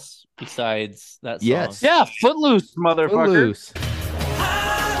anything else besides that song? Yes. Yeah, Footloose, motherfucker. Footloose.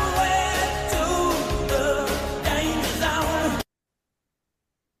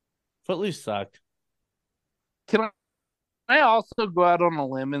 Footloose sucked. Can I also go out on a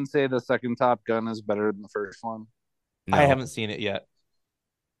limb and say the second Top Gun is better than the first one? No, I haven't seen it yet.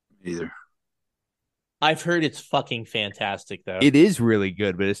 Either. I've heard it's fucking fantastic, though. It is really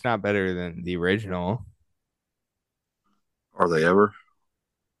good, but it's not better than the original. Are they ever?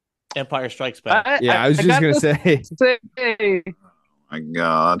 Empire Strikes Back. I was just gonna say. My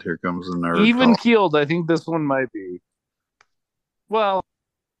God, here comes the nerd. Even talk. keeled, I think this one might be. Well,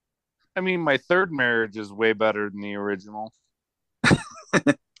 I mean, My Third Marriage is way better than the original.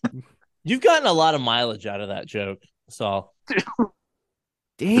 You've gotten a lot of mileage out of that joke, Saul.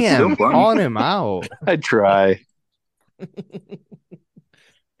 Damn, still funny. calling him out. I try.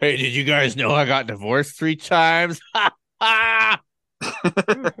 Hey, did you guys know I got divorced 3 times? I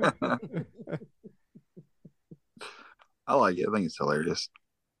like it. I think it's hilarious.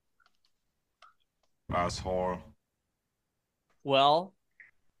 Asshole. Well,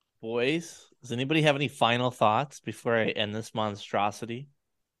 boys, does anybody have any final thoughts before I end this monstrosity?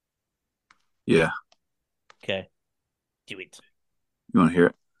 Yeah. Okay. Do it. You want to hear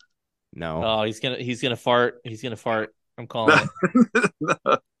it? No. Oh, he's gonna fart. He's gonna fart. I'm calling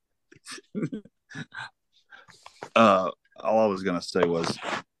it. All I was gonna say was,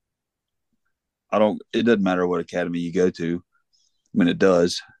 it doesn't matter what academy you go to. I mean, it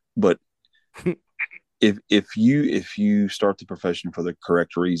does, but if you start the profession for the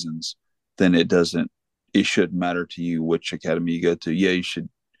correct reasons, then it shouldn't matter to you which academy you go to. Yeah, you should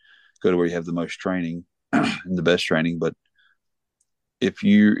go to where you have the most training and the best training, but if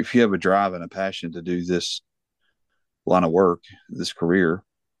you have a drive and a passion to do this line of work, this career,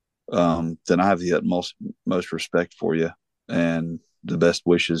 then I have the utmost most respect for you and the best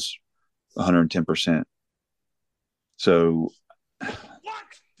wishes, 110%. So, What?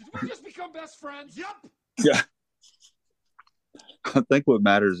 Did we just become best friends? Yep. yeah, I think what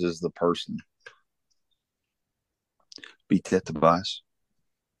matters is the person. Beat that, Tobias.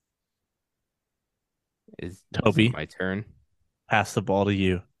 Is Toby. my turn? Pass the ball to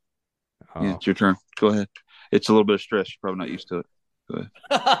you. Oh. Yeah, it's your turn. Go ahead. It's a little bit of stress. You're probably not used to it. Go ahead.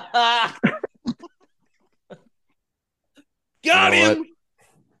 Got You know him.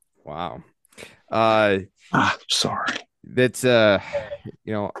 Wow. Sorry. That's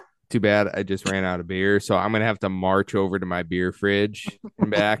too bad I just ran out of beer, so I'm gonna have to march over to my beer fridge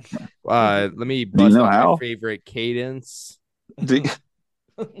and back. Let me bust know out how? my favorite cadence.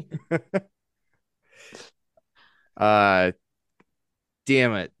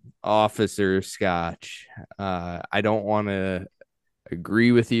 Damn it, Officer Scotch. I don't want to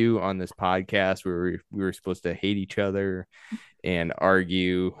agree with you on this podcast where we were supposed to hate each other and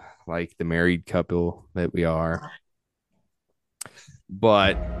argue like the married couple that we are.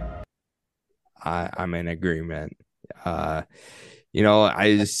 But I'm in agreement. I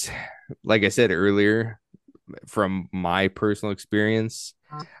just, like I said earlier, from my personal experience,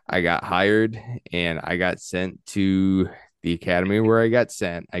 I got hired and I got sent to the academy where I got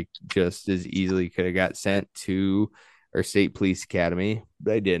sent. I just as easily could have got sent to our state police academy,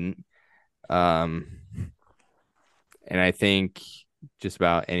 but I didn't. And I think just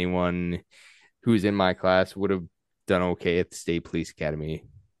about anyone who's in my class would have done okay at the state police academy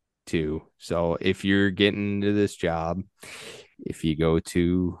too. So if you're getting into this job, if you go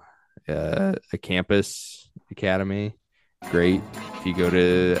to a campus academy, great. If you go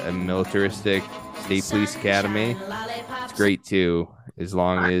to a militaristic state police academy, it's great too. As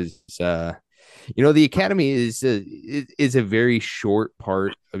long as the academy is a very short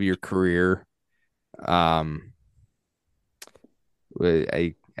part of your career.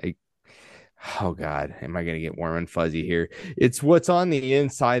 Oh God, am I gonna get warm and fuzzy here? It's what's on the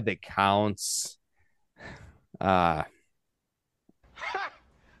inside that counts.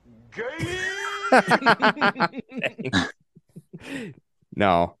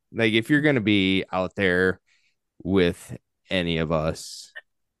 No, like if you're gonna be out there with any of us,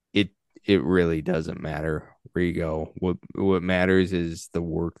 it really doesn't matter where you go. What matters is the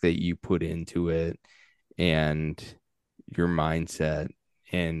work that you put into it and your mindset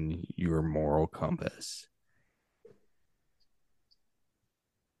and your moral compass.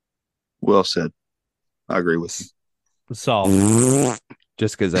 Well said. I agree with you. Saul.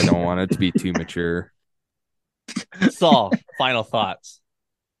 Just because I don't want it to be too mature. Saul, final thoughts.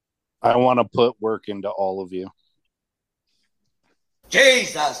 I want to put work into all of you.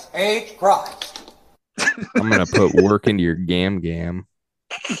 Jesus H. Christ. I'm gonna put work into your gam.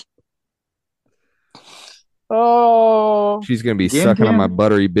 Oh, She's gonna be Gam sucking on Gam? my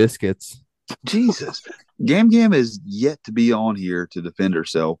buttery biscuits. Jesus. Gam Gam is yet to be on here to defend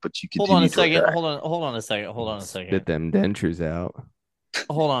herself, but you Hold on continue a to second. attack. Hold on a second. Spit them dentures out.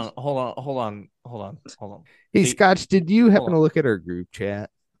 Hold on. Hey, Hey, Scotch, did you happen on. to look at our group chat?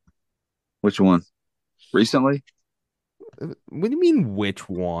 Which one? Recently? What do you mean, which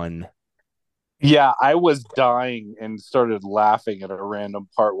one? Yeah, I was dying and started laughing at a random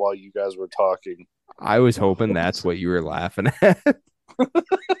part while you guys were talking. I was hoping that's what you were laughing at.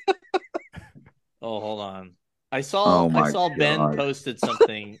 Oh, hold on. Oh I saw my Ben God. posted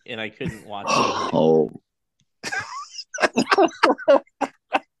something and I couldn't watch it. Oh,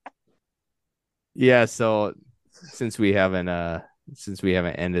 Yeah, so since we haven't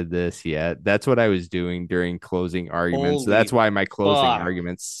ended this yet, that's what I was doing during closing arguments. Holy That's why my closing fuck.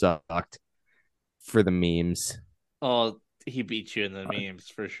 arguments sucked for the memes. Oh, he beat you in the memes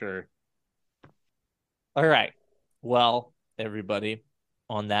for sure. All right. Well, everybody,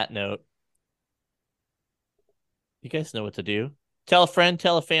 on that note, you guys know what to do. Tell a friend,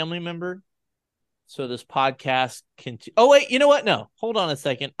 tell a family member. So this podcast can. Oh, wait, you know what? No, hold on a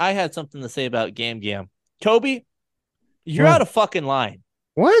second. I had something to say about Gam Gam. Toby, you're What? out of fucking line.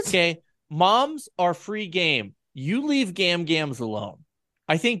 What? Okay. Moms are free game. You leave Gam Gams alone.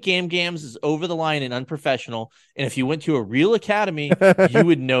 I think Gam Gams is over the line and unprofessional. And if you went to a real academy, you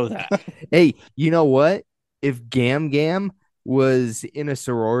would know that. Hey, you know what? If Gam Gam was in a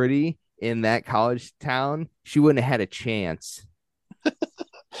sorority in that college town, she wouldn't have had a chance.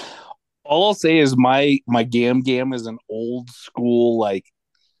 All I'll say is my Gam Gam is an old school, like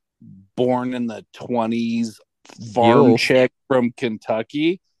born in the 20s farm Yo. chick from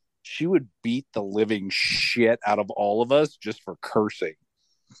Kentucky. She would beat the living shit out of all of us just for cursing.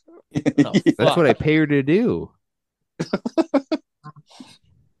 Oh, That's fuck. what I pay her to do.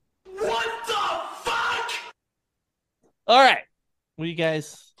 All right. Well, you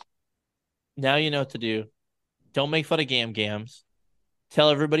guys, now you know what to do. Don't make fun of Gam Gams. Tell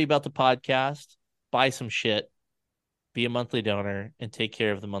everybody about the podcast. Buy some shit. Be a monthly donor and take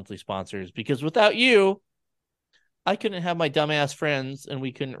care of the monthly sponsors. Because without you, I couldn't have my dumbass friends and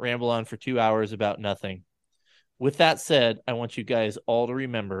we couldn't ramble on for 2 hours about nothing. With that said, I want you guys all to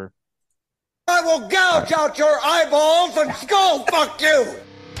remember I will gouge out your eyeballs and skull fuck you!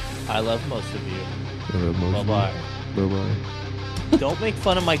 I love most of you. Bye Bye-bye. bye. Don't make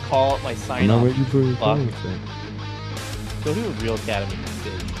fun of my call, my sign I'm not off. waiting for your Fuck. call, thing. Go to a real academy.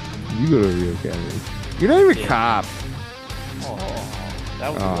 Bitch. You go to a real academy. You're not even a Yeah. cop. Oh,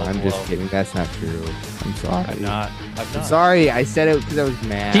 that was Oh, a low I'm blow. just kidding. That's not true. I'm sorry. I'm not. I'm sorry. I said it because I was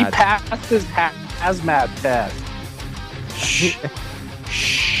mad. He passed his hazmat test. Shh.